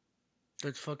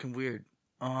 That's fucking weird.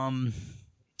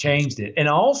 Changed it. And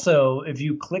also, if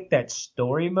you click that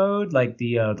story mode, like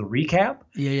the recap.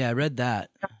 Yeah, I read that.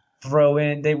 Throw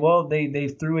in they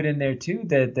threw it in there too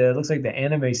that looks like the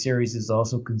anime series is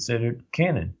also considered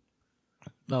canon.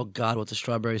 Oh God, with the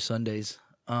strawberry sundaes.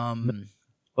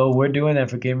 Well, we're doing that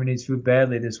for Gamer Needs Food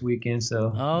Badly this weekend,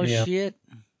 so shit.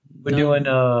 We're doing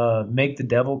Make the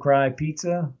Devil Cry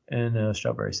pizza and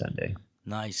strawberry sundae.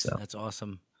 Nice. So. That's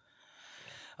awesome.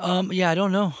 Yeah, I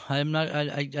don't know. I'm not.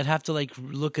 I'd have to like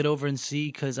look it over and see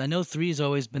because I know 3 has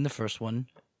always been the first one,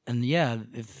 and yeah,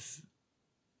 if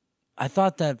I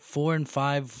thought that 4 and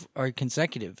 5 are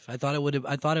consecutive, I thought it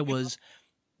was.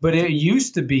 But it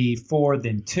used to be 4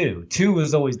 then 2. 2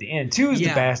 was always the end. 2 is the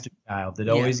bastard child that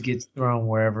always gets thrown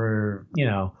wherever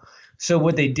So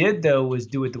what they did though was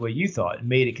do it the way you thought and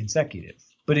made it consecutive.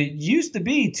 But it used to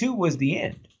be 2 was the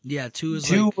end. Yeah, 2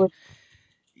 is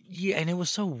Yeah, and it was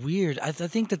so weird. I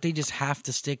think that they just have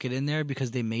to stick it in there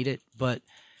because they made it. But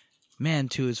man,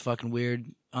 2 is fucking weird.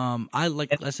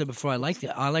 Like I said before, I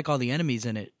like all the enemies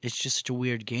in it. It's just such a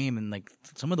weird game, and like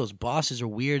some of those bosses are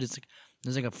weird. It's like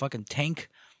there's like a fucking tank,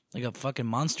 like a fucking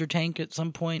monster tank at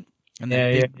some point, and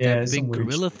that big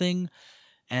gorilla thing,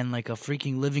 and like a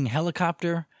freaking living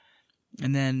helicopter,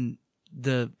 and then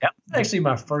that was actually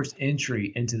my first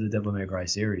entry into the Devil May Cry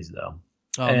series, though.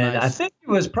 Oh, and nice. I think it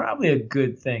was probably a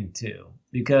good thing too,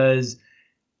 because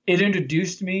it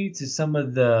introduced me to some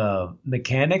of the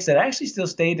mechanics that actually still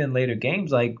stayed in later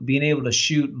games, like being able to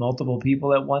shoot multiple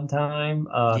people at one time.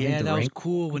 Yeah, that was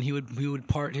cool when he would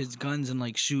part his guns and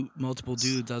like shoot multiple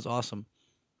dudes. That was awesome.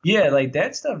 Yeah, like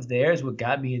that stuff there is what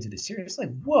got me into the series. It's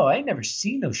like, whoa, I ain't never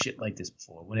seen no shit like this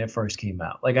before when it first came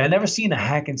out. Like I never seen a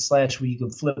hack and slash where you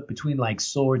could flip between like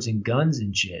swords and guns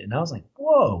and shit. And I was like,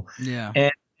 whoa. Yeah.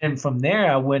 And from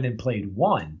there I went and played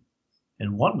 1.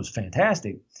 And 1 was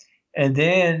fantastic. And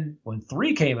then when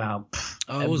 3 came out,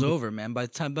 it was over, man. By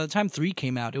the time 3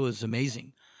 came out, it was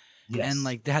amazing. Yes. And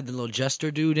like they had the little jester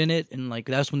dude in it, and like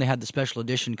that's when they had the special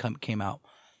edition came out,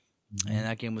 and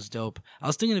that game was dope. I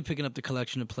was thinking of picking up the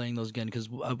collection and playing those again because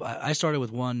I started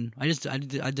with 1. I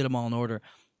did them all in order,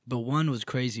 but 1 was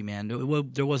crazy, man.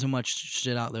 There wasn't much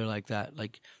shit out there like that.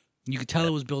 Like you could tell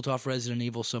it was built off Resident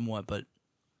Evil somewhat, but.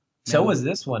 So was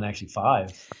this one actually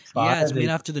 5. Yeah, it's made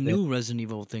after the new Resident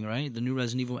Evil thing, right? The new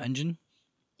Resident Evil engine.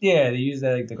 Yeah, they use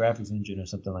that like the graphics engine or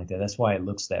something like that. That's why it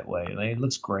looks that way. Like, it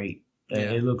looks great. Yeah.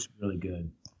 It looks really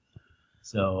good.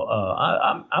 So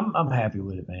I'm happy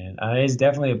with it, man. It's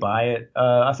definitely a buy it.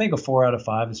 I think a 4 out of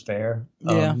 5 is fair.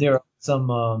 Yeah. There are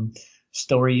some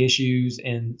story issues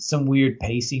and some weird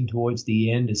pacing towards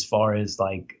the end as far as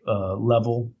like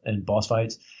level and boss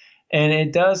fights. And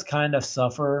it does kind of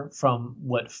suffer from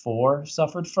what 4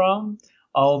 suffered from,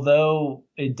 although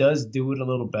it does do it a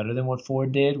little better than what 4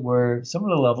 did, where some of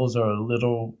the levels are a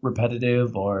little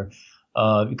repetitive or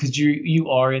because you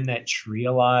are in that tree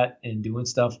a lot and doing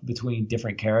stuff between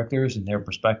different characters and their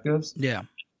perspectives. Yeah.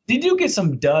 They do get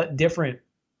some different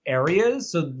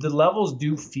areas, so the levels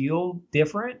do feel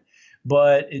different,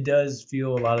 but it does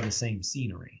feel a lot of the same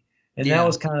scenery. And that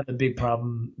was kind of the big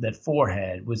problem that 4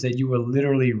 had, was that you were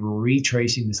literally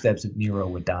retracing the steps of Nero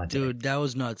with Dante. Dude, that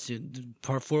was nuts.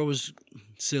 Part 4 was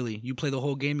silly. You play the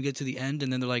whole game, you get to the end,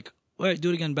 and then they're like, all right, do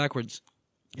it again backwards.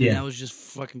 And that was just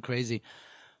fucking crazy.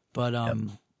 But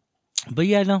but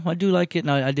yeah, no, I do like it, and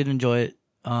I did enjoy it.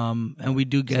 And we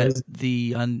do get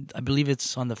I believe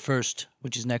it's on the 1st,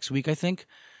 which is next week, I think.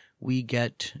 We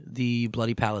get the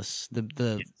Bloody Palace,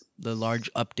 the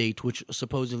large update, which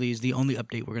supposedly is the only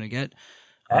update we're going to get.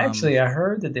 Actually, I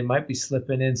heard that they might be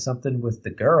slipping in something with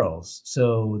the girls.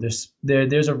 So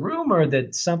there's a rumor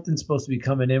that something's supposed to be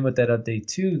coming in with that update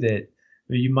too, that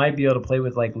you might be able to play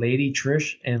with like Lady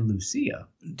Trish and Lucia.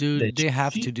 Dude, they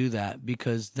have to do that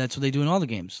because that's what they do in all the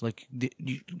games. Like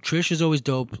Trish is always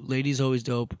dope. Lady's always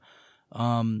dope.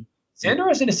 It's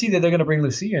interesting to see that they're going to bring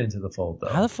Lucia into the fold, though.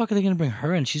 How the fuck are they going to bring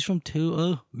her in? She's from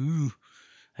 2.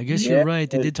 I guess you're right.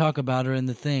 They did talk about her in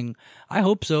the thing. I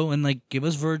hope so. And like, give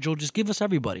us Virgil. Just give us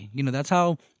everybody. You know, that's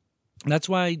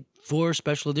why 4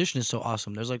 Special Edition is so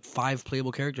awesome. There's like 5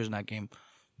 playable characters in that game.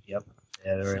 Yep.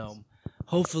 Yeah, there is.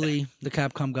 Hopefully the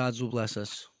Capcom gods will bless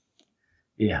us.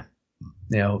 Yeah.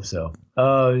 Yeah, I hope so.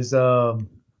 Is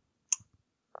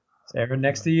Is Aaron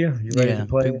next to you? You ready to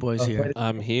play? Big boys here. play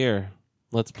I'm here.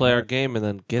 Let's play our game and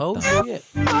then get the shit.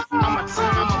 I'm a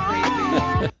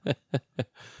timer, baby.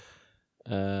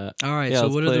 All right. yeah, So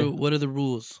let's what are the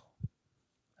rules?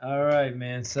 All right,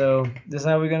 man. So this is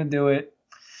how we're gonna do it.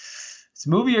 It's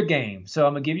movie or game. So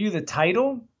I'm gonna give you the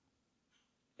title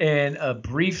and a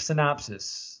brief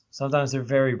synopsis. Sometimes they're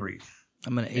very brief.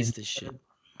 I'm gonna ace this shit.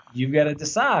 You've got to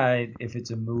decide if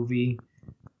it's a movie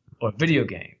or a video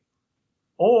game.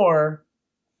 Or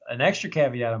an extra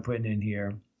caveat I'm putting in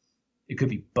here, it could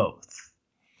be both.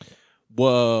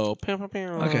 Whoa. Okay.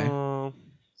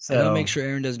 So And I'll make sure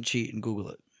Aaron doesn't cheat and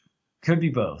Google it. could be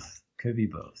both. Could be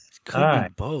both. Could All be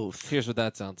right. both. Here's what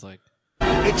that sounds like.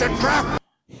 It's a trap.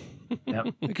 Yep.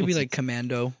 It could be like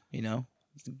Commando,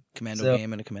 Commando So-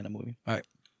 game and a Commando movie. All right.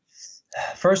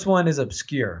 First one is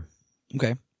obscure.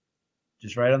 Okay.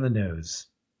 Just right on the nose.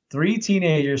 3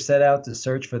 teenagers set out to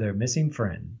search for their missing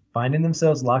friend. Finding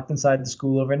themselves locked inside the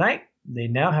school overnight, they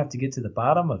now have to get to the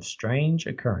bottom of strange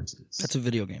occurrences. That's a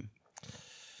video game.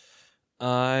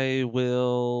 I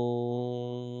will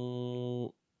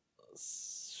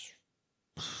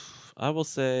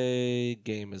say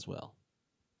game as well.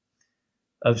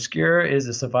 Obscure is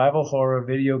a survival horror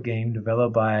video game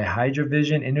developed by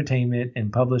Hydravision Entertainment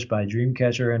and published by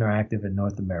Dreamcatcher Interactive in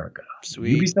North America.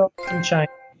 Sweet. Ubisoft in China.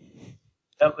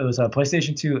 Yep, it was a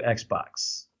PlayStation 2,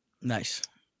 Xbox. Nice.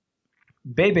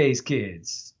 Bebe's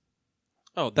Kids.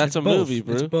 Oh, that's It's a both. movie,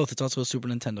 bro. It's both. It's also a Super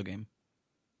Nintendo game.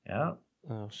 Yeah.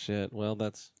 Oh shit. Well,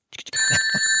 that's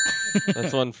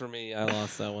one for me. I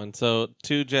lost that one. So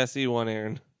 2 Jesse, 1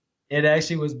 Aaron. It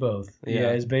actually was both.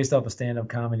 Yeah, it's based off a stand-up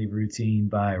comedy routine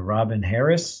by Robin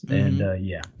Harris, and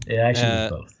it actually was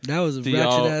both. That was a Do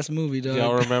y'all- ratchet ass movie, dog. Do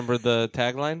y'all remember the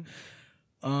tagline?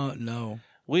 No.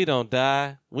 We don't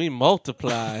die, we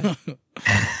multiply.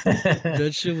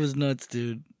 That shit was nuts,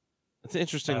 dude. It's an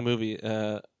interesting movie,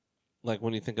 like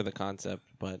when you think of the concept,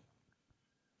 but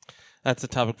that's a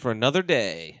topic for another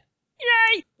day.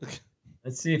 Yay!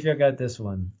 Let's see if y'all got this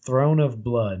one. Throne of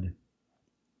Blood.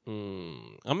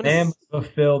 I'm Man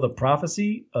fulfill the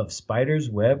prophecy of Spider's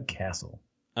Web Castle.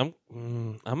 I'm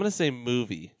gonna say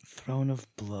movie. Throne of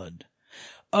Blood.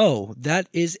 Oh, that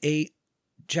is a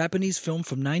Japanese film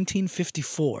from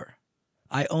 1954.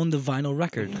 I own the vinyl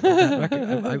record of that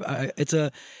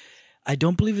record. I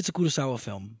don't believe it's a Kurosawa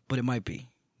film, but it might be.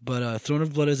 But Throne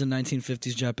of Blood is a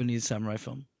 1950s Japanese samurai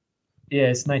film. Yeah,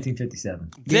 it's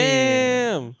 1957.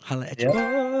 Damn. Holla at you,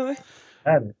 boy.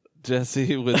 Got it.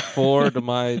 Jesse with 4 to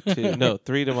my 2. No,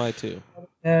 3 to my 2.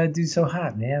 Dude, so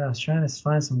hot, man. I was trying to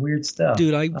find some weird stuff.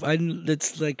 Dude,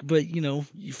 it's like, but you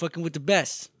fucking with the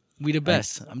best. We the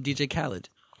best. I'm DJ Khaled.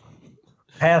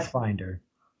 Pathfinder.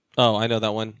 Oh, I know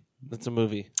that one. That's a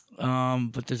movie.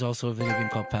 But there's also a video game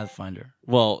called Pathfinder.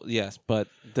 Well, yes, but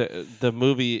the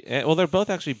movie. Well, they're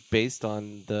both actually based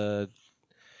on the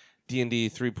D&D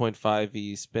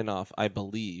 3.5e spinoff, I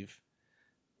believe.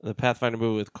 The Pathfinder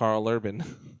movie with Carl Urban.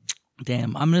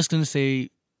 Damn, I'm just gonna say.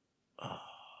 I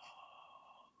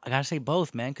gotta say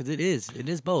both, man, because it is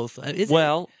both.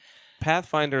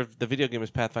 Pathfinder, the video game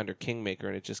is Pathfinder Kingmaker,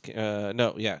 and it just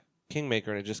Kingmaker,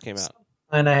 and it just came out.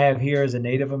 And I have here is a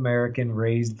Native American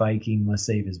raised Viking must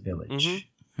save his village.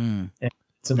 Mm-hmm.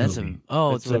 It's a movie.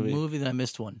 It's a movie that I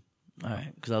missed one. All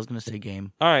right, because I was gonna say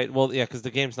game. All right, well, yeah, because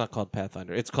the game's not called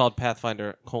Pathfinder. It's called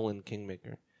Pathfinder: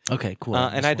 Kingmaker. Okay, cool.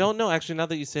 And I don't know. Actually, now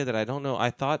that you say that, I don't know. I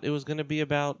thought it was going to be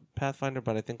about Pathfinder,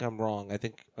 but I think I'm wrong. I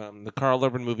think the Carl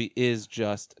Urban movie is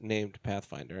just named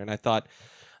Pathfinder. And I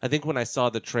think when I saw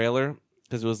the trailer,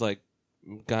 because it was like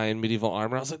guy in medieval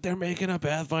armor, I was like, they're making a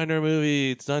Pathfinder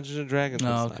movie. It's Dungeons and Dragons.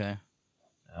 Oh, okay.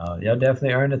 Oh, y'all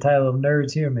definitely earned the title of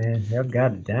nerds here, man. Y'all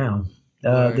got it down.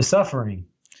 The Suffering.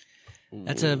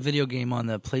 That's a video game on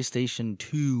the PlayStation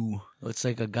 2. It's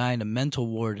like a guy in a mental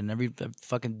ward and every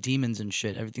fucking demons and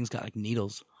shit. Everything's got like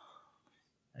needles.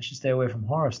 I should stay away from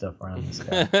horror stuff around this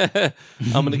guy.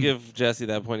 I'm going to give Jesse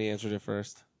that point. He answered it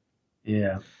first.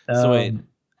 Yeah. So wait,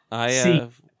 I C.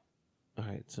 have. All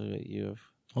right, so wait, you have.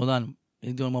 Hold on.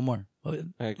 He's doing one more. What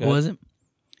right, was it?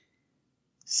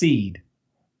 Seed.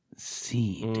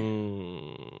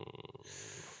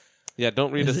 Yeah,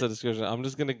 don't read us the description. I'm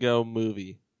just going to go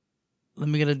movie. Let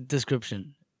me get a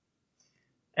description.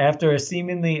 After a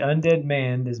seemingly undead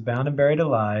man is bound and buried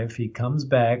alive, he comes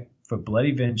back for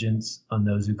bloody vengeance on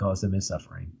those who cause him his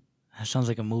suffering. That sounds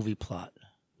like a movie plot.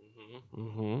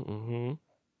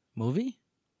 Movie?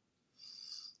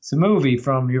 It's a movie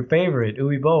from your favorite,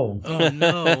 Uwe Boll. Oh,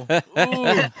 no. Ooh,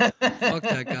 fuck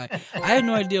that guy. I had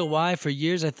no idea why. For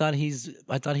years, I thought he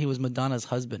was Madonna's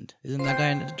husband. Isn't that guy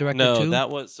a director too? No, that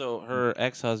was... So her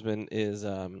ex-husband is...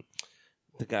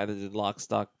 the guy that did Lock,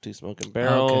 Stock, Two Smoking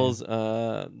Barrels,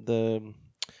 the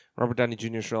Robert Downey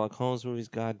Jr. Sherlock Holmes movies.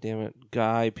 God damn it,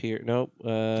 Guy Pearce. Nope.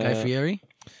 Guy Fieri.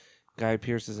 Guy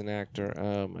Pearce is an actor.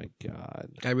 Oh my god.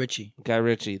 Guy Ritchie. Guy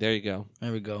Ritchie. There you go.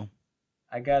 There we go.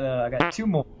 I got 2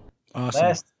 more. Awesome.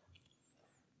 Last,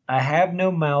 I have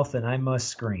no mouth and I must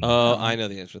scream. Oh, I know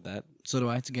the answer to that. So do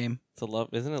I. It's a game. It's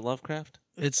isn't it Lovecraft?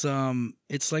 It's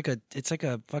like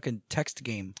a fucking text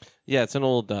game. Yeah, it's an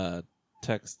old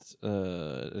text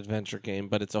adventure game,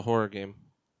 but it's a horror game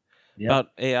about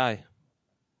AI.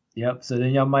 Yep. So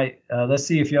then y'all might let's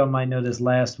see if y'all might know this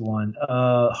last one.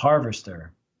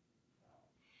 Harvester.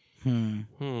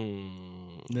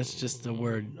 That's just the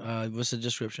word. What's the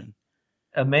description?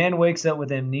 A man wakes up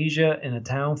with amnesia in a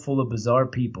town full of bizarre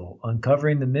people.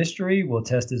 Uncovering the mystery will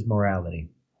test his morality.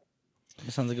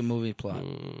 It sounds like a movie plot.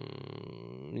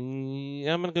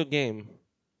 Yeah, I'm gonna go game.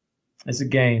 It's a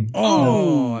game.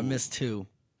 Oh, I missed 2.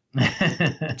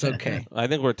 It's okay. I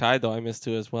think we're tied though. I missed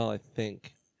 2 as well. I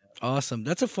think. Awesome.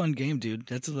 That's a fun game, dude.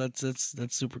 That's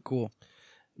super cool.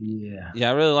 Yeah.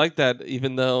 Yeah, I really like that.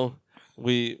 Even though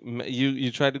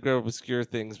you tried to grab obscure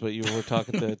things, but you were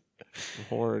talking to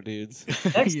horror dudes.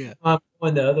 Next time I'm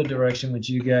going the other direction with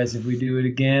you guys. If we do it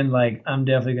again, like I'm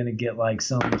definitely gonna get like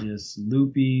some just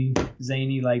loopy,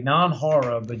 zany, like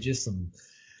non-horror, but just some.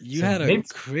 You had a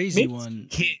crazy one.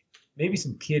 Maybe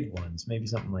some kid ones. Maybe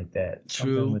something like that.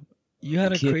 True. You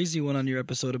had a crazy one on your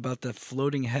episode about the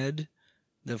floating head,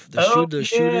 the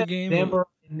shooter game.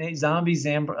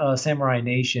 Samurai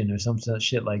Nation or some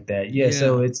shit like that. Yeah.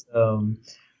 So it's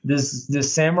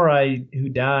this samurai who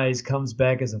dies comes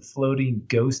back as a floating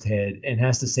ghost head and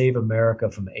has to save America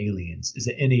from aliens. It's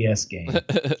an NES game.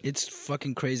 It's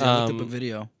fucking crazy. I looked up a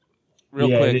video. Real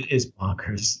quick, it is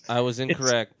bonkers. I was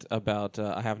incorrect about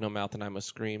I Have No Mouth and I Must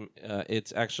Scream.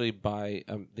 It's actually by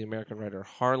the American writer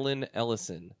Harlan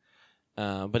Ellison,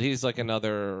 but he's like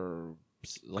another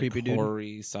creepy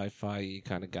horror-y, sci-fi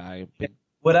kind of guy.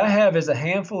 What I have is a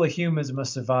handful of humans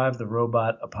must survive the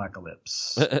robot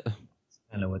apocalypse.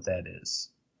 I know what that is.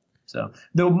 So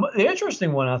the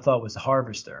interesting one I thought was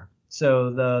Harvester.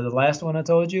 So the last one I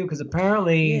told you, because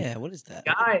apparently, what is that?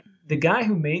 The guy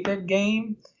who made that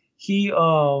game, he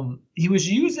was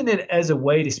using it as a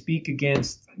way to speak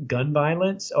against gun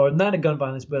violence, or not a gun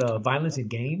violence, but violence in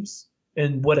games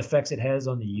and what effects it has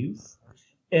on the youth.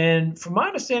 And from my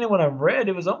understanding, what I've read,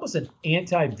 it was almost an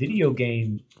anti-video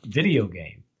game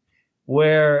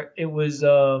where it was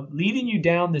leading you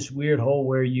down this weird hole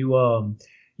where you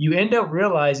end up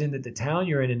realizing that the town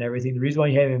you're in and everything, the reason why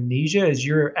you have amnesia is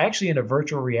you're actually in a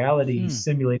virtual reality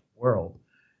simulated world.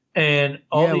 And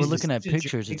we're looking at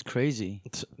pictures. It's crazy.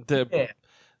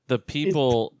 The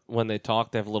people, when they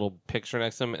talk, they have a little picture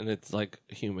next to them, and it's like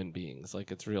human beings. Like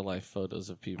it's real life photos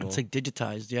of people. It's like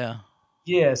digitized, yeah.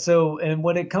 Yeah, so, and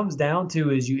what it comes down to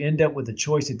is you end up with a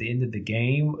choice at the end of the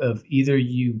game of either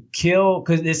you kill,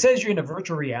 because it says you're in a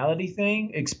virtual reality thing,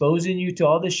 exposing you to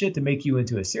all this shit to make you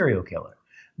into a serial killer.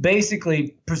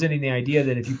 Basically presenting the idea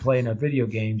that if you play enough video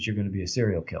games, you're going to be a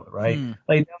serial killer, right?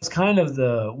 Like that was kind of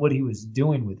what he was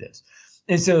doing with this.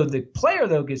 And so the player,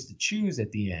 though, gets to choose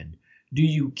at the end. Do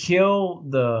you kill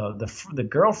the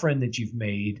girlfriend that you've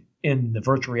made in the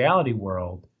virtual reality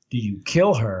world? Do you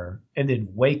kill her and then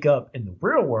wake up in the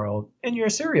real world and you're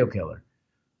a serial killer?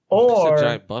 Or it's a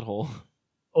giant butthole.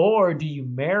 Or do you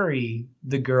marry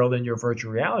the girl in your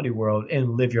virtual reality world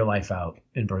and live your life out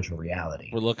in virtual reality?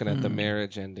 We're looking at the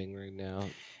marriage ending right now.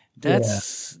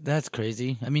 That's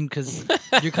crazy. I mean, because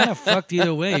you're kind of fucked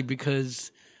either way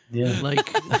because, like,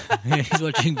 he's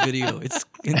watching video. It's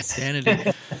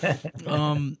insanity.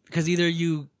 Because either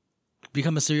you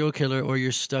become a serial killer or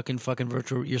you're stuck in fucking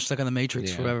virtual. You're stuck in the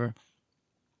Matrix forever.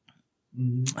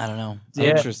 I don't know.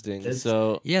 Interesting.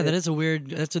 So that is a weird.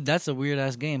 That's a weird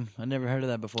ass game. I never heard of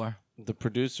that before. The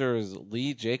producer is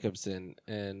Lee Jacobson,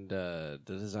 and the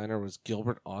designer was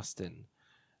Gilbert Austin.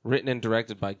 Written and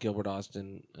directed by Gilbert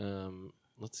Austin.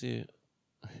 Let's see.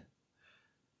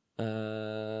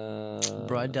 Bro,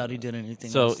 I doubt he did anything.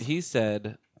 So else. he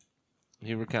said,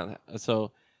 he recounted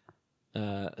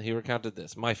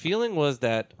this. My feeling was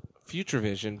that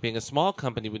FutureVision, being a small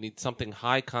company, would need something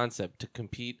high concept to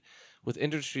compete with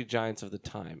industry giants of the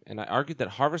time, and I argued that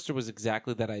Harvester was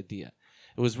exactly that idea.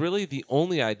 It was really the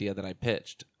only idea that I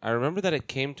pitched. I remember that it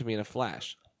came to me in a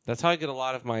flash. That's how I get a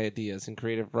lot of my ideas in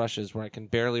creative rushes where I can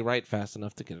barely write fast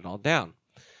enough to get it all down.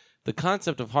 The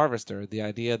concept of Harvester, the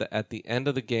idea that at the end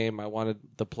of the game I wanted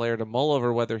the player to mull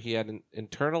over whether he had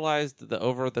internalized the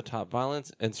over-the-top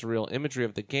violence and surreal imagery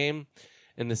of the game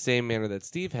in the same manner that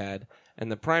Steve had,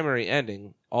 And the primary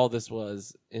ending, all this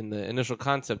was in the initial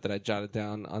concept that I jotted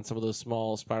down on some of those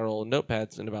small spiral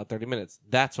notepads in about 30 minutes.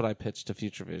 That's what I pitched to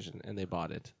Future Vision, and they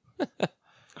bought it.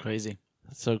 Crazy.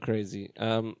 So crazy.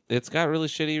 It's got really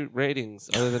shitty ratings,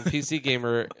 other than PC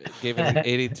Gamer gave it an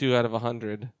 82 out of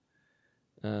 100.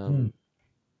 But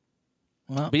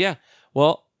yeah,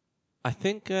 well, I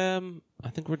think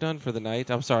we're done for the night.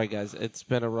 I'm sorry, guys. It's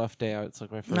been a rough day out. It's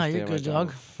like my first day. No, you're of good, my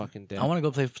dog. Fucking day. I want to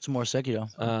go play some more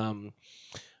Sekiro.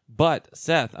 But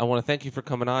Seth, I want to thank you for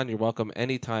coming on. You're welcome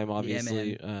anytime.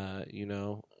 Obviously, man.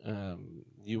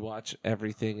 You watch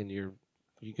everything, and you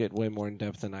get way more in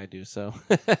depth than I do. So,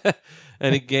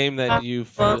 any game that you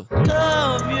feel.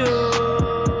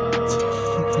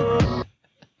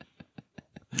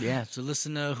 Yeah, so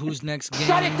listen to Who's Next Game.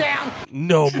 Shut it down!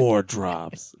 No more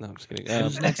drops. No, I'm just kidding.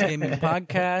 Who's Next Gaming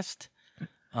podcast.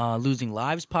 Losing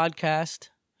Lives podcast.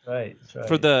 Right. That's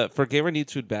right. For Gamer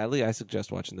Needs Food Badly, I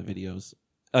suggest watching the videos.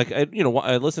 Like I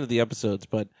listen to the episodes,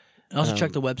 but also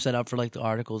check the website out for like the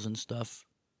articles and stuff,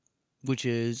 which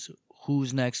is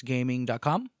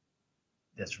who'snextgaming.com.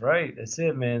 That's right. That's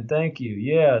it, man. Thank you.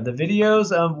 Yeah, the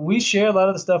videos. We share a lot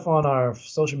of the stuff on our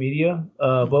social media,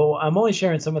 but I'm only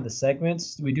sharing some of the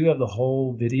segments. We do have the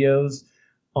whole videos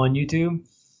on YouTube,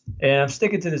 and I'm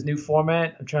sticking to this new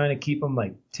format. I'm trying to keep them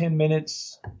like 10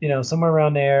 minutes, somewhere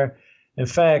around there. In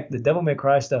fact, the Devil May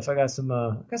Cry stuff, I got some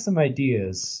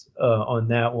ideas on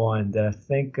that one that I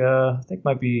think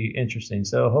might be interesting.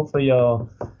 So hopefully y'all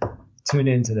tune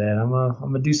into that. I'm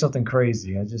gonna do something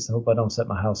crazy. I just hope I don't set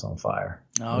my house on fire.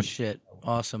 Oh shit!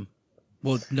 Awesome.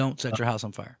 Well, don't set your house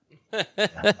on fire.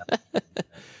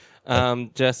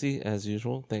 Jesse, as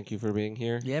usual, thank you for being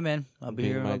here. Yeah, man. I'll be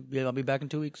here. I'll be back in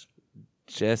 2 weeks.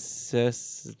 Jesse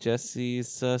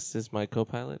Sus is my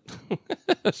co-pilot.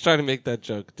 I was trying to make that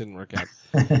joke. Didn't work out.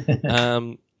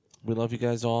 We love you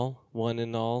guys all, one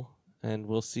and all, and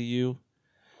we'll see you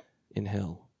in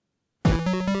hell.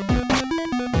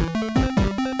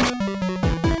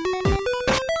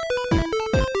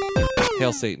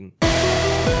 Hail Satan.